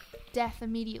 Death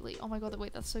immediately. Oh my god,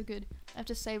 wait, that's so good. I have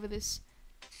to savor this.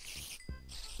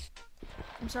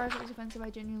 I'm sorry if it was offensive, I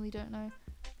genuinely don't know.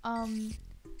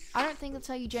 I don't think that's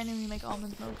how you genuinely make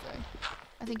almond milk though.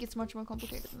 I think it's much more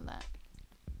complicated than that.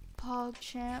 Pog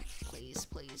champ, please,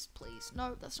 please, please.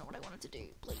 No, that's not what I wanted to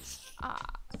do. Please. Ah.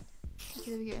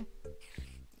 Okay, there we go.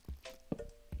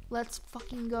 Let's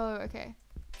fucking go. Okay.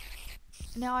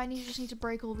 Now I just need to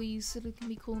break all these so that it can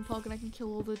be cool and Pog and I can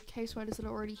kill all the cave spiders that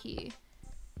are already here.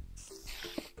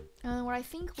 And then what I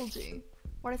think we'll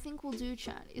do,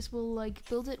 chat, is we'll like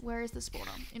build it where is the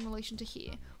spawner in relation to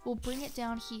here. We'll bring it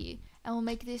down here and we'll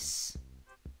make this,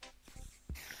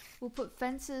 we'll put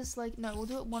fences like, no, we'll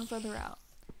do it 1 further out.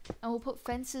 And we'll put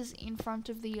fences in front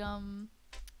of the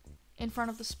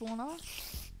spawner.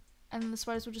 And then the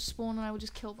spiders will just spawn and I will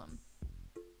just kill them.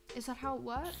 Is that how it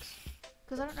works?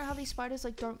 Because I don't know how these spiders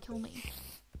like don't kill me.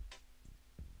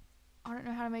 I don't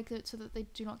know how to make it so that they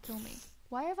do not kill me.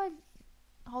 Why have I...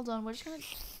 Hold on, we're just gonna...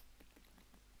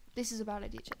 This is a bad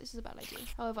idea, chat. This is a bad idea.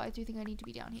 However, I do think I need to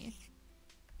be down here.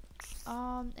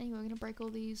 Anyway, we're gonna break all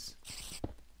these.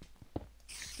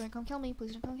 Don't come kill me.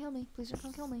 Please don't come kill me. Please don't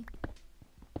come kill me.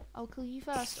 I'll kill you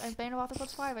first. I've Bane of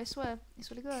Arthropods 5, I swear. I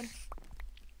swear to God.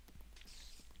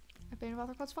 I've Bane of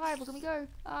Arthropods 5, look at me go.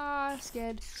 Ah,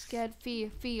 scared. Scared. Fear.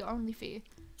 Fear. Only fear.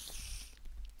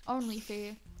 Only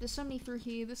fear. There's so many through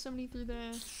here. There's so many through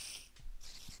there.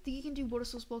 I think you can do water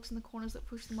source blocks in the corners that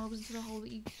push the mobs into the hole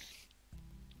that you...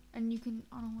 And you can...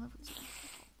 I don't know what it's...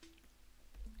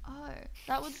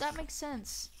 Oh, that makes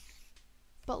sense.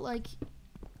 But like,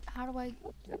 how do I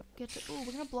get to... Oh,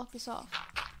 we're gonna block this off.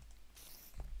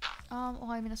 Oh,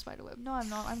 I'm in a spider web. No, I'm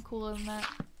not. I'm cooler than that.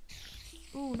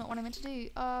 Ooh, not what I meant to do.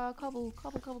 Cobble,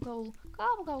 cobble, cobble, cobble.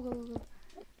 Cobble, cobble, cobble, cobble.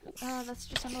 That's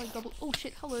just sounded like gobble. Oh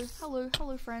shit, hello, hello,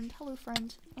 hello friend, hello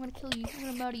friend. I'm gonna kill you. I'm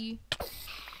gonna murder you.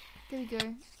 There we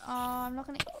go. I'm not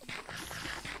gonna...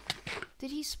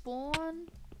 Did he spawn?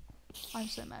 I'm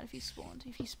so mad if he spawned.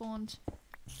 If he spawned,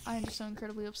 I am just so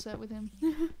incredibly upset with him.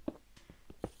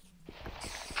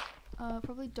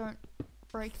 Probably don't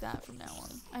break that from now on.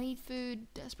 I need food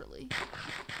desperately.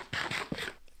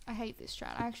 I hate this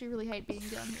chat. I actually really hate being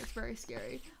down here. It's very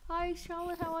scary. Hi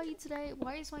Charlotte, how are you today?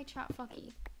 Why is my chat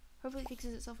fucky? Hopefully it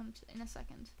fixes itself in a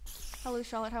second. Hello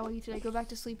Charlotte, how are you today? Go back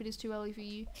to sleep. It is too early for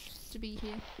you to be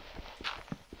here.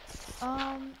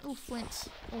 Oh, Flint.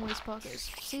 Always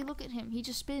pockets. See, look at him. He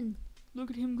just spin.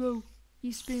 Look at him go.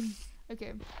 He spin.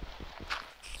 Okay.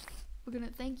 We're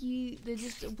gonna thank you. They're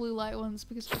just blue light ones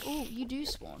because... Oh, you do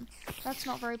spawn. That's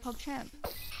not very PogChamp.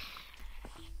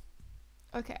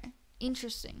 Okay.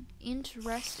 Interesting.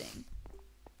 Interesting.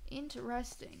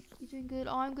 Interesting. You doing good?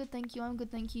 Oh, I'm good, thank you. I'm good,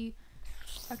 thank you.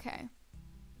 Okay.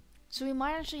 So we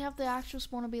might actually have the actual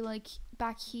spawner be, like,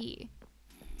 back here.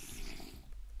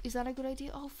 Is that a good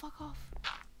idea? Oh, fuck off.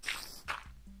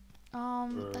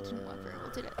 That didn't work very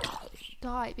well, did it?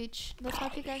 Die, bitch. That's my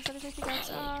pickaxe. That is my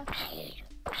pickaxe.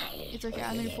 It's okay,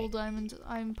 I'm in full diamond.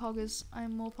 I'm poggers.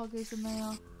 I'm more poggers than they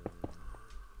are.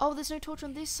 Oh, there's no torch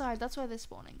on this side. That's why they're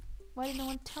spawning. Why did no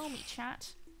one tell me,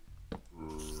 chat?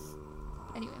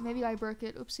 Anyway, maybe I broke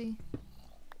it. Oopsie.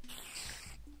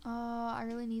 I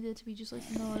really need there to be just like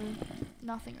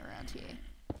nothing around here.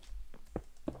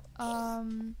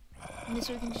 And this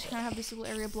way we can just kind of have this little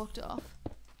area blocked off.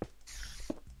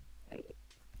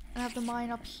 And have the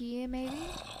mine up here, maybe?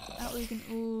 That way we can...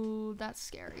 Ooh, that's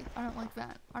scary. I don't like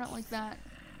that. I don't like that.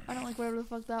 I don't like whatever the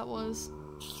fuck that was.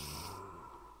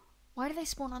 Why do they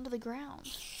spawn under the ground?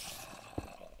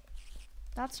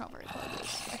 That's not very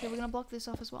close. Okay, we're gonna block this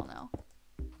off as well now.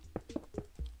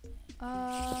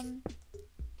 And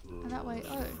that way...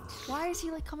 Oh. Why is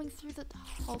he, like, coming through the...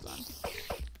 Hold on.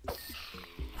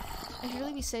 I should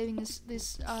really be saving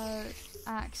this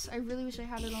axe. I really wish I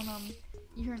had it on,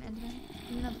 You hear an enderman?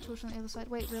 You can have the torch on the other side.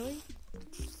 Wait, really?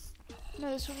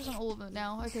 No, this torch is on all of them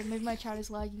now. Okay, maybe my chat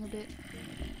is lagging a bit.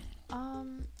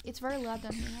 It's very loud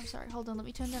down here. I'm sorry. Hold on, let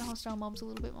me turn down hostile mobs a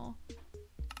little bit more.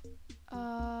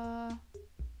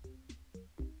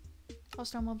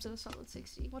 Hostile mobs at a solid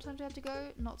 60. What time do I have to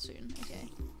go? Not soon. Okay.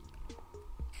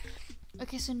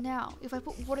 Okay, so now, if I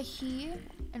put water here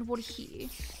and water here,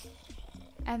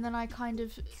 and then I kind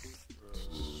of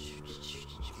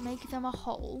make them a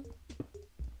hole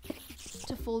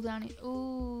to fall down in.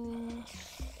 Ooh.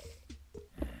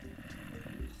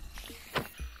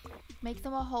 Make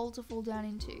them a hole to fall down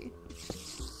into.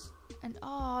 And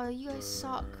oh, you guys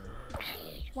suck.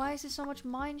 Why is there so much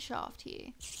mine shaft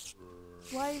here?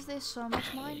 Why is there so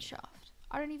much mine shaft?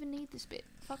 I don't even need this bit.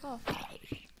 Fuck off.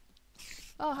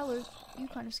 Oh, hello. You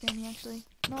kind of scare me, actually.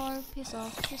 No, piss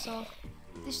off. Piss off.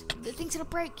 The thing's gonna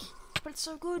break. But it's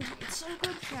so good. It's so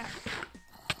good, chat.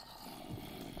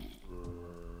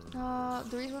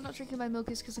 The reason I'm not drinking my milk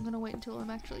is because I'm gonna wait until I'm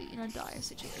actually in a dire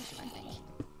situation, I think.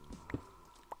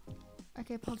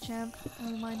 Okay, PogChamp.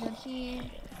 Mine down here.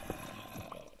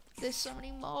 There's so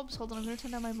many mobs. Hold on, I'm gonna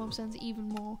turn down my mob sounds even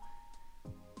more.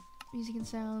 Music and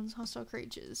sounds, hostile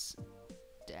creatures.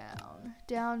 Down.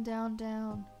 Down, down,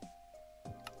 down.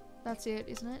 That's it,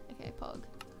 isn't it? Okay, Pog.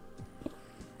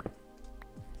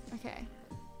 Okay.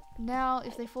 Now,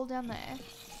 if they fall down there,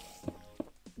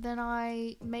 then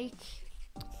I make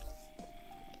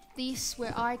this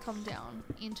where I come down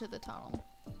into the tunnel.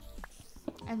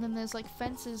 And then there's like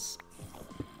fences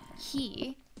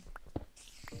here.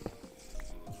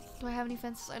 Do I have any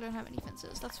fences? I don't have any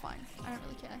fences. That's fine. I don't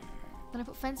really care. Then I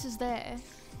put fences there.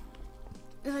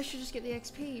 Then I should just get the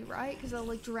XP, right? Because they'll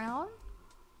like drown.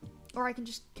 Or I can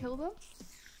just kill them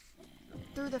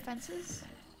through the fences.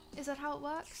 Is that how it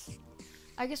works?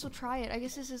 I guess we'll try it. I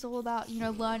guess this is all about, you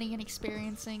know, learning and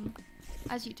experiencing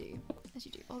as you do. As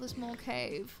you do. Oh, there's more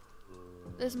cave.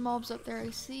 There's mobs up there. I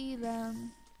see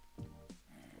them.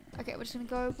 Okay, we're just gonna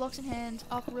go blocks in hand,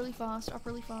 up really fast, up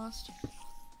really fast.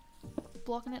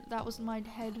 Blocking it. That was my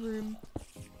headroom.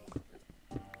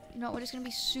 You know what? We're just gonna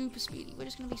be super speedy. We're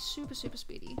just gonna be super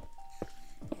speedy.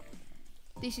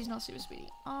 This is not super speedy.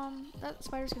 That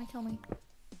spider's gonna kill me.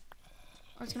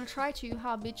 Or it's gonna try to.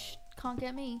 Ha, bitch. Can't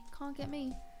get me. Can't get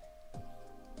me.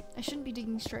 I shouldn't be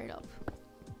digging straight up.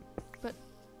 But...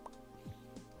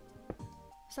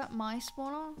 is that my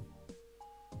spawner?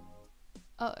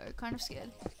 Uh-oh, kind of scared.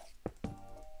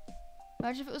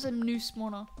 Imagine if it was a new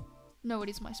spawner. No, it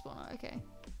is my spawner. Okay.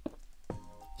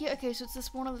 Yeah, okay, so it's the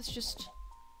spawner that's just...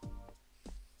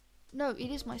 no, it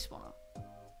is my spawner.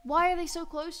 Why are they so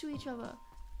close to each other?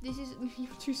 This is... you're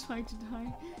too smart to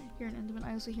die. Hear an enderman.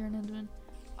 I also hear an enderman.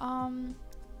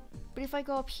 But if I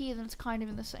go up here, then it's kind of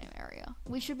in the same area.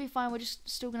 We should be fine. We're just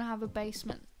still gonna have a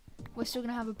basement. We're still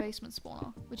gonna have a basement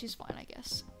spawner, which is fine, I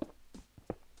guess.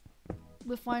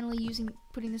 We're finally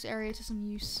putting this area to some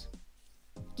use.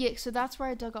 Yeah, so that's where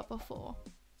I dug up before.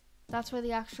 That's where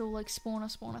the actual, like,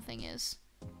 spawner thing is.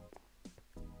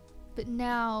 But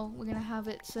now we're gonna have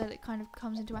it so that it kind of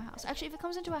comes into our house. Actually, if it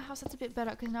comes into our house, that's a bit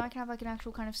better, because now I can have, like, an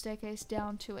actual kind of staircase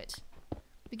down to it.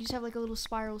 We can just have, like, a little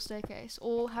spiral staircase,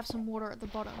 or have some water at the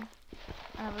bottom,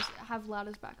 and have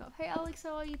ladders back up. Hey, Alex,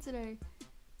 how are you today?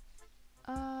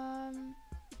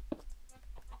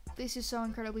 This is so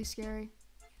incredibly scary.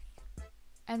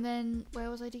 And then, where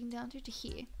was I digging down to? To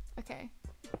here. Okay.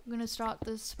 I'm gonna start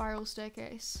the spiral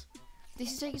staircase.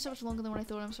 This is taking so much longer than what I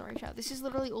thought. I'm sorry, chat. This is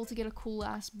literally all to get a cool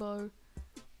ass bow.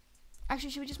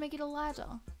 Actually, should we just make it a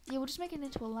ladder? Yeah, we'll just make it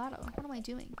into a ladder. What am I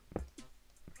doing?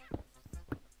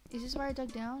 Is this where I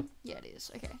dug down? Yeah, it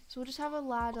is. Okay, so we'll just have a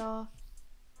ladder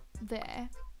there.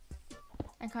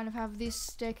 And kind of have this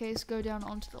staircase go down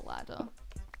onto the ladder.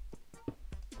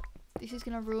 This is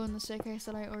gonna ruin the staircase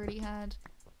that I already had.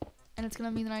 And it's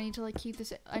gonna mean that I need to, like, keep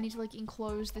this... I need to, like,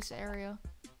 enclose this area.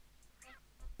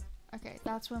 Okay,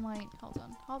 that's where my... hold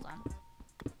on.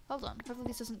 Hopefully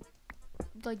this doesn't,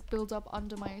 like, build up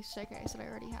under my staircase that I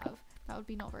already have. That would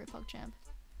be not very PogChamp.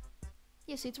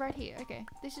 Yeah, see, it's right here. Okay,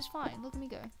 this is fine. Look at me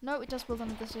go. No, it does build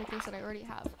under the staircase that I already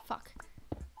have. Fuck.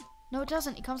 No, it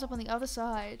doesn't. It comes up on the other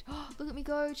side. Look at me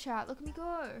go, chat. Look at me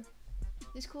go.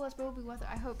 This cool ass build will be worth it.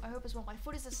 I hope as well. My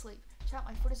foot is asleep. Chat,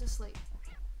 my foot is asleep.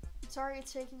 Sorry,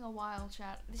 it's taking a while,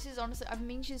 chat. This is honestly... I've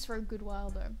been this for a good while,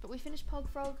 though. But we finished Pog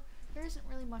Frog. There isn't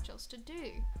really much else to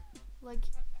do. Like,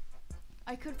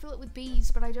 I could fill it with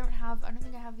bees, but I don't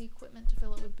think I have the equipment to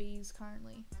fill it with bees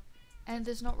currently. And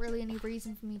there's not really any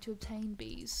reason for me to obtain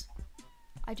bees.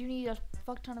 I do need a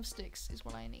fuck ton of sticks, is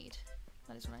what I need.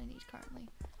 That is what I need currently.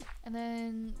 And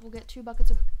then we'll get 2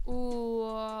 buckets of... ooh,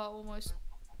 almost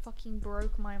fucking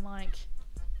broke my mic.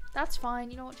 That's fine.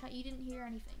 You know what, chat? You didn't hear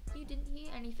anything. You didn't hear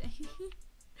anything.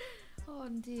 Oh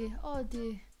dear. Oh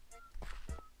dear.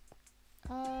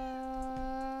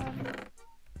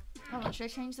 Hold on. Should I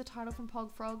change the title from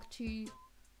Pog Frog to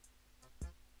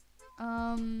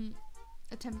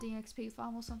attempting XP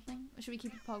farm or something? Or should we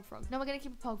keep it Pog Frog? No, we're gonna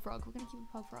keep it Pog Frog. We're gonna keep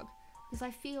it Pog Frog because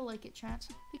I feel like it, chat.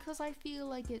 Because I feel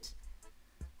like it.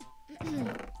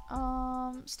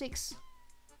 Sticks.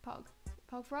 Pog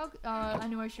Frog? I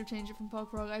knew I should have changed it from Pog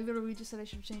Frog. I literally just said I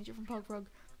should have changed it from Pog Frog.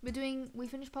 We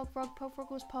finished Pog Frog. Pog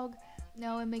Frog was Pog.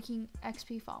 Now we're making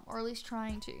XP farm, or at least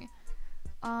trying to.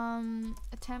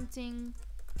 Attempting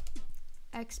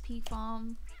XP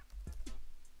farm.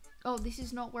 Oh, this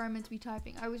is not where I'm meant to be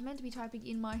typing. I was meant to be typing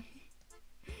in my...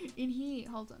 in here.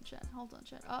 Hold on, chat.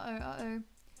 Uh-oh.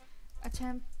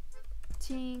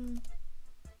 Attempting...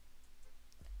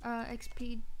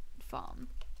 XP farm.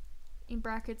 In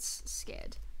brackets,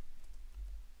 scared.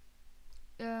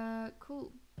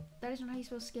 Cool. That is not how you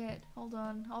spell scared. Hold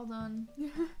on.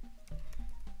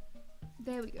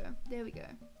 There we go.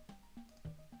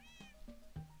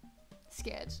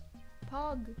 Scared.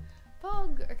 Pog.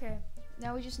 Okay.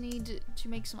 Now we just need to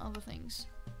make some other things.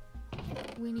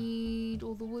 We need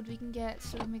all the wood we can get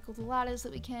so we can make all the ladders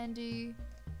that we can do.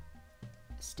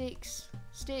 Sticks.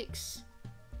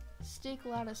 Stick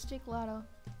ladder.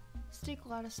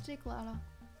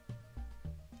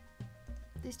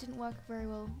 This didn't work very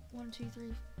well. 1, 2,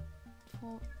 3,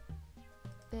 4.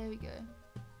 There we go.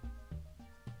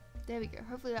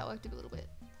 Hopefully that worked a little bit.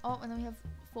 Oh, and then we have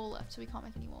 4 left, so we can't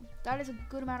make any more. That is a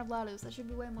good amount of ladders. That should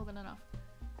be way more than enough.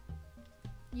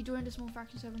 You joined a small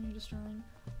faction server and you're destroying.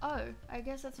 Oh, I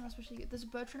guess that's not especially good. There's a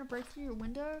bird trying to break through your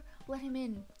window. Let him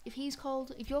in. If you're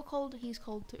cold, he's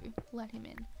cold too. Let him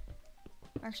in.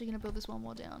 I'm actually gonna build this one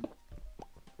more down.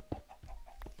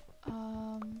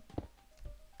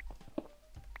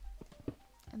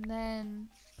 And then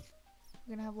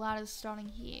we're gonna have ladders starting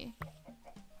here.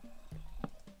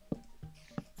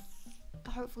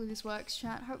 Hopefully this works,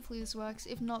 chat. Hopefully this works.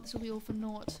 If not, this will be all for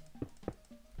naught.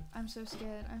 I'm so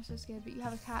scared. I'm so scared. But you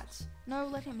have a cat. No,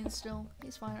 let him in still.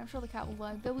 He's fine. I'm sure the cat will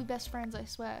vibe. They'll be best friends, I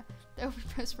swear. They'll be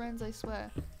best friends, I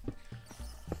swear.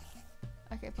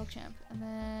 Okay, PogChamp. And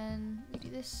then we do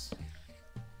this.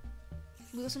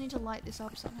 We also need to light this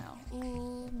up somehow.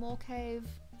 Ooh, more cave.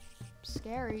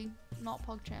 Scary. Not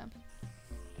PogChamp.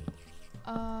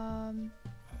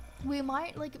 We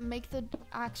might like make the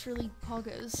axe really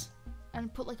poggers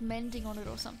and put like mending on it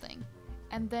or something.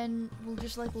 And then we'll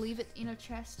just like leave it in a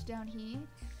chest down here.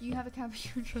 You have a camp,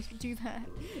 you trust me. Do that.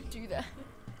 Do that.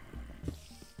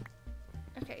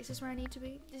 Okay, is this where I need to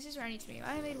be? This is where I need to be.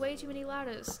 I made way too many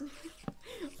ladders.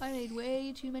 I made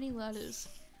way too many ladders.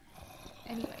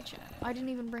 Anyway, chat. I didn't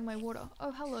even bring my water.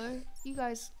 Oh, hello. You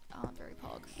guys aren't very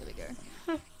pog. There we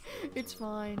go. It's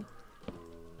fine.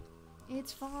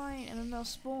 It's fine. And then they'll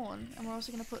spawn. And we're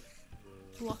also going to put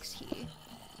blocks here.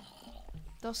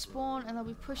 They'll spawn and they'll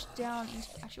be pushed down into...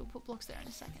 Actually, we'll put blocks there in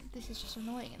a second. This is just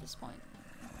annoying at this point.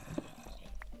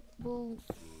 We'll...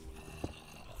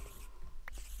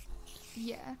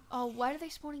 Yeah. Oh, why are they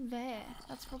spawning there?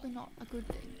 That's probably not a good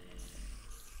thing.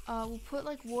 We'll put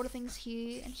like water things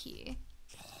here and here.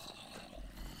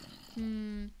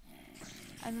 And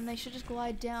then they should just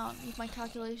glide down if my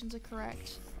calculations are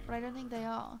correct. But I don't think they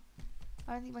are.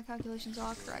 I don't think my calculations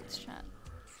are correct, chat.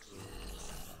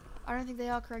 I don't think they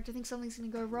are correct. I think something's gonna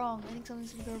go wrong. I think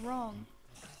something's gonna go wrong.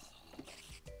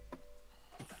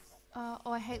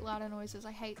 Oh, I hate ladder noises.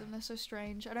 I hate them. They're so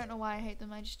strange. I don't know why I hate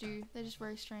them. I just do. They're just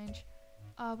very strange.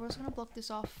 We're also gonna block this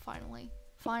off, finally.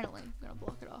 Finally, I'm gonna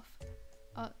block it off.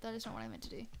 That is not what I meant to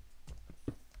do.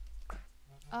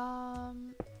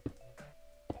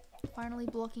 Finally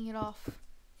blocking it off.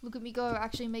 Look at me go,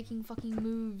 actually making fucking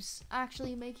moves.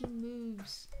 Actually making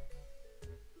moves.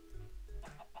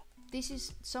 This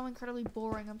is so incredibly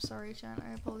boring. I'm sorry, chat.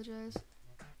 I apologize.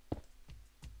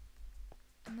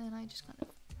 And then I just kind of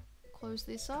close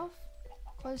this off.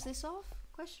 Close this off?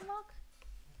 Question mark?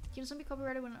 Can something be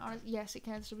copyrighted when an artist? Yes, it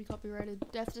can still be copyrighted.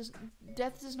 Death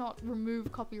does not remove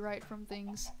copyright from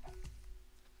things.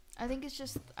 I think it's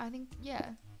just,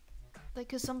 yeah. Like,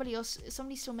 cause somebody's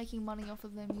still making money off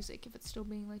of their music if it's still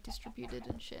being like distributed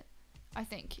and shit. I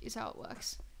think is how it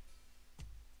works.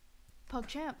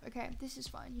 PogChamp. Okay, this is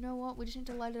fine. You know what? We just need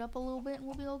to light it up a little bit and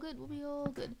we'll be all good. We'll be all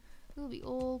good. We'll be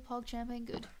all PogChamp and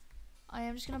good. I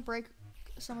am just gonna break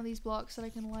some of these blocks so that I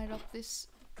can light up this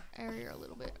area a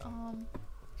little bit. I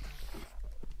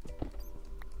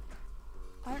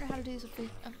don't know how to do this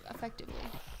effectively.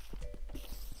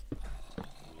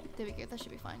 There we go, that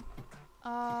should be fine.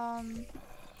 I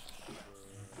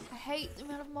hate the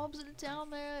amount of mobs that are down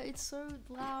there. It's so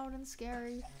loud and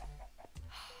scary.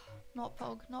 Not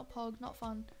Pog, not Pog, not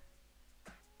fun.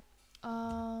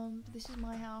 This is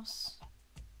my house.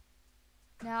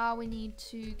 Now we need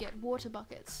to get water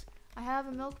buckets. I have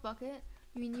a milk bucket.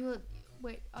 I mean, you were,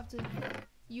 wait,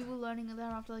 you were learning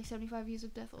that after like 75 years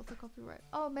of death author copyright.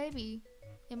 Oh, maybe.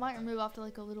 It might remove after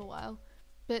like a little while,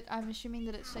 but I'm assuming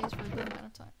that it stays for a good amount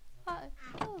of time. Hi.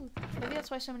 Oh. Maybe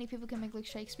that's why so many people can make like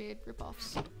Shakespeare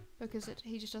rip-offs, because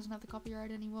he just doesn't have the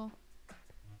copyright anymore.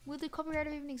 Would the copyright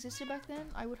have even existed back then?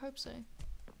 I would hope so.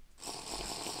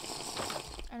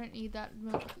 I don't need that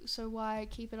milk, so why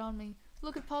keep it on me?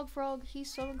 Look at Pog Frog,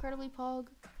 he's so incredibly Pog.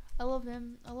 I love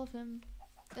him, I love him.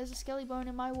 There's a skelly bone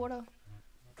in my water.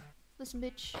 Listen,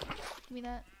 bitch, give me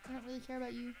that. I don't really care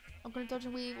about you. I'm gonna dodge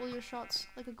and weave all your shots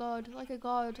like a god, like a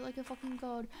god, like a fucking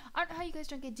god. I don't know how you guys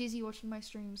don't get dizzy watching my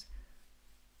streams.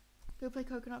 Go play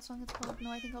Coconut Song, it's Pog. No,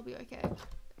 I think I'll be okay.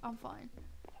 I'm fine.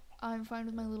 I'm fine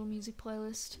with my little music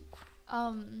playlist.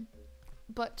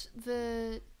 But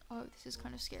the... Oh, this is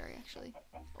kind of scary, actually.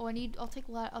 Oh, I'll take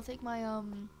my,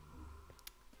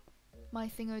 my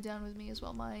thingo down with me as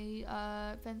well. My,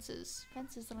 fences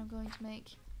that I'm going to make.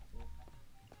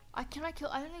 I don't think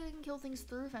I can kill things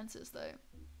through fences, though.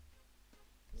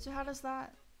 So how does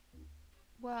that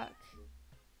work?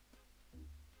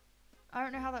 I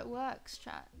don't know how that works,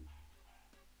 chat.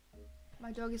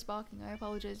 My dog is barking. I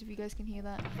apologize if you guys can hear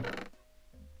that.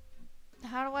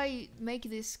 How do I make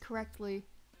this correctly?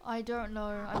 I don't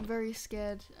know. I'm very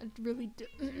scared. I really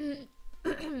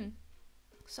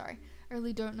Sorry. I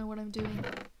really don't know what I'm doing.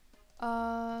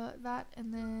 That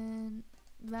and then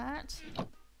that.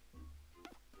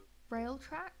 Rail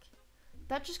track?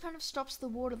 That just kind of stops the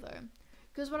water though.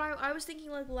 Because when I was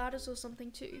thinking like ladders or something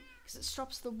too. Because it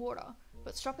stops the water.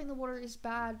 But stopping the water is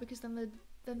bad because then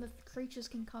the creatures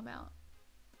can come out.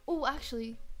 Oh,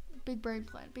 actually, big brain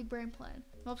plan, big brain plan.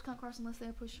 Mobs can't cross unless they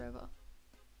are pushed over.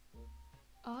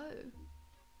 Oh.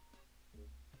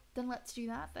 Then let's do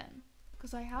that then.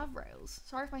 Because I have rails.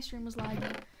 Sorry if my stream was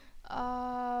laggy.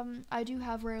 I do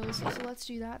have rails, so let's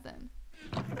do that then.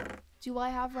 Do I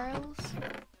have rails?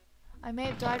 I may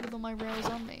have died with all my rails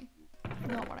on me.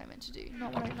 Not what I meant to do.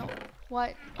 Not what I know.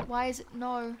 What? Why is it?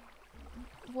 No.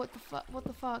 What the fuck? What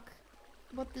the fuck?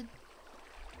 What the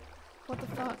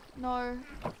fuck? No.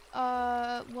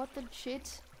 What the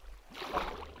shit?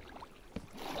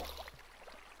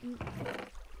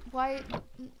 Why?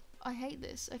 I hate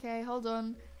this. Okay, hold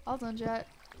on. Hold on, Jet.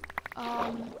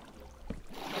 Give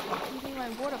me my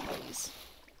water, please.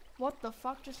 What the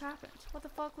fuck just happened? What the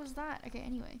fuck was that? Okay,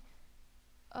 anyway.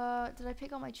 Did I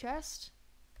pick up my chest?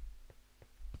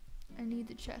 I need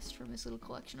the chest from this little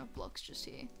collection of blocks just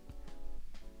here.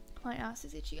 My ass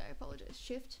is itchy, I apologize.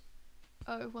 Shift.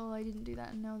 Oh, well, I didn't do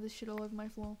that and now there's shit all over my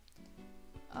floor.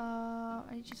 I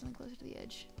need to do something closer to the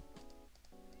edge.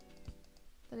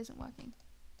 That isn't working.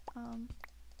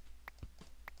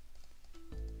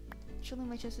 Surely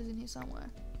my chest is in here somewhere.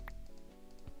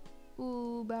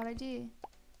 Ooh, bad idea.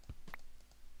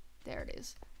 There it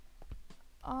is.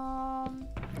 And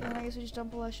I guess we just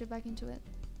dump all our shit back into it.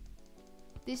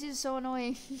 This is so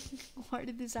annoying. Why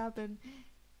did this happen?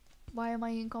 Why am I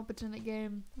incompetent at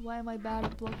game? Why am I bad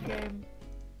at block game?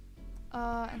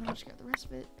 And then I'll just grab the rest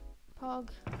of it. Pog.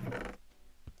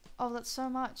 Oh, that's so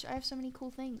much. I have so many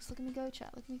cool things. Look at me go,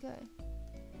 chat. Look at me go.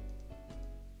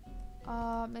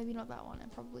 Maybe not that one,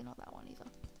 and probably not that one either.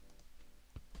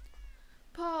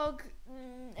 Pog!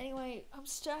 Anyway, I'm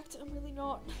stacked. I'm really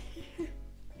not.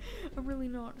 I'm really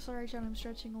not. Sorry, chat, I'm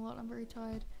stretching a lot. I'm very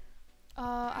tired.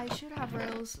 I should have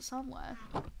rails somewhere.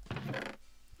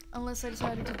 Unless I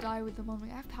decided to die with them on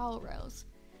me. I have power rails.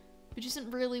 Which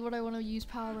isn't really what I want to use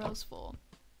power rails for.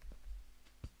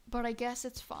 But I guess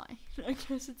it's fine. I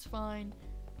guess it's fine.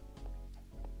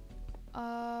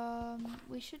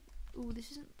 We should... Ooh,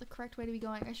 this isn't the correct way to be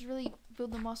going. I should really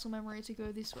build the muscle memory to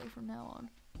go this way from now on.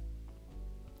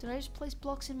 Did I just place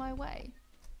blocks in my way?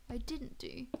 I didn't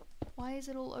do. Why is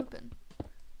it all open?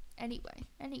 Anyway.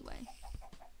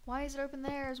 Why is it open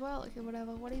there as well? Okay,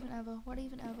 whatever. What even ever?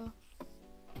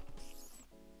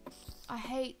 I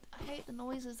hate the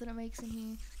noises that it makes in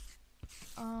here.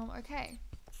 Okay.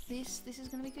 This is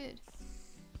gonna be good.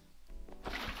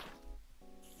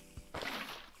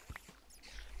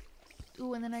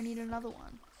 Ooh, and then I need another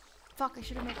one. Fuck, I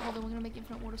should have made... Hold on, we're gonna make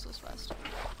infinite water source first.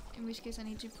 In which case I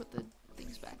need to put the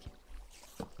things back.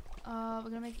 We're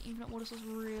gonna make infinite water source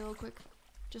real quick.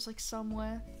 Just like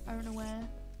somewhere. I don't know where.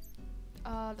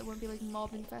 That won't be like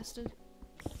mob infested.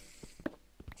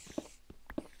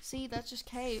 See, that's just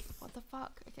cave. What the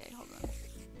fuck? Okay, hold on.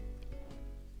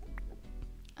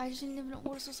 I just need an infinite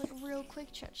water source like real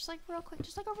quick, chat. Just like real quick.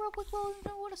 Just like a real quick little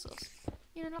infinite water source.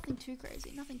 You know, nothing too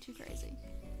crazy. Nothing too crazy.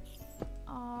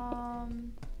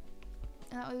 And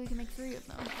that way we can make 3 of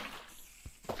them.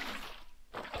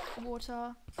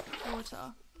 Water.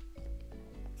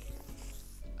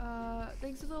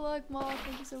 Thanks for the like, Mark.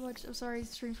 Thank you so much. I'm sorry,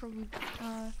 stream's probably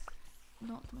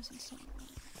not the most instant.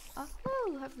 Oh,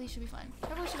 hopefully it should be fine.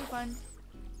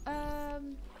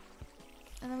 And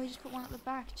then we just put one at the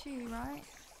back too, right?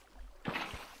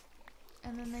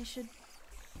 And then they should...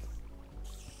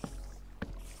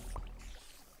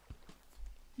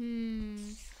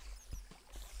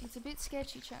 It's a bit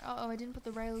sketchy, chat. Oh, I didn't put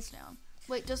the rails down.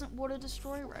 Wait, doesn't water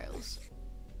destroy rails?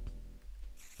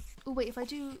 Oh, wait, if I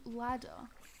do ladder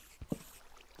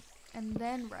and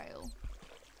then rail.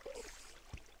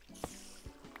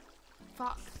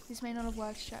 Fuck, this may not have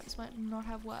worked, chat. This might not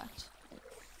have worked.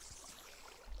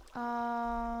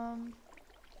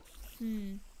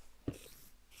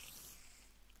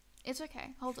 It's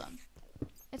okay. Hold on.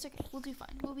 It's okay. We'll do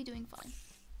fine. We'll be doing fine.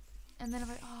 And then if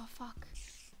I... Oh, fuck.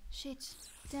 Shit.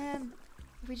 Damn.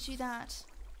 If we just do that.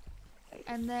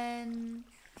 And then...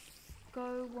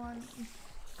 Go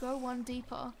one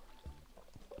deeper.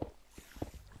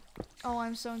 Oh,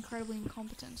 I'm so incredibly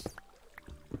incompetent.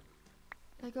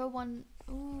 If I go one...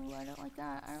 Ooh, I don't like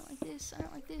that. I don't like this. I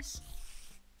don't like this.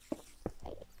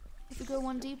 If we go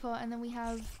one deeper and then we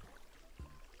have...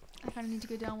 I kind of need to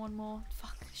go down one more.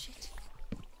 Fuck. Shit.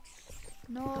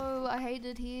 No, I hate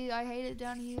it here. I hate it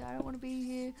down here. I don't want to be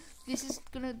here. This is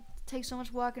gonna take so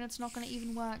much work and it's not gonna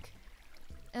even work.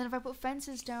 And if I put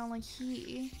fences down like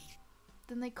here,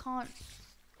 then they can't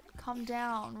come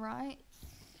down, right?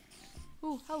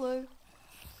 Ooh, hello.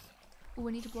 Ooh,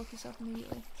 I need to block this up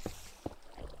immediately.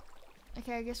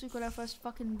 Okay, I guess we've got our first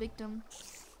fucking victim.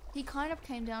 He kind of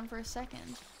came down for a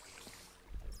second.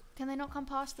 Can they not come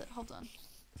past it? Hold on.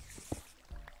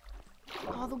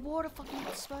 Oh, the water fucking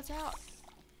spurts out.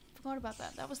 Forgot about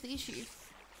that. That was the issue.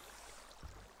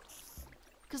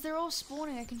 Because they're all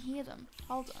spawning. I can hear them.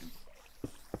 Hold on.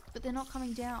 But they're not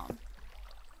coming down.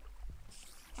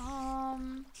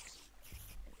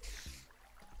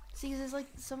 See, 'cause there's like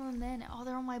some of them there now. Oh,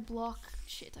 they're on my block.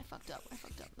 Shit, I fucked up.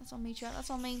 That's on me, chat. That's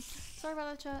on me. Sorry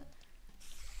about that, chat.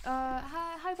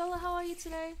 Hi Bella, how are you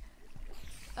today?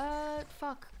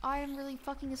 Fuck. I am really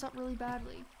fucking this up really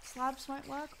badly. Slabs might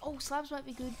work. Oh, slabs might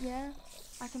be good, yeah.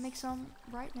 I can make some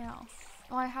right now.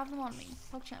 Oh, I have them on me.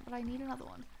 PogChamp, but I need another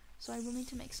one. So I will need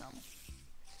to make some.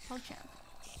 PogChamp.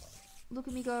 Look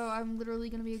at me go. I'm literally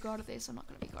gonna be a god at this. I'm not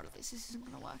gonna be a god at this. This isn't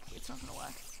gonna work. It's not gonna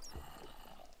work.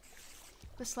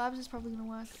 But slabs is probably gonna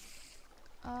work.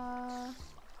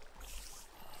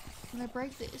 When I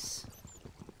break this.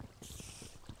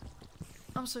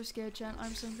 I'm so scared, chat.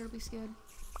 I'm so incredibly scared.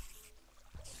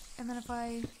 And then if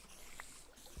I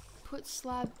put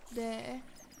slab there.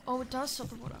 Oh, it does stop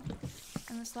the water.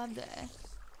 And then slab there.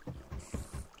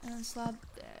 And then slab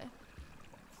there.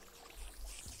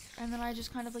 And then I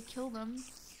just kind of like kill them.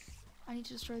 I need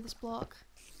to destroy this block.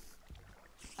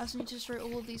 I also need to destroy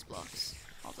all of these blocks.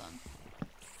 Hold on.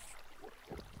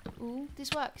 Ooh,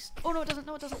 this works. Oh no, it doesn't.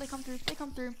 No, it doesn't. They come through. They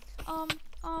come through.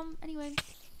 Anyway.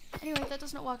 Anyway, that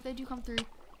does not work. They do come through.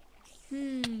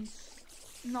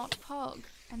 Not Pog.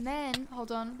 And then,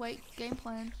 hold on, wait, game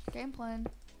plan.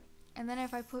 And then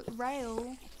if I put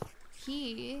rail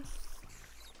here,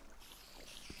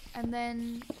 and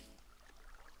then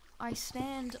I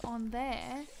stand on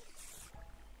there,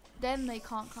 then they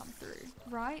can't come through,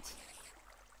 right?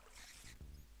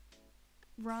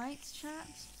 Right, chat?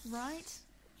 Right?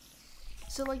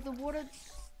 So like the water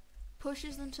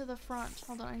pushes them to the front.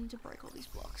 Hold on, I need to break all these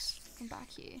blocks from back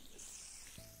here.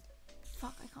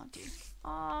 Fuck, I can't do.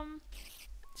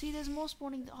 See, there's more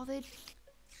spawning. Oh, they're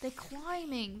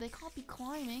climbing. They can't be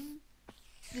climbing.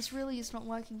 This really is not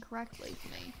working correctly for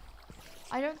me.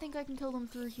 I don't think I can kill them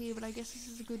through here, but I guess this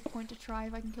is a good point to try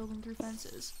if I can kill them through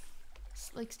fences.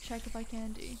 Like, check if I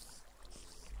can do.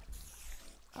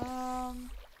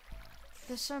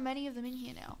 There's so many of them in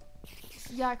here now.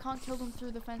 Yeah, I can't kill them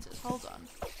through the fences. Hold on.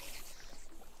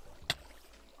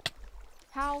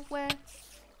 How? Where?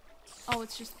 Oh,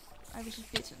 it's just... I was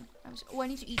just bitten. Oh, I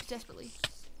need to eat desperately.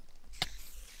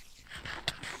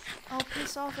 Oh,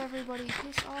 piss off, everybody.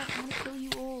 Piss off. I'm gonna kill you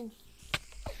all.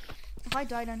 If I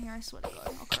die down here, I swear to God,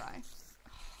 I'll cry.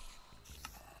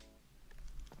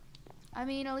 I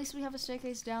mean, at least we have a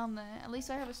staircase down there. At least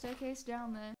I have a staircase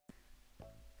down there.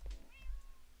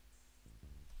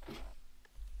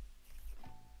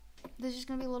 There's just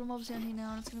gonna be a lot of mobs down here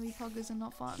now, and it's gonna be poggers and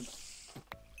not fun.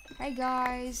 Hey,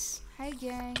 guys. Hey,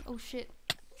 gang. Oh, shit.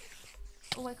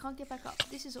 Oh, I can't get back up.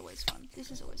 This is always fun. This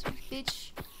is always fun.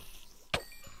 Bitch.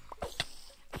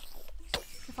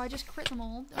 If I just crit them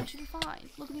all, then I should be fine.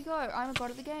 Look at me go. I'm a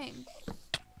god at the game.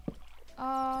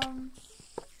 How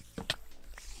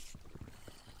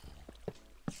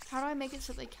do I make it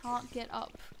so they can't get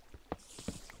up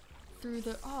through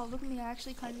the... Oh, look at me. I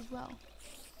actually kind of did well.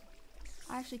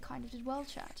 I actually kind of did well,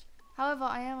 chat. However,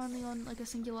 I am only on like a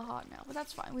singular heart now, but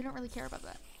that's fine. We don't really care about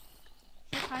that.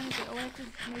 What time is it? Oh, I have to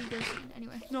maybe go soon.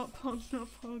 Anyway, not Pog, not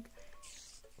Pog.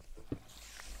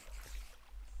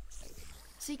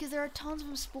 See, because there are tons of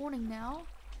them spawning now.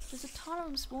 There's a ton of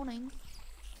them spawning.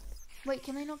 Wait,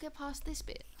 can they not get past this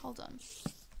bit? Hold on.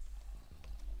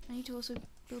 I need to also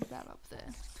build that up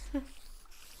there.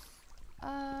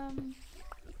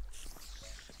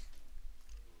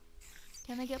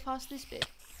 Can they get past this bit?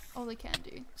 Oh, they can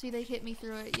do. See, they hit me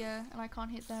through it, yeah, and I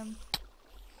can't hit them.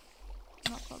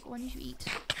 Not Pog. Oh, I need to eat.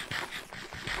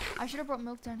 I should have brought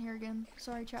milk down here again.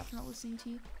 Sorry, chat, for not listening to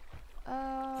you.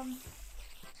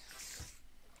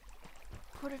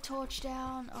 Put a torch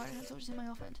down. Oh, I don't have torches in my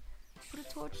offhand. Put a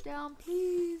torch down,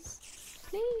 please.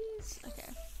 Please.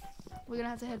 Okay. We're gonna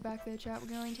have to head back there, chat. We're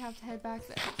going to have to head back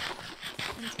there.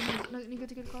 And it's gonna be good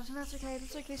to get across. And that's okay.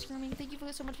 That's okay, Screaming. Thank you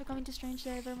so much for coming to Strange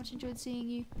today. I very much enjoyed seeing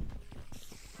you.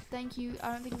 Thank you.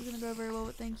 I don't think it's gonna go very well,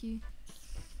 but thank you.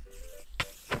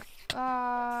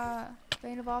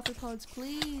 Bane of Arthropods,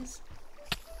 please.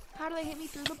 How do they hit me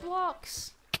through the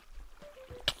blocks?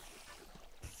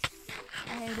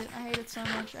 I hate it. I hate it so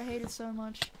much. I hate it so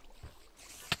much.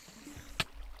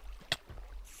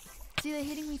 See, they're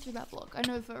hitting me through that block. I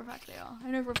know for a fact they are.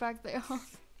 I know for a fact they are.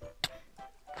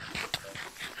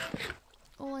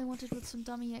 All I wanted was some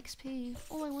dummy XP.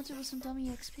 All I wanted was some dummy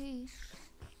XP.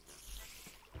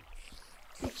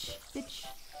 Bitch, bitch,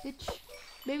 bitch.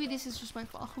 Maybe this is just my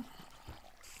fault.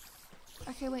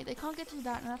 Okay, wait, they can't get through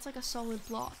that, and that's like a solid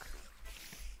block.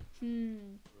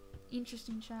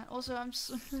 Interesting, chat. Also, I'm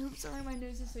sorry my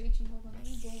nose is so itchy. Hold on, let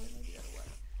me blow it. Maybe that'll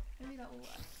work. Maybe that will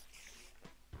work.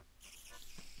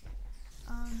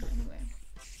 Anyway.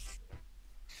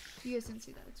 You guys didn't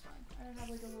see that, it's fine. I don't have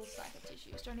like a little stack of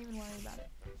tissues. Don't even worry about it.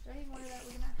 Don't even worry about it.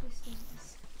 We're gonna actually steam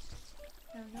this.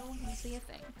 No one can see a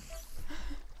thing.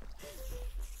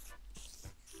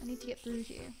 I need to get through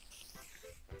here.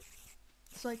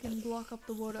 So I can block up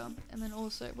the water. And then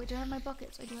also... Wait, do I have my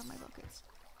buckets? I do have my buckets.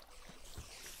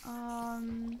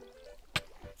 Ow.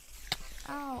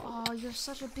 Oh, you're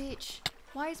such a bitch.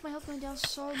 Why is my health going down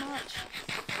so much?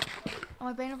 Oh,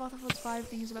 my Bane of Arthropods 5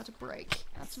 thing is about to break.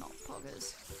 That's not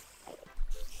poggers.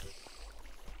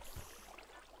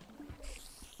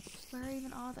 Where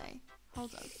even are they?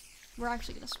 Hold up. We're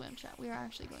actually gonna swim, chat. We are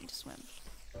actually going to swim.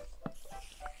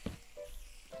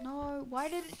 No, why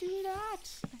did it do that?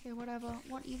 Okay, whatever.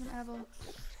 What even ever.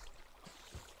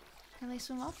 Can they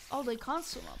swim up? Oh, they can't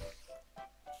swim up.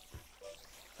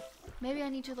 Maybe I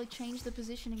need to like change the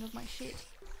positioning of my shit.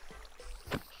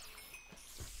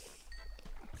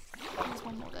 There's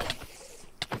one more there.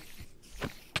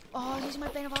 Oh, I'm using my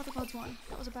Bane of Arthropods one.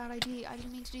 That was a bad idea. I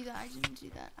didn't mean to do that. I didn't mean to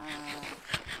do that.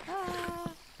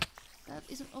 That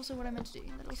isn't also what I meant to do.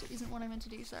 That also isn't what I meant to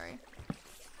do, sorry.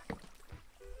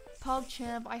 Pog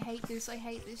champ, I hate this. I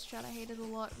hate this chat. I hate it a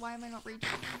lot. Why am I not reaching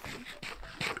anything?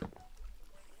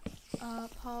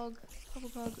 Pog.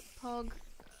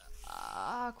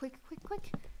 Quick.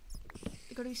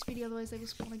 They gotta be speedy, otherwise they will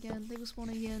spawn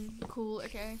again. Cool,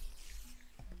 okay.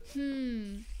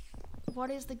 What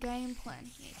is the game plan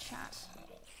here, chat?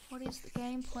 What is the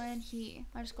game plan here?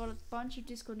 I just got a bunch of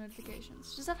Discord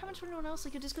notifications. Does that happen to anyone else?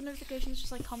 Like your Discord notifications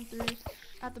just like come through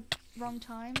at the wrong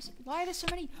times? Why are there so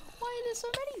many?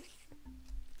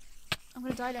 I'm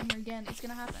gonna die down here again. It's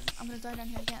gonna happen. I'm gonna die down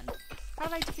here again. How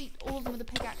did I defeat all of them with a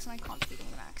pickaxe and I can't defeat them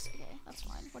with an axe? Okay, that's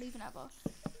fine. What even ever.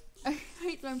 I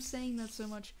hate that I'm saying that so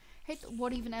much. I hate that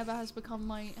what even ever has become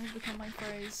my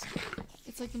phrase.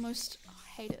 It's like the most I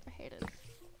hate it.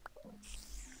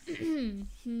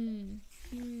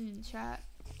 Chat.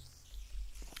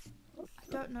 I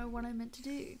don't know what I meant to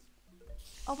do.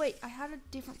 Oh wait, I had a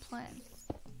different plan.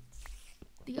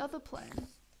 The other plan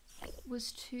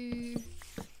was to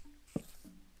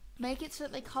make it so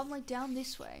that they come like down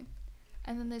this way,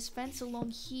 and then there's fence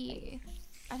along here.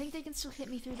 I think they can still hit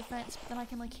me through the fence, but then I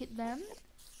can like hit them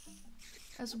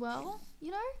as well,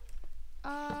 you know?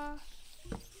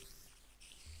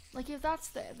 Like if that's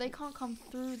there, they can't come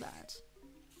through that.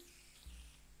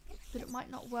 But it might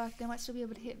not work, they might still be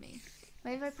able to hit me.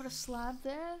 Maybe if I put a slab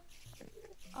there?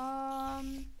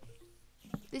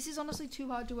 This is honestly too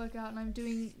hard to work out and I'm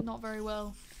doing not very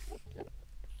well.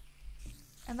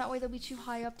 And that way they'll be too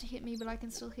high up to hit me, but I can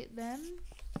still hit them?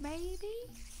 Maybe?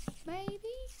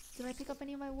 Did I pick up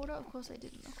any of my water? Of course I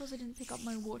didn't. Of course I didn't pick up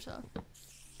my water.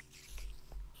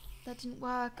 That didn't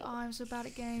work. Oh, I'm so bad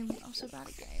at game.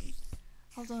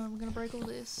 Hold on, I'm gonna break all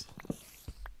this.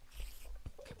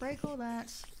 Break all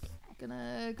that.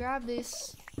 Gonna grab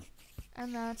this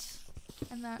and that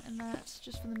and that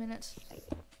just for the minute.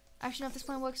 Actually, no, if this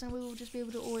plan works, then we will just be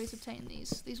able to always obtain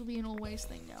these. These will be an always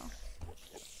thing now.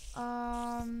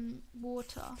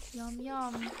 Water.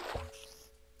 Yum.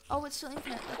 Oh, it's still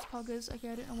infinite. That's poggers. Okay,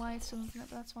 I don't know why it's still infinite,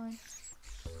 but that's fine.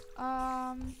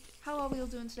 How are we all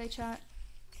doing today, chat?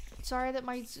 Sorry that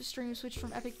my stream switched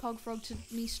from Epic Pog Frog to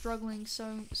me struggling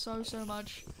so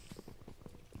much.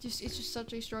 It's just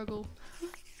such a struggle.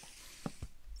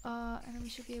 And then we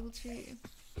should be able to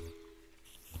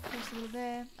place a little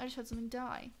there. I just heard something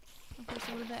die. I'll place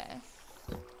a little there.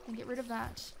 And get rid of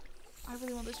that. I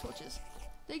really want those torches.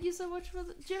 Thank you so much for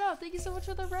the Judah. Thank you so much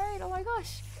for the raid. Oh my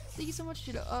gosh. Thank you so much,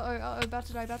 Judah. About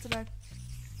to die.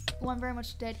 Oh, I'm very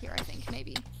much dead here, I think,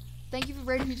 maybe. Thank you for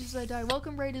raiding me just as I die.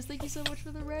 Welcome, raiders. Thank you so much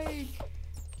for the raid.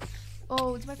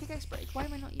 Oh, did my pickaxe break? Why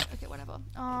am I not using? Okay, whatever.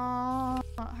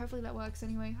 Hopefully that works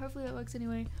anyway.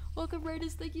 Welcome,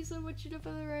 raiders. Thank you so much, Judah,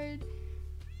 for the raid.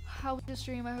 How was your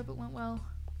stream? I hope it went well.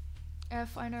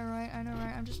 I know, right?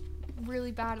 I'm just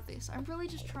really bad at this. I'm really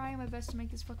just trying my best to make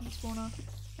this fucking spawner,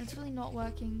 and it's really not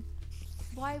working.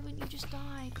 Why wouldn't you just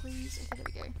die, please? Okay,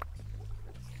 there we go.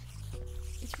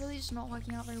 It's really just not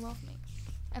working out very well for me.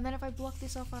 And then if I block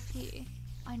this off up here,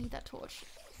 I need that torch,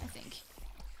 I think.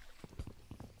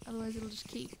 Otherwise it'll just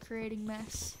keep creating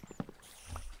mess.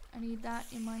 I need that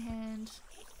in my hand.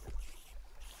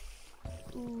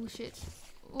 Ooh, shit.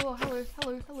 Oh, hello.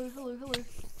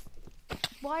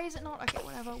 Why is it not? Okay,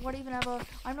 whatever. What even ever.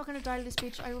 I'm not gonna die to this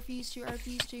bitch. I refuse to.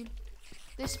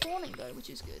 They're spawning though, which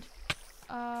is good.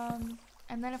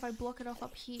 And then if I block it off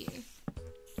up here,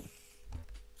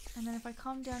 and then if I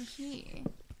come down here,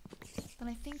 then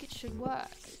I think it should work.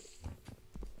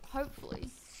 Hopefully.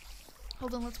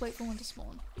 Hold on, let's wait for one to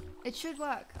spawn. It should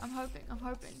work. I'm hoping.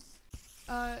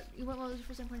 You went well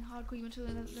for playing hardcore. You went to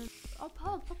the oh,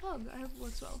 Pog. I hope it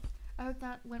works well. I hope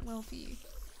that went well for you.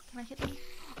 Can I hit them?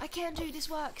 I can do, this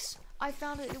works. I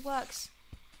found it, it works.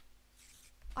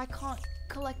 I can't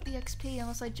collect the XP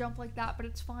unless I jump like that, but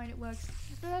it's fine, it works.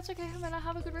 No, that's okay, Havana.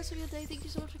 Have a good rest of your day. Thank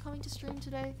you so much for coming to stream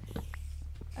today.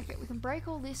 Okay, we can break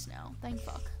all this now. Thank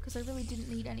fuck, because I really didn't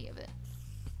need any of it.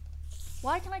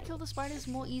 Why can I kill the spiders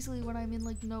more easily when I'm in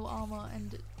like no armor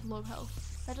and low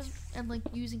health? That doesn't, and like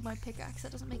using my pickaxe,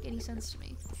 that doesn't make any sense to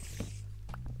me.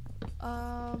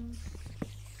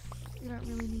 We don't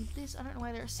really need this. I don't know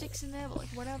why there are sticks in there, but like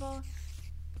whatever.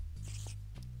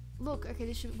 Look, okay,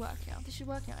 this should work now. This should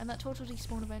work now, and that torch will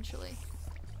despawn eventually.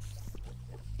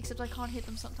 Except I can't hit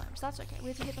them sometimes. That's okay. We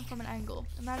have to hit them from an angle,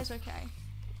 and that is okay.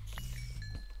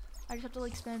 I just have to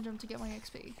like spam jump to get my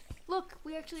XP. Look,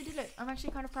 we actually did it. I'm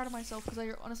actually kind of proud of myself because I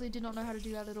honestly did not know how to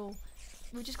do that at all.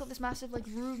 We've just got this massive like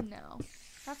room now.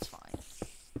 That's fine.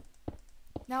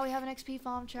 Now we have an XP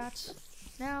farm, chat.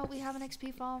 Now we have an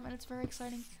XP farm, and it's very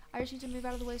exciting. I just need to move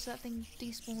out of the way so that thing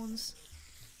despawns.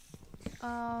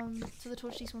 So the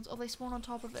torch despawns. Oh, they spawn on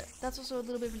top of it. That's also a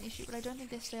little bit of an issue, but I don't think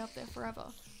they stay up there forever.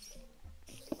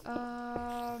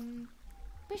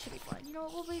 We should be fine. You know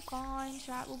what? We'll be fine,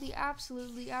 chat. We'll be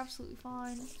absolutely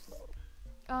fine.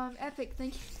 Epic.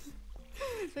 Thank you.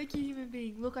 Thank you, human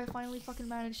being. Look, I finally fucking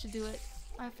managed to do it.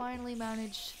 I finally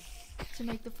managed to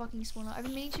make the fucking spawner. I've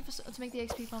been meaning to to make the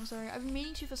XP farm. Sorry, I've been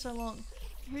meaning to for so long.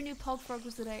 Who knew Pog Frog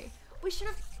was the day? We should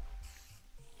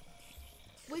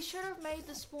have made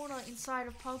the spawner inside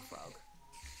of Pog Frog.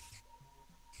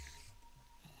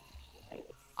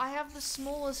 I have the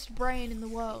smallest brain in the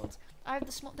world. I have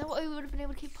the small. That way we would have been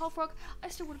able to keep Pog Frog. I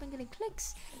still would have been getting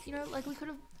clicks. You know, like we could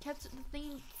have kept the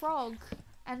theme Frog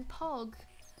and Pog.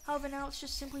 However, now it's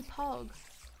just simply Pog,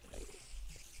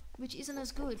 which isn't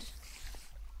as good.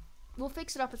 We'll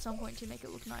fix it up at some point to make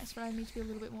it look nice, but I need to be a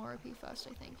little bit more OP first,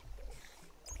 I think.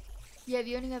 Yeah,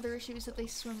 the only other issue is that they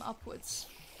swim upwards.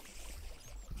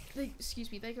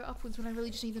 Excuse me, they go upwards when I really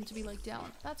just need them to be like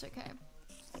down. That's okay.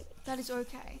 That is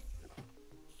okay.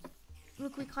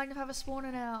 Look, we kind of have a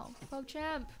spawner now. Pog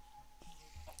champ.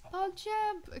 Pog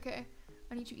champ. Okay,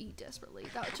 I need to eat desperately.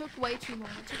 That took way too long.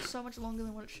 It took so much longer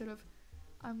than what it should have.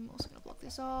 I'm also gonna block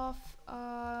this off.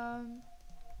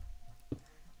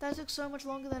 That took so much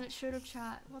longer than it should have,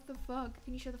 chat. What the fuck?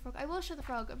 Can you show the frog? I will show the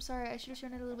frog. I'm sorry, I should have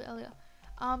shown it a little bit earlier.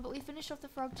 But we finished off the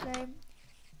frog today.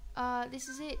 This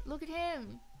is it. Look at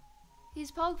him. He's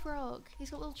Pog Frog. He's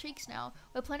got little cheeks now.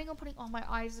 We're planning on putting on my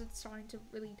eyes are starting to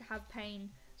really have pain.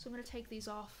 So I'm gonna take these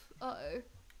off.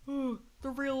 Uh-oh. The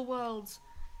real world.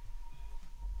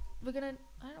 We're gonna,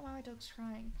 I don't know why my dog's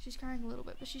crying. She's crying a little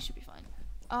bit, but she should be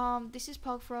fine. This is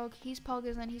Pog Frog. He's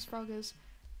Poggers and he's Froggers.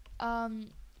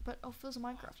 But oh, Phil's in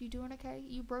Minecraft. You doing okay?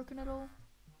 You broken at all?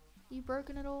 You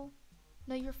broken at all?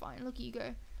 No, you're fine. Look at you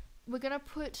go. We're gonna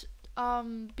put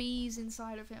bees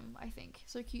inside of him, I think.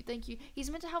 So cute, thank you. He's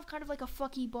meant to have kind of like a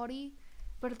fucky body,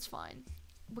 but it's fine.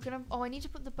 We're gonna, oh, I need to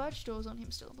put the birch doors on him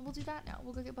still. We'll do that now.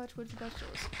 We'll go get birch wood for birch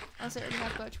doors. Unless I already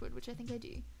have birch wood, which I think I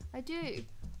do. I do.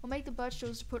 We'll make the birch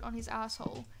doors to put on his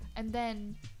asshole, and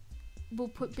then we'll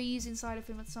put bees inside of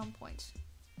him at some point.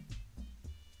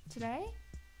 Today?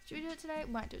 Should we do it today?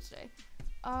 We might do it today.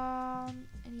 I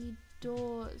need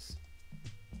doors.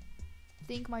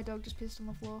 I think my dog just pissed on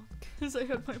the floor because I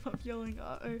heard my mum yelling,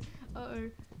 uh-oh, uh-oh.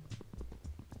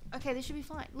 Okay, this should be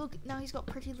fine. Look, now he's got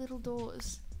pretty little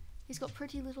doors. He's got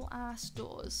pretty little ass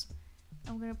doors.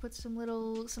 And we're gonna put some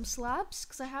slabs,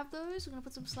 because I have those. We're gonna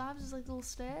put some slabs as like little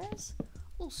stairs.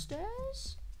 Little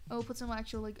stairs? Oh, we'll put some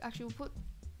actually we'll put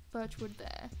birch wood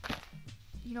there.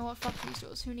 You know what, fuck these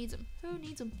doors. Who needs them? Who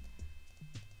needs them?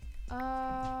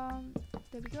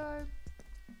 There we go.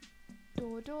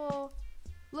 Door.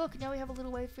 Look, now we have a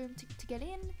little way for him to get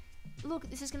in. Look,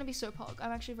 this is gonna be so Pog.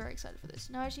 I'm actually very excited for this.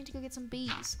 Now I just need to go get some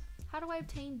bees. How do I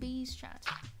obtain bees, chat?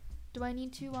 Do I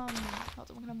need to, hold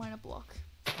on, we're gonna mine a block.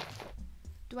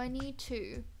 Do I need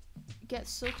to get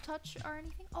silk touch or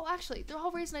anything? Oh, actually, the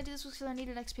whole reason I did this was because I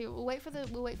needed XP. We'll wait for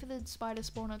the spider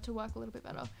spawner to work a little bit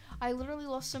better. I literally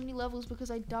lost so many levels because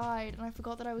I died and I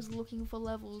forgot that I was looking for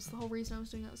levels. The whole reason I was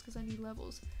doing that was because I need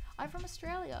levels. I'm from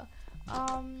Australia.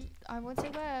 I won't say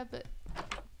where, but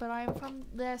I'm from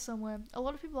there somewhere. A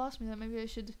lot of people ask me that. Maybe I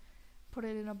should put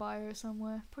it in a bio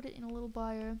somewhere. Put it in a little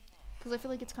bio, because I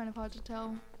feel like it's kind of hard to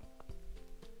tell.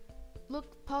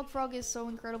 Look, Pog Frog is so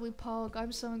incredibly Pog.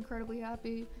 I'm so incredibly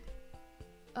happy.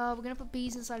 We're gonna put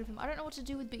bees inside of him. I don't know what to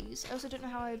do with bees. I also don't know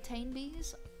how I obtain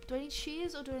bees. Do I need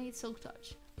shears or do I need silk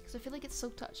touch? Because I feel like it's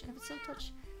silk touch. And if it's silk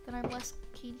touch, then I'm less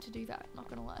keen to do that. Not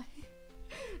gonna lie.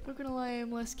 Not gonna lie,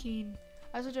 I'm less keen.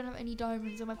 I also don't have any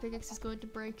diamonds and my pickaxe is going to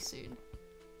break soon.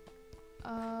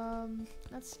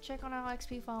 Let's check on our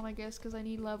XP farm, I guess, because I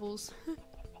need levels.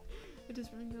 It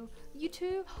does ring bell. You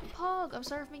too? Pog! I'm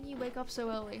sorry for making you wake up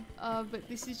so early. But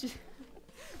this is just...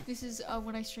 this is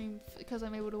when I stream because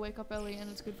I'm able to wake up early and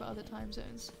it's good for other time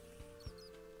zones.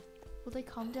 Will they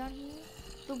come down here?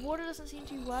 The water doesn't seem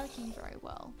to be working very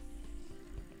well.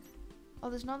 Oh,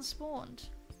 there's none spawned.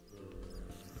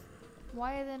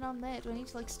 Why are there none there? Do I need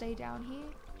to like stay down here?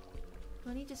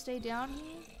 Do I need to stay down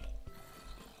here?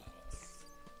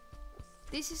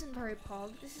 This isn't very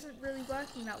Pog. This isn't really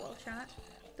working that well, chat.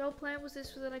 The whole plan was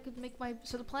this so that I could make my...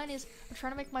 So the plan is I'm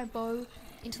trying to make my bow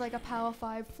into like a power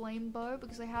 5 flame bow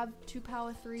because I have 2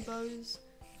 power 3 bows.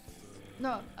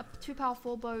 No, 2 power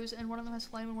 4 bows and one of them has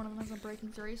flame and one of them has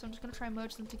unbreaking 3, so I'm just going to try and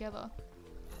merge them together.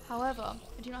 However,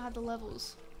 I do not have the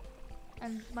levels.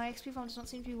 And my XP farm does not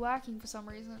seem to be working for some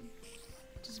reason.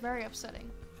 Which is very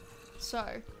upsetting. So,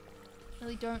 I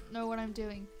really don't know what I'm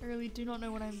doing. I really do not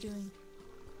know what I'm doing.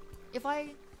 If I...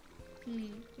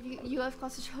 You have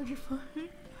class to charge your phone?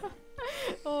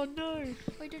 Oh no!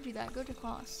 Wait, don't do that. Go to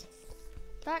class.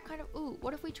 That kind of... Ooh,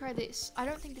 what if we try this? I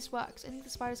don't think this works. I think the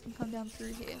spiders can come down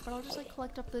through here. But I'll just like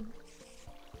collect up the...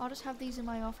 I'll just have these in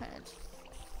my offhand.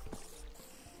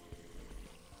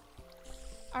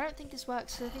 I don't think this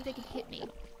works, so I think they can hit me.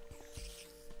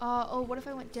 Oh, what if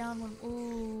I went down one?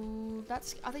 Ooh,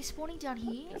 that's... Are they spawning down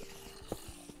here?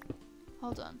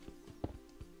 Hold on.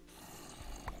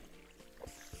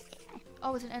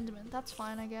 Oh, it's an enderman. That's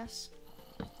fine, I guess.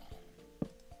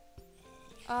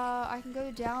 I can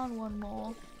go down one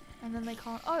more, and then they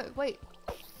can't... Oh, wait.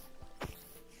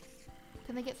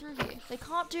 Can they get through here? They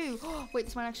can't do... Oh, wait,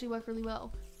 this might actually work really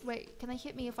well. Wait, can they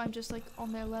hit me if I'm just, like,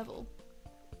 on their level?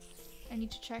 I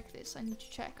need to check this. I need to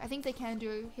check. I think they can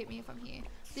hit me if I'm here.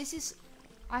 This is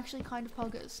actually kind of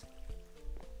poggers.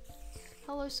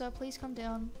 Hello, sir. Please come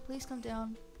down. Please come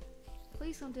down.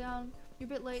 Please come down. You're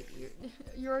a bit late.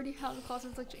 You're already out of class.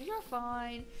 It's like, you're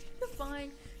fine. You're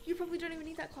fine. You probably don't even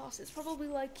need that class. It's probably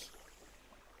like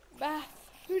math.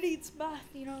 Who needs math?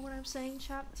 You know what I'm saying,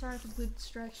 chap? Sorry for the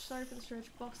stretch. Sorry for the stretch.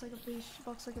 Box like a fish.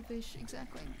 Box like a fish.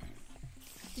 Exactly.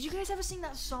 Did you guys ever sing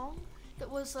that song that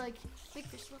was like big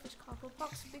fish, little fish, cardboard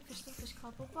box, big fish, little fish,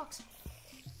 cardboard box?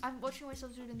 I'm watching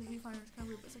myself do it in the viewfinder. It's kind of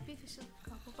weird, but it's like big fish, little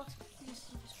cardboard box, big fish,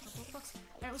 little fish, cardboard box,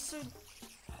 and it was so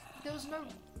there was no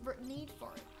need for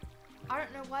it. I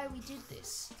don't know why we did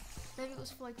this. Maybe it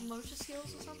was for like motor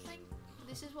skills or something.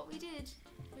 This is what we did.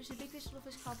 It was a big fish, little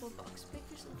fish, cardboard box, big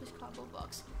fish, little fish, cardboard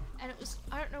box, and it was,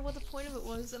 I don't know what the point of it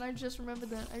was, and I just remembered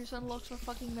that. I just unlocked my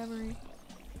fucking memory.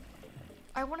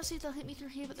 I want to see if they'll hit me through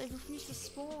here, but they refuse to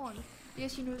spawn.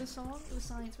 Yes, you know the song? It was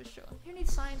science for sure. Who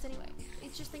needs science anyway?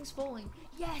 It's just things falling.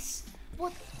 Yes!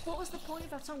 What was the point of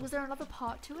that song? Was there another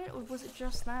part to it, or was it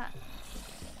just that?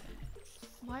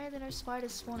 Why are there no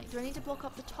spiders spawning? Do I need to block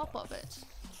up the top of it?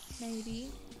 Maybe.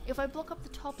 If I block up the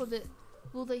top of it,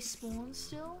 will they spawn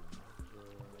still?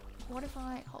 What if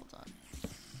I... Hold on.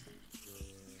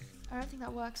 I don't think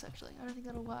that works, actually. I don't think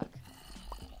that'll work.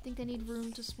 I think they need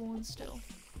room to spawn still.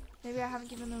 Maybe I haven't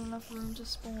given them enough room to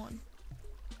spawn.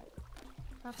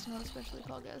 That's not especially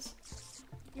poggers.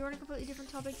 You're on a completely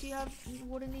different topic. Do you have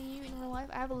water near you in real life?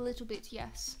 I have a little bit,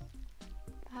 yes.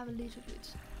 I have a little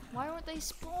bit. Why won't they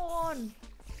spawn?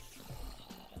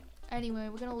 Anyway,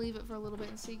 we're gonna leave it for a little bit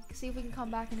and see if we can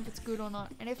come back and if it's good or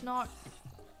not. And if not,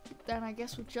 then I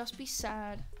guess we'll just be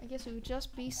sad. I guess we would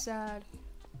just be sad.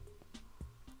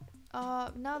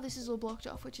 Now this is all blocked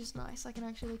off, which is nice. I can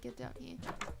actually get down here.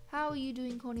 How are you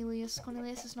doing, Cornelius?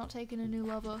 Cornelius has not taken a new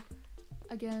lover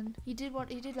again. He did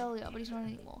earlier, but he's not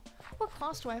anymore. What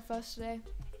class do I have first today?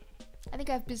 I think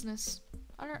I have business.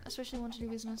 I don't especially want to do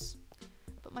business,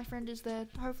 but my friend is there.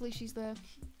 Hopefully she's there.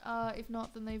 If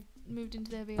not, then they've moved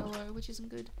into their VLO, which isn't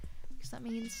good, because that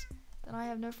means that I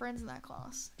have no friends in that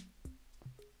class.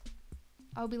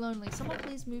 I'll be lonely. Someone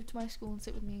please move to my school and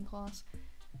sit with me in class.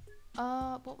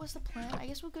 What was the plan? I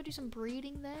guess we'll go do some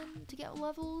breeding then to get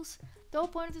levels. The whole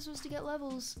point of this was to get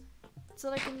levels so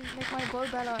that I can make my bow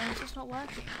better, and it's just not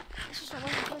working. It's just not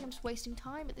working. I feel like I'm just wasting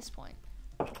time at this point.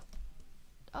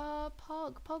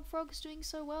 Pog Frog is doing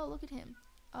so well. Look at him.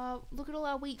 Look at all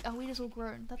our wheat. Our wheat is all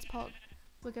grown. That's Pog.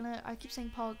 I keep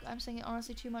saying Pog. I'm saying it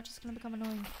honestly too much. It's gonna become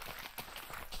annoying.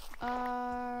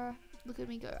 Look at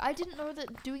me go. I didn't know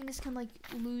that doing this can like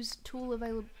lose tool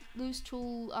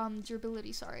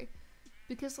durability, sorry.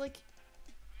 Because like,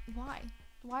 why?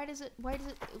 Why does it,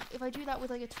 if I do that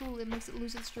with like a tool, it makes it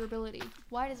lose its durability.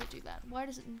 Why does it do that? Why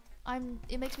does it,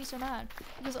 it makes me so mad.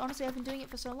 Because honestly, I've been doing it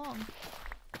for so long.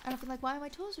 And I've been like, why are my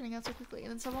tools running out so quickly? And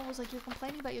then someone was like, you're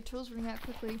complaining about your tools running out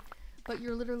quickly, but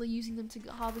you're literally using them to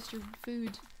harvest your food.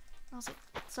 And I was like,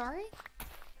 sorry?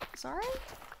 Sorry?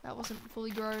 That wasn't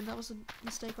fully grown. That was a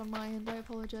mistake on my end. I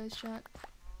apologize, chat.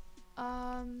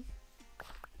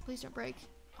 Please don't break.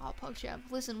 Oh,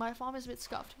 PogChamp. Listen, my farm is a bit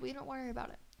scuffed. We don't worry about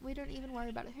it. We don't even worry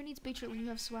about it. Who needs beetroot when you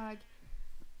have swag?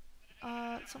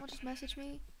 Someone just messaged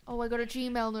me. Oh, I got a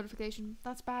Gmail notification.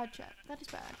 That's bad, chat. That is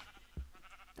bad.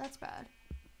 That's bad.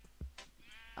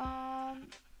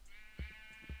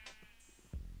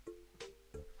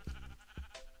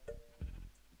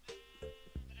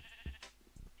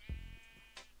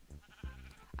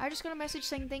 I just got a message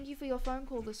saying thank you for your phone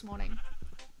call this morning.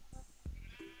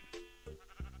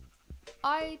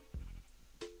 I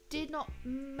did not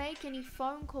make any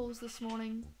phone calls this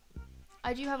morning.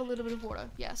 I do have a little bit of water,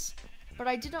 yes. But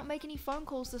I did not make any phone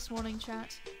calls this morning,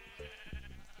 chat.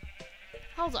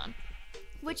 Hold on.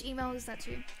 Which email is that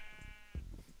to?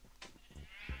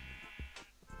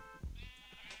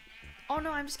 Oh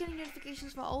no, I'm just getting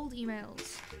notifications for old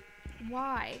emails.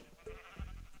 Why?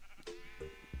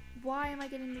 Why am I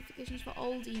getting notifications for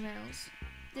old emails?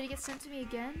 Did it get sent to me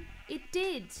again? It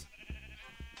did!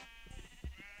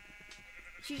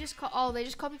 She just they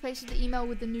just copy-pasted the email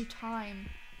with the new time.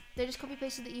 They just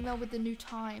copy-pasted the email with the new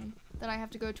time that I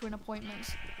have to go to an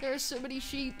appointment. There are so many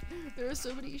sheep. There are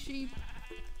so many sheep.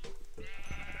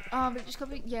 But just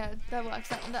copy. Yeah, that works.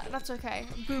 That's okay.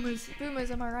 Boomers,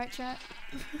 am I right, chat?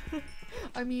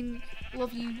 I mean,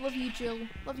 love you, Jill.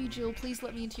 Love you, Jill. Please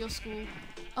let me into your school.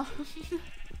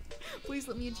 Please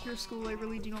let me into your school. I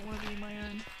really do not want to be in my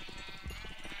own.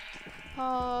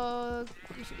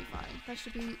 We should be fine. That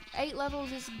should be 8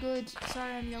 levels is good.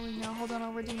 Sorry, I'm yelling now. Hold on,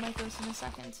 I'll redeem my thirst in a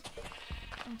second.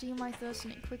 I'll redeem my thirst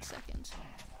in a quick second.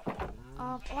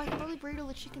 Oh, I can probably breed all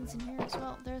the chickens in here as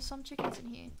well. There are some chickens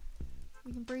in here.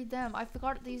 We can breed them. I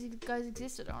forgot these guys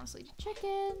existed, honestly.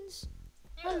 Chickens!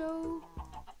 Hello!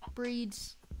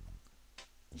 Breeds.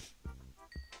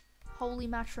 Holy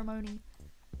matrimony.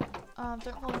 Don't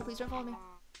follow me, please. Don't follow me.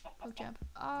 Oh, jump.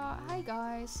 Hey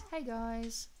guys. Hey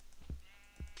guys.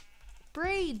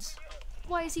 Breeds!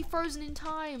 Why is he frozen in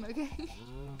time? Okay.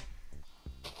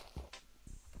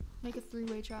 Make a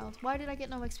 3-way child. Why did I get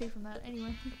no XP from that?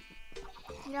 Anyway.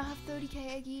 You now have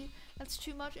 30k, Eggy. That's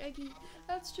too much, Eggy.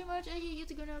 That's too much, Eggy. You have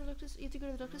to go now to the doctor's. You have to go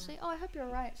to the doctor's today. Oh, I hope you're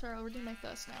alright. Sorry, I'll redeem my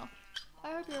thirst now.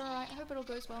 I hope you're alright. I hope it all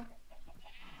goes well.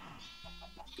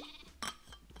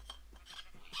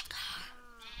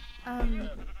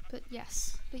 But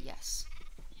yes.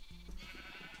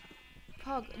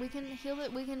 Pog, we can heal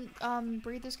it. We can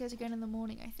breed those guys again in the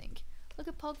morning, I think. Look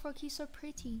at Pog Frog. He's so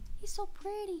pretty. He's so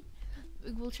pretty.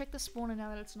 We'll check the spawner now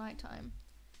that it's nighttime.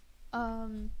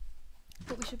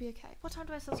 But we should be okay. What time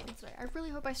do I start school today? I really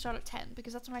hope I start at 10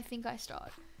 because that's when I think I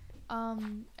start.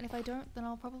 And if I don't, then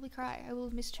I'll probably cry. I will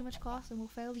have missed too much class and will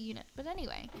fail the unit. But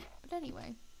anyway.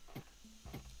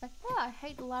 I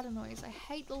hate the ladder noise. I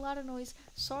hate the ladder noise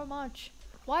so much.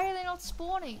 Why are they not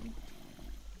spawning?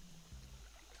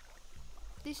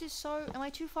 This is so... Am I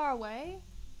too far away?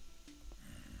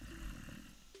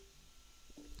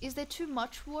 Is there too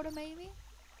much water, maybe?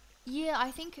 Yeah,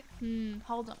 I think...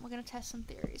 hold on. We're gonna test some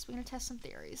theories.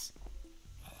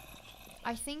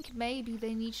 I think maybe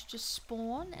they need to just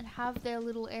spawn and have their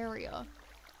little area.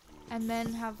 And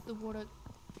then have the water...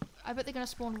 I bet they're gonna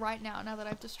spawn right now that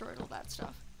I've destroyed all that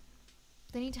stuff.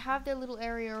 They need to have their little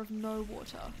area of no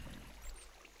water.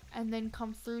 And then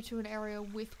come through to an area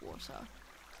with water.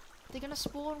 They're gonna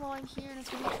spawn while I'm here and it's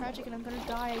gonna be tragic and I'm gonna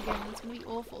die again. It's gonna be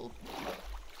awful.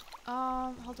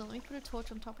 Hold on, let me put a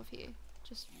torch on top of here.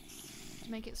 Just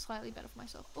to make it slightly better for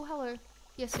myself. Oh, hello.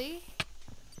 Yeah, see?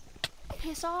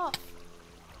 Piss off!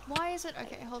 Why is it?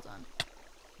 Okay, hold on.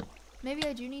 Maybe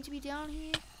I do need to be down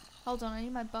here? Hold on, I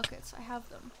need my buckets. I have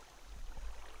them.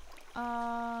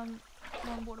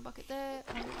 One water bucket there,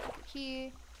 one water bucket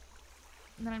here.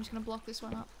 And then I'm just gonna block this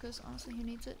one up because honestly, who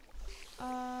needs it?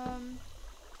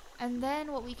 And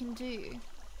then what we can do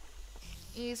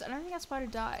is, I don't think that spider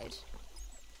died.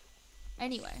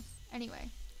 Anyway,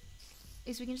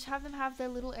 is we can just have them have their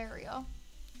little area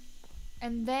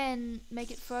and then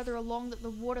make it further along that the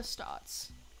water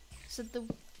starts. So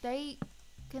they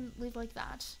can live like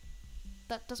that.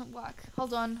 That doesn't work.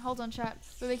 Hold on chat.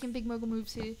 We're making big mogul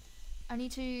moves here. I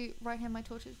need to right hand my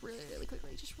torches really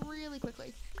quickly. Just really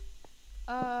quickly.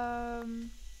 Okay,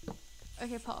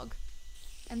 Pog.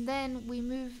 And then we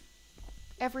move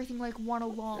everything like one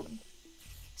along.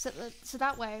 So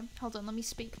that way, hold on, let me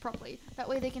speak properly. That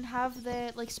way they can have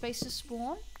their like space to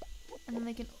spawn. And then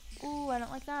they can, ooh, I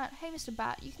don't like that. Hey, Mr.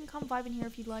 Bat, you can come vibe in here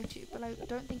if you'd like to, but I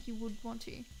don't think you would want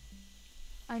to.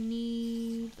 I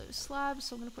need those slabs,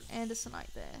 so I'm gonna put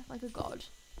andesite there, like a god.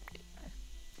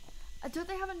 Don't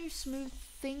they have a new smooth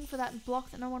thing for that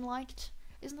block that no one liked?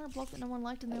 Isn't there a block that no one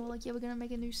liked and they were like, yeah, we're gonna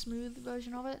make a new smooth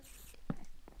version of it?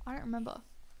 I don't remember.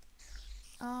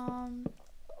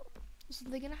 So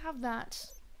they're gonna have that.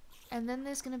 And then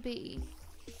there's gonna be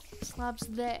slabs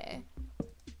there.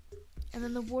 And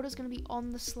then the water's gonna be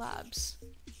on the slabs.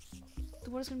 The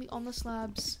water's gonna be on the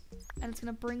slabs. And it's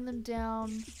gonna bring them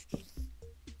down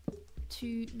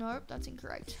to... Nope, that's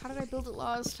incorrect. How did I build it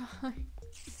last time?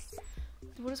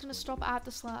 The water's gonna stop at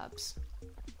the slabs.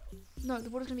 No, the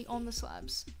water's gonna be on the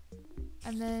slabs.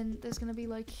 And then there's gonna be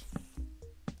like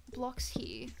blocks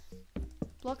here,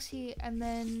 and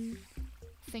then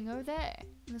thingo there.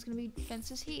 And there's gonna be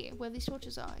fences here where these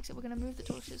torches are. Except we're gonna move the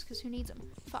torches because who needs them?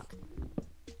 Fuck.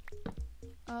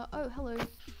 Oh, hello.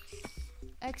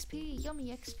 XP,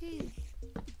 yummy XP.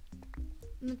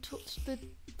 And the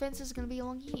fences are gonna be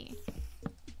along here.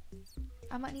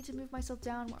 I might need to move myself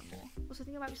down one more. Also, I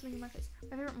think I might be something in my face.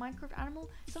 My favorite Minecraft animal?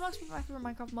 Someone asked me my favorite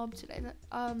Minecraft mob today. That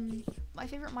my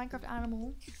favorite Minecraft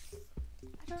animal?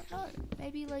 I don't know.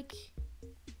 Maybe like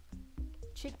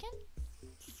chicken?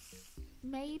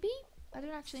 Maybe? I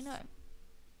don't actually know.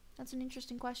 That's an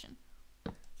interesting question.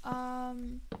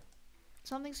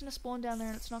 Something's gonna spawn down there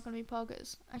and it's not gonna be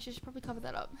poggers. I should probably cover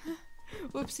that up.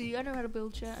 Whoopsie, I know how to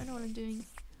build, chat. I know what I'm doing.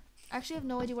 I actually have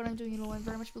no idea what I'm doing at all. I'm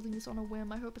very much building this on a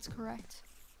whim. I hope it's correct.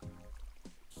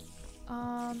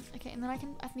 Okay, and then I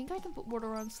think I can put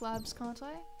water on slabs, can't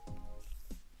I?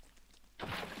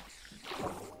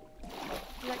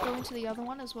 Did that go into the other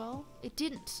one as well? It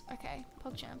didn't. Okay,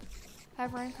 PogChamp.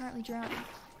 However, I'm currently drowning.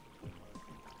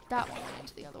 That one went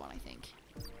into the other one, I think.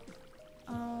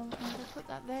 And if I put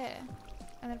that there,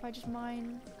 and then if I just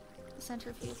mine the center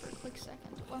of here for a quick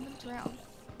second, well, I'm gonna drown.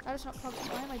 That is not progress.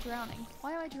 Why am I drowning?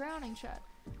 Why am I drowning, chat?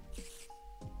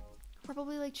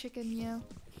 Probably like chicken, yeah.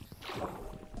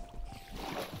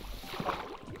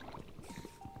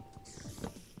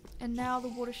 And now the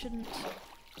water shouldn't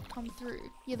come through.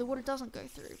 Yeah, the water doesn't go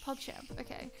through. PogChamp,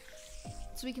 okay.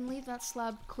 So we can leave that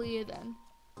slab clear then.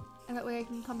 And that way I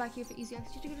can come back here for easy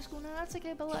access to go to school. No, that's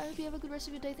okay, Bella. I hope you have a good rest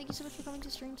of your day. Thank you so much for coming to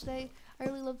stream today. I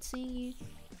really loved seeing you.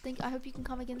 I hope you can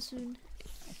come again soon.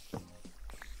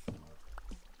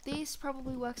 This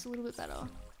probably works a little bit better.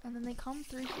 And then they come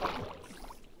through here.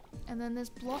 And then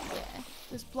there's block there.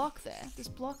 There's block there. There's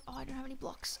block. Oh, I don't have any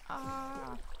blocks.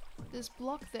 Ah. There's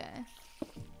block there.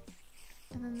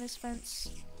 And then this fence.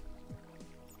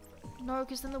 No,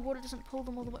 because then the water doesn't pull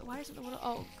them all the way. Why isn't the water?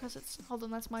 Oh, because it's. Hold on,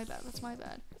 that's my bad. That's my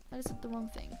bad. That is the wrong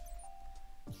thing.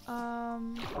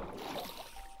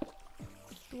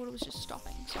 The water was just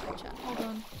stopping. Sorry, chat. Hold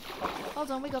on.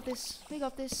 Hold on, we got this. We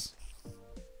got this.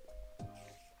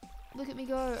 Look at me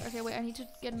go. Okay, wait, I need to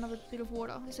get another bit of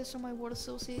water. Is there still my water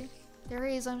source here? There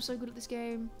is. I'm so good at this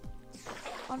game.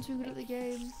 I'm too good at the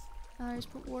game. And I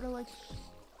just put water like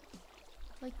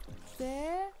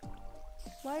there?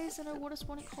 Why is there no water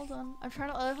spawning? Hold on. I'm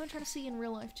trying to see in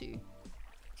real life too.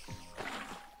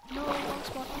 No, wrong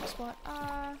spot, wrong spot.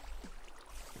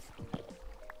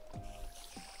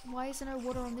 Why is there no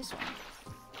water on this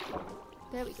one?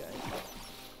 There we go.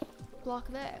 Block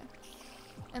there.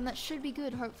 And that should be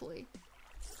good, hopefully.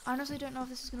 I honestly don't know if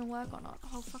this is gonna work or not.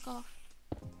 Oh, fuck off.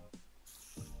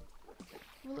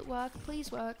 Will it work?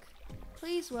 Please work.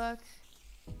 Please work.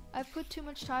 I've put too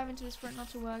much time into this for it not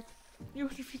to work. You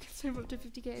wonder if you can save up to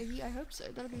 50k AV? I hope so.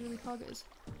 That'd be really poggers.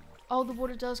 Oh, the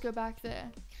water does go back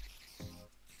there.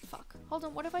 Fuck. Hold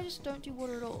on, what if I just don't do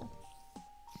water at all?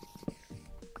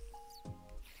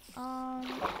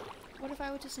 What if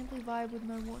I were to simply vibe with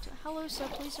no water? Hello, sir,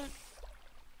 please don't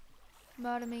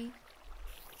murder me.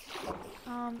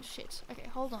 Shit. Okay,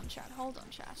 hold on, chat. Hold on,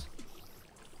 chat.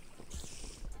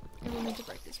 I will need to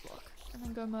break this block. And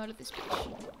then go murder this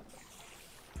bitch.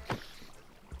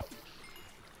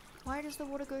 Why does the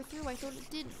water go through? I thought it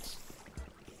didn't.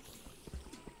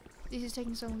 This is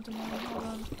taking so long to mine. Hold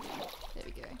on. There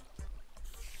we go.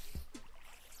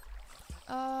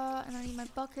 And I need my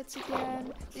buckets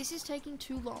again. This is taking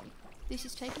too long. This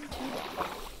is taking too long.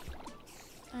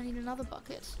 I need another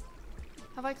bucket.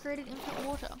 Have I created infinite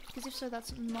water? Because if so,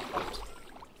 that's not good.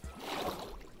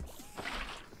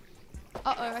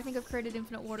 Uh-oh, I think I've created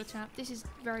infinite water tap. This is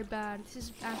very bad. This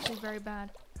is actually very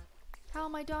bad. How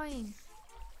am I dying?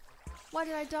 Why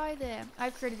did I die there?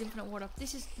 I've created infinite water.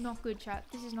 This is not good, chat.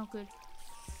 This is not good.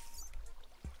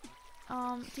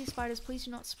 Dear spiders, please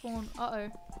do not spawn. Uh-oh.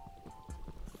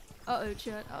 Uh-oh,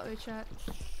 chat. Uh-oh, chat.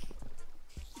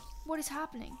 What is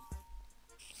happening?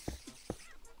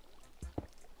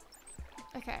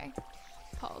 Okay.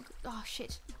 Pog. Oh,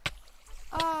 shit.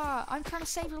 Ah, I'm trying to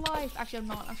save your life. Actually, I'm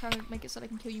not. I'm trying to make it so that I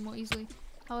can kill you more easily.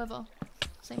 However,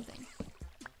 same thing.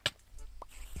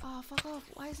 Oh, fuck off.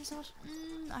 Why is there so much?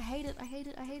 I hate it. I hate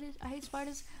it. I hate it. I hate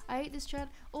spiders. I hate this chat.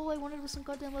 All I wanted was some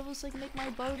goddamn levels so I can make my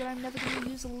bow that I'm never going to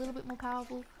use a little bit more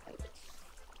powerful.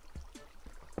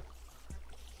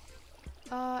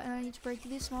 And I need to break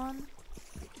this one.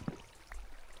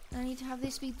 And I need to have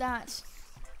this be that.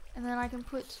 And then I can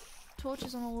put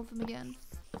torches on all of them again.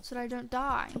 So that I don't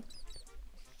die.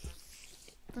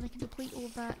 Then I can deplete all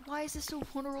of that. Why is there still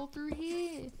water all through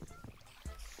here?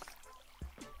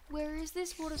 Where is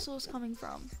this water source coming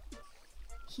from?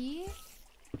 Here?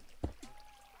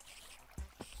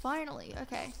 Finally,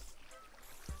 okay.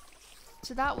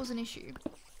 So that was an issue.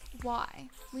 Why?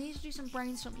 We need to do some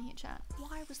brainstorming here, chat.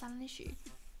 Why was that an issue?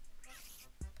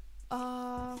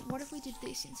 What if we did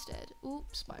this instead?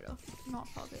 Oops, spider. Not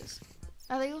poggers.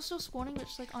 Are they all still spawning, but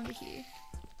just like under here?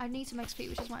 I need some XP,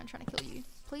 which is why I'm trying to kill you.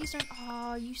 Please don't.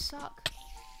 Oh, you suck.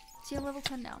 See, I'm level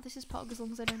 10 now. This is Pog, as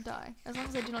long as I don't die. As long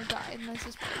as I do not die, then this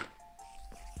is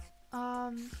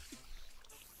Pog.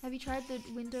 Have you tried the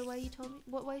window way you told me?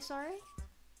 What way, sorry?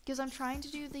 Because I'm trying to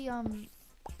do the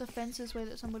fences way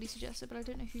that somebody suggested, but I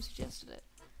don't know who suggested it.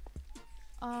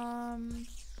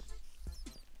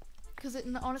 Because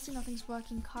honestly nothing's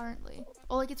working currently.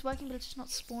 Or like it's working, but it's just not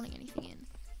spawning anything in.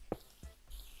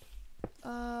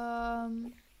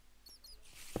 And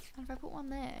if I put one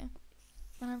there,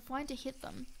 then I'm fine to hit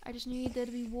them. I just need there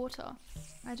to be water.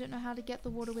 I don't know how to get the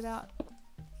water without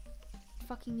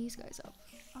fucking these guys up.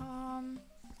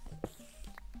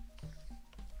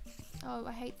 Oh,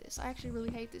 I hate this. I actually really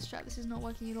hate this, chat. This is not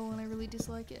working at all and I really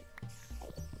dislike it.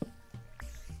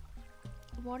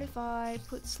 What if I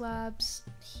put slabs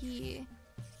here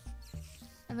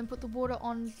and then put the water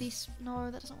on this?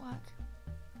 No, that doesn't work.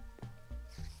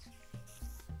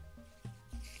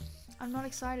 I'm not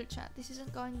excited, chat. This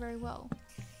isn't going very well.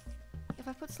 If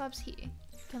I put slabs here,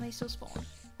 can they still spawn?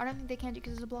 I don't think they can do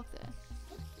because there's a block there.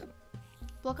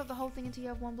 Block up the whole thing until you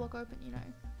have one block open, you know.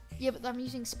 Yeah, but I'm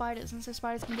using spiders, and so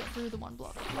spiders can get through the one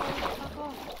block. Oh, fuck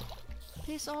off.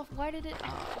 Piss off. Why did it...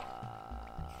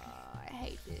 I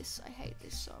hate this. I hate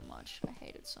this so much. I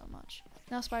hate it so much.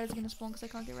 Now spiders are going to spawn because I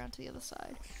can't get around to the other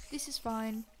side. This is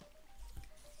fine.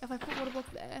 If I put water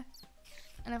block there,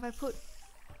 and if I put...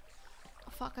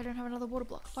 Oh, fuck, I don't have another water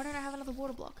block. Why don't I have another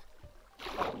water block?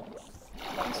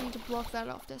 I just need to block that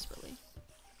off desperately.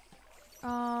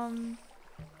 And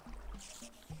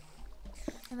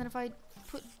then if I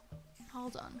put...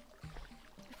 Hold on.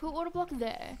 If I put water block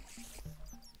there,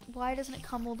 why doesn't it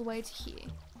come all the way to here?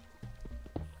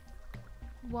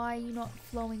 Why are you not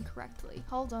flowing correctly?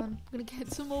 Hold on. I'm gonna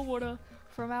get some more water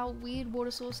from our weird water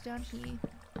source down here.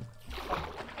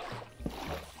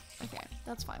 Okay,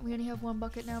 that's fine. We only have one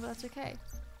bucket now, but that's okay.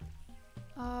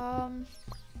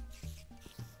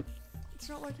 It's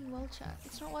not working well, chat.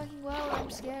 It's not working well. I'm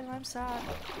scared and I'm sad.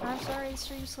 And I'm sorry, the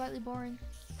stream's slightly boring.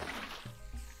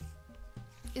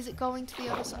 Is it going to the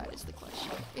other side is the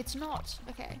question. It's not.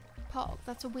 Okay. Pog,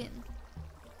 that's a win.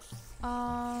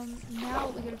 Now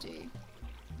what we're gonna do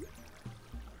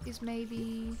is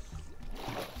maybe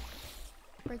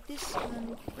break this and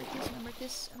then break this and then break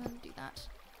this and then do that.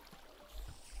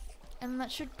 And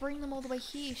that should bring them all the way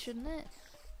here, shouldn't it?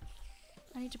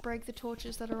 I need to break the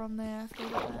torches that are on there. I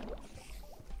forgot about that.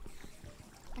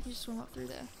 I can just swim up through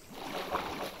there.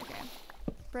 Okay.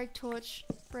 Break torch.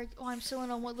 Break. Oh, I'm still in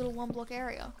a little one block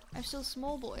area. I'm still a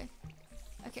small boy.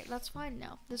 Okay, that's fine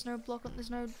now. There's no block on. There's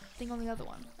no thing on the other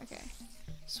one. Okay.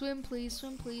 Swim, please.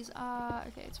 Swim, please.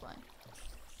 Okay, it's fine.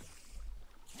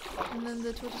 And then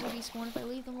the torches will despawn if I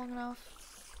leave them long enough.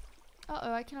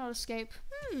 Uh-oh, I cannot escape.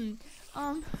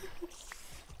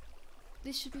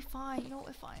 This should be fine. You know what,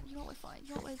 we're fine. You know what, we're fine.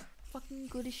 You know what, we're fucking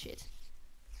good as shit.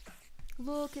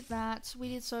 Look at that. We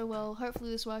did so well.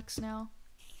 Hopefully this works now.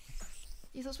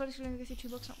 Is that supposed to go through 2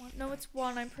 blocks, not 1? No, it's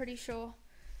 1, I'm pretty sure.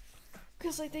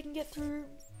 Because, like, they can get through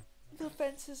the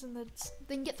fences and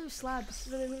they can get through slabs.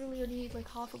 So they literally only need, like,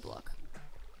 half a block.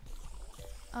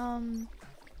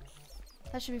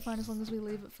 That should be fine as long as we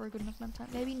leave it for a good enough amount of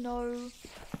time. Maybe no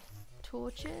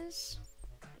torches?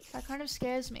 That kind of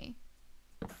scares me.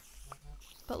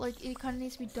 But, like, it kind of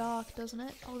needs to be dark, doesn't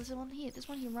it? Oh, there's one here. There's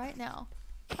one here right now.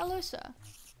 Hello, sir.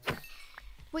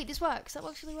 Wait, this works. That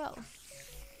works really well.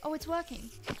 Oh, it's working.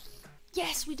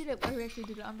 Yes, we did it. Oh, we actually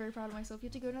did it. I'm very proud of myself. You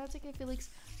have to go. No, that's okay, Felix.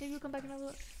 Maybe we'll come back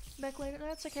another back later. No,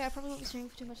 that's okay. I probably won't be streaming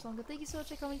for too much longer. Thank you so much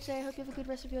for coming today. I hope you have a good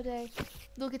rest of your day.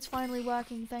 Look, it's finally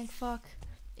working. Thank fuck.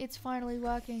 It's finally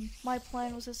working. My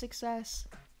plan was a success.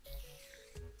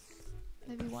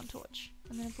 Maybe 1 torch.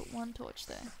 I'm gonna put 1 torch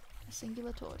there. A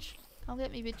singular torch. Come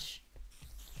get me, bitch.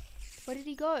 Where did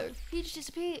he go? He just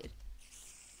disappeared.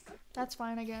 That's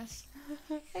fine, I guess.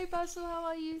 Hey, Basil, how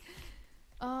are you?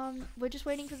 We're just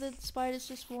waiting for the spiders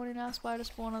to spawn in our spider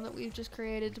spawner that we've just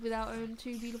created with our own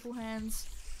 2 beautiful hands.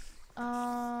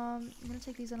 I'm gonna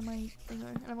take these out of my thingo,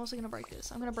 and I'm also gonna break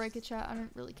this. I'm gonna break it, chat. I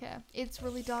don't really care. It's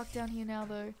really dark down here now,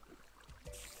 though.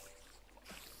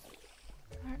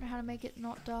 I don't know how to make it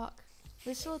not dark.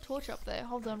 There's still a torch up there.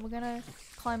 Hold on, we're gonna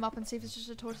climb up and see if it's just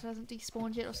a torch that hasn't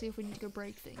despawned yet, or see if we need to go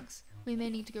break things. We may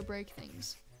need to go break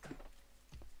things.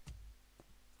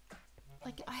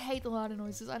 Like, I hate the louder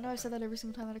noises. I know I said that every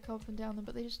single time that I come up and down them,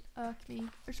 but they just irk me.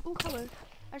 Oh, hello.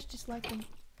 I just dislike them.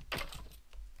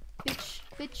 Bitch,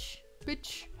 bitch,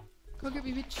 bitch. Come get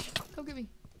me, bitch. Come get me.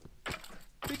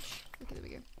 Bitch. Okay, there we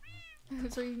go.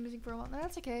 Sorry, you've been missing for a while. No,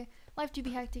 that's okay. Life do be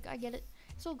hectic. I get it.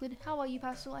 It's all good. How are you,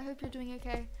 Pastel? I hope you're doing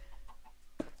okay.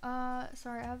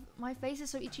 Sorry, my face is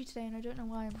so itchy today, and I don't know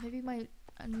why. Maybe I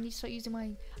need to start using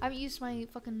I haven't used my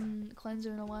fucking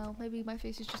cleanser in a while. Maybe my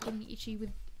face is just getting itchy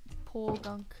with poor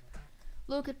gunk.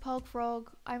 Look at Pog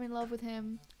Frog. I'm in love with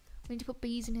him. We need to put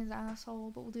bees in his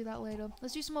asshole, but we'll do that later.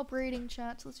 Let's do some more breeding,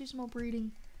 chat. Let's do some more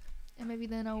breeding. And maybe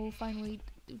then I will finally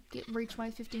reach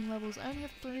my 15 levels. I only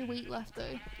have 3 wheat left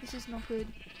though. This is not good.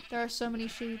 There are so many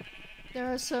sheep.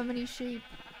 There are so many sheep.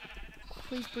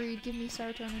 Please breed. Give me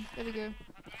serotonin. There we go.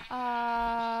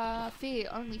 Fear.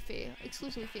 Only fear.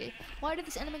 Exclusively fear. Why did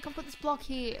this enderman come put this block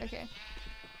here? Okay.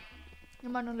 It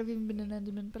might not have even been an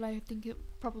enderman, but I think it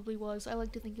probably was. I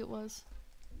like to think it was.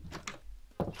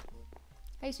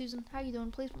 Hey Susan, how you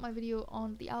doing? Please put my video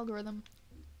on the algorithm.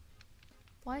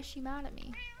 Why is she mad at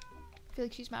me? I feel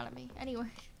like she's mad at me. Anyway.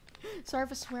 Sorry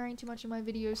for swearing too much in my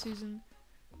video, Susan.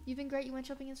 You've been great. You went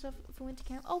shopping and stuff for winter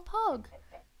camp. Oh, Pog!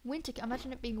 Winter.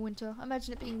 Imagine it being winter.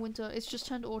 Imagine it being winter. It's just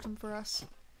turned autumn for us.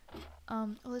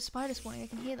 Oh, there's spiders spawning. I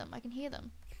can hear them. I can hear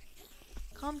them.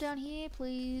 Calm down here,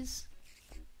 please.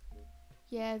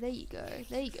 Yeah, there you go.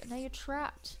 There you go. Now you're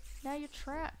trapped. Now you're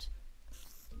trapped.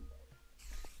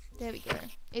 There we go.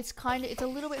 It's a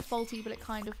little bit faulty, but it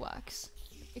kind of works.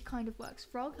 It kind of works.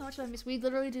 Frog, how much did I miss? We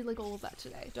literally did like all of that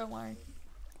today. Don't worry.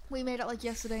 We made it like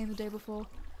yesterday and the day before.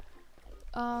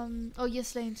 Oh,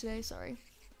 yesterday and today, sorry.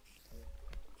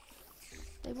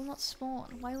 They will not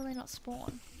spawn. Why will they not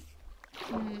spawn?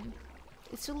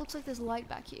 It still looks like there's light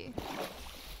back here.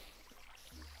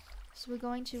 So we're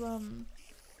going to,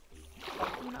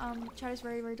 chat is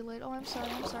very, very delayed. Oh, I'm sorry,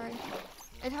 I'm sorry.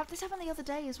 This happened the other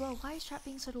day as well. Why is chat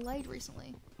being so delayed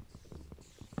recently?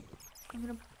 I'm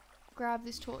gonna grab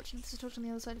this torch, and there's a torch on the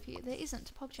other side of here. There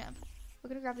isn't, PogChamp. We're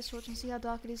gonna grab this torch and see how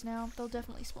dark it is now. They'll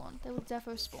definitely spawn. They will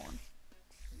defo spawn.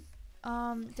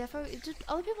 Defo, did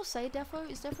other people say defo?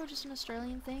 Is defo just an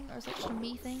Australian thing? Or is that just a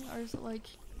me thing? Or is it like...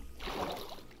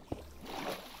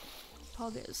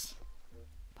 Poggers.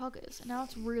 Poggers. And now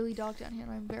it's really dark down here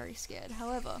and I'm very scared.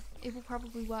 However, it will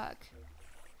probably work.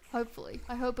 Hopefully.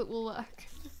 I hope it will work.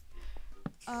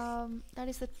 That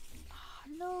is the... Oh,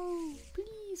 no,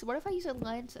 please. What if I use a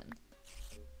lantern?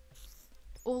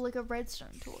 Or like a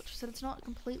redstone torch, so it's not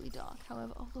completely dark.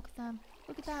 However, oh, look at them.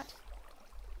 Look at that.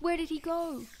 Where did he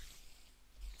go?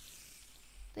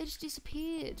 They just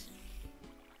disappeared.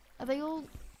 Are they all...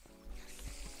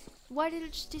 Why did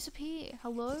it just disappear?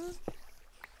 Hello?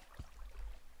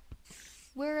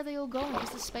 Where are they all going?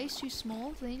 Is the space too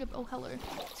small? Do they need to... Oh, hello.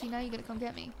 See, now you're gonna come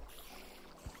get me.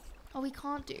 Oh, we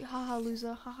can't do... Haha,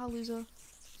 loser. Haha, loser.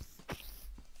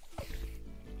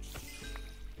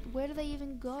 Where do they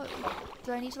even go?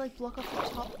 Do I need to, like, block off the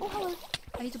top? Oh, hello.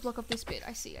 I need to block off this bit.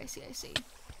 I see, I see, I see.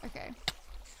 Okay.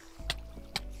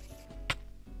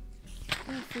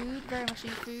 I need food. Very much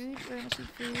need food. Very much need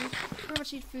food. Very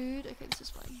much need food. Okay, this is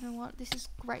fine. You know what? This is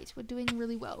great. We're doing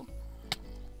really well.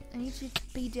 I need to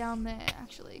be down there,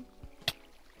 actually.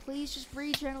 Please just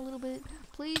regen a little bit.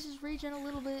 Please just regen a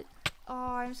little bit.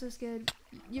 Oh, I'm so scared.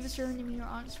 You've assured me your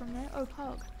aunt's from there? Oh,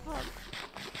 Pog. Pog.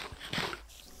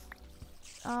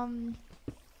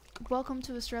 Welcome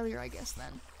to Australia, I guess,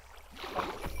 then.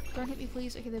 Don't hit me,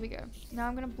 please. Okay, there we go. Now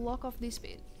I'm gonna block off this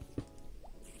bit.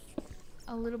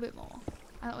 A little bit more.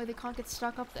 That way they can't get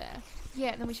stuck up there.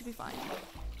 Yeah, then we should be fine.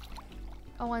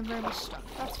 Oh, I'm very much stuck.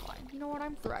 That's fine. You know what?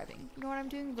 I'm thriving. You know what? I'm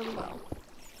doing really well.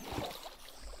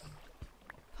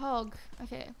 Pog.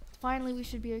 Okay. Finally, we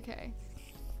should be okay.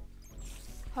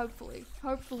 Hopefully.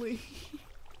 Hopefully.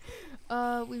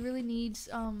 We really need,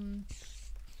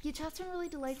 yeah, chat's been really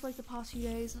delayed for like the past few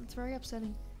days, and it's very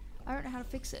upsetting. I don't know how to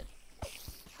fix it.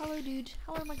 Hello, dude.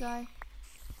 Hello, my guy.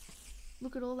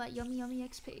 Look at all that yummy, yummy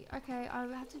XP. Okay, I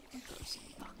have to go see.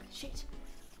 Fuck. Shit.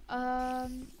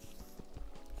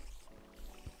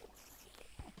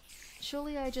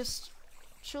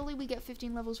 Surely we get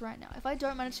 15 levels right now. If I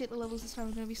don't manage to get the levels this time,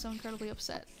 I'm gonna be so incredibly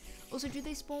upset. Also, do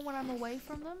they spawn when I'm away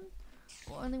from them?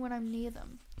 Or only when I'm near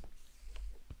them?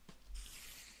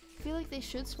 I feel like they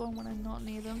should spawn when I'm not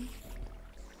near them.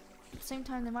 At the same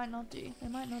time, they might not do. They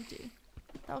might not do.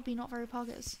 That would be not very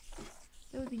poggers.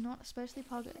 That would be not especially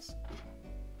poggers.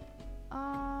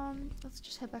 Let's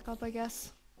just head back up, I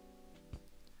guess.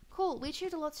 Cool. We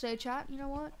achieved a lot today, chat. You know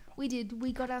what? We did.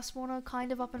 We got our spawner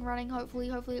kind of up and running. Hopefully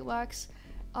it works.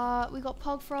 We got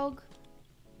Pog Frog.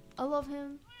 I love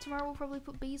him. Tomorrow we'll probably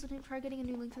put bees on him. Try getting a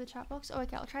new link to the chat box. Oh,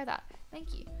 okay. I'll try that.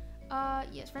 Thank you.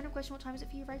 Yes. Random question. What time is it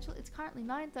for you, Rachel? It's currently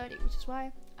 9:30, which is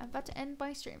why I'm about to end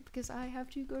my stream because I have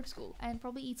to go to school and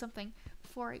probably eat something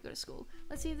before I go to school.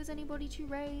 Let's see if there's anybody to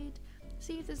raid.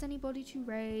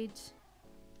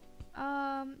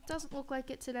 Doesn't look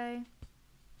like it today.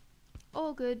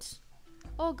 All good.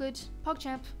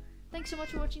 PogChamp, thanks so much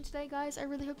for watching today, guys. I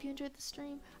really hope you enjoyed the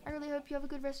stream. I really hope you have a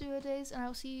good rest of your days, and I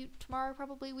will see you tomorrow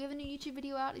probably. We have a new YouTube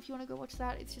video out if you want to go watch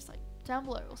that. It's just like down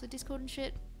below. Also Discord and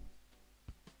shit.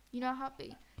 You know how it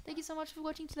be. Thank you so much for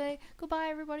watching today. Goodbye,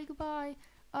 everybody. Goodbye.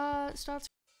 Start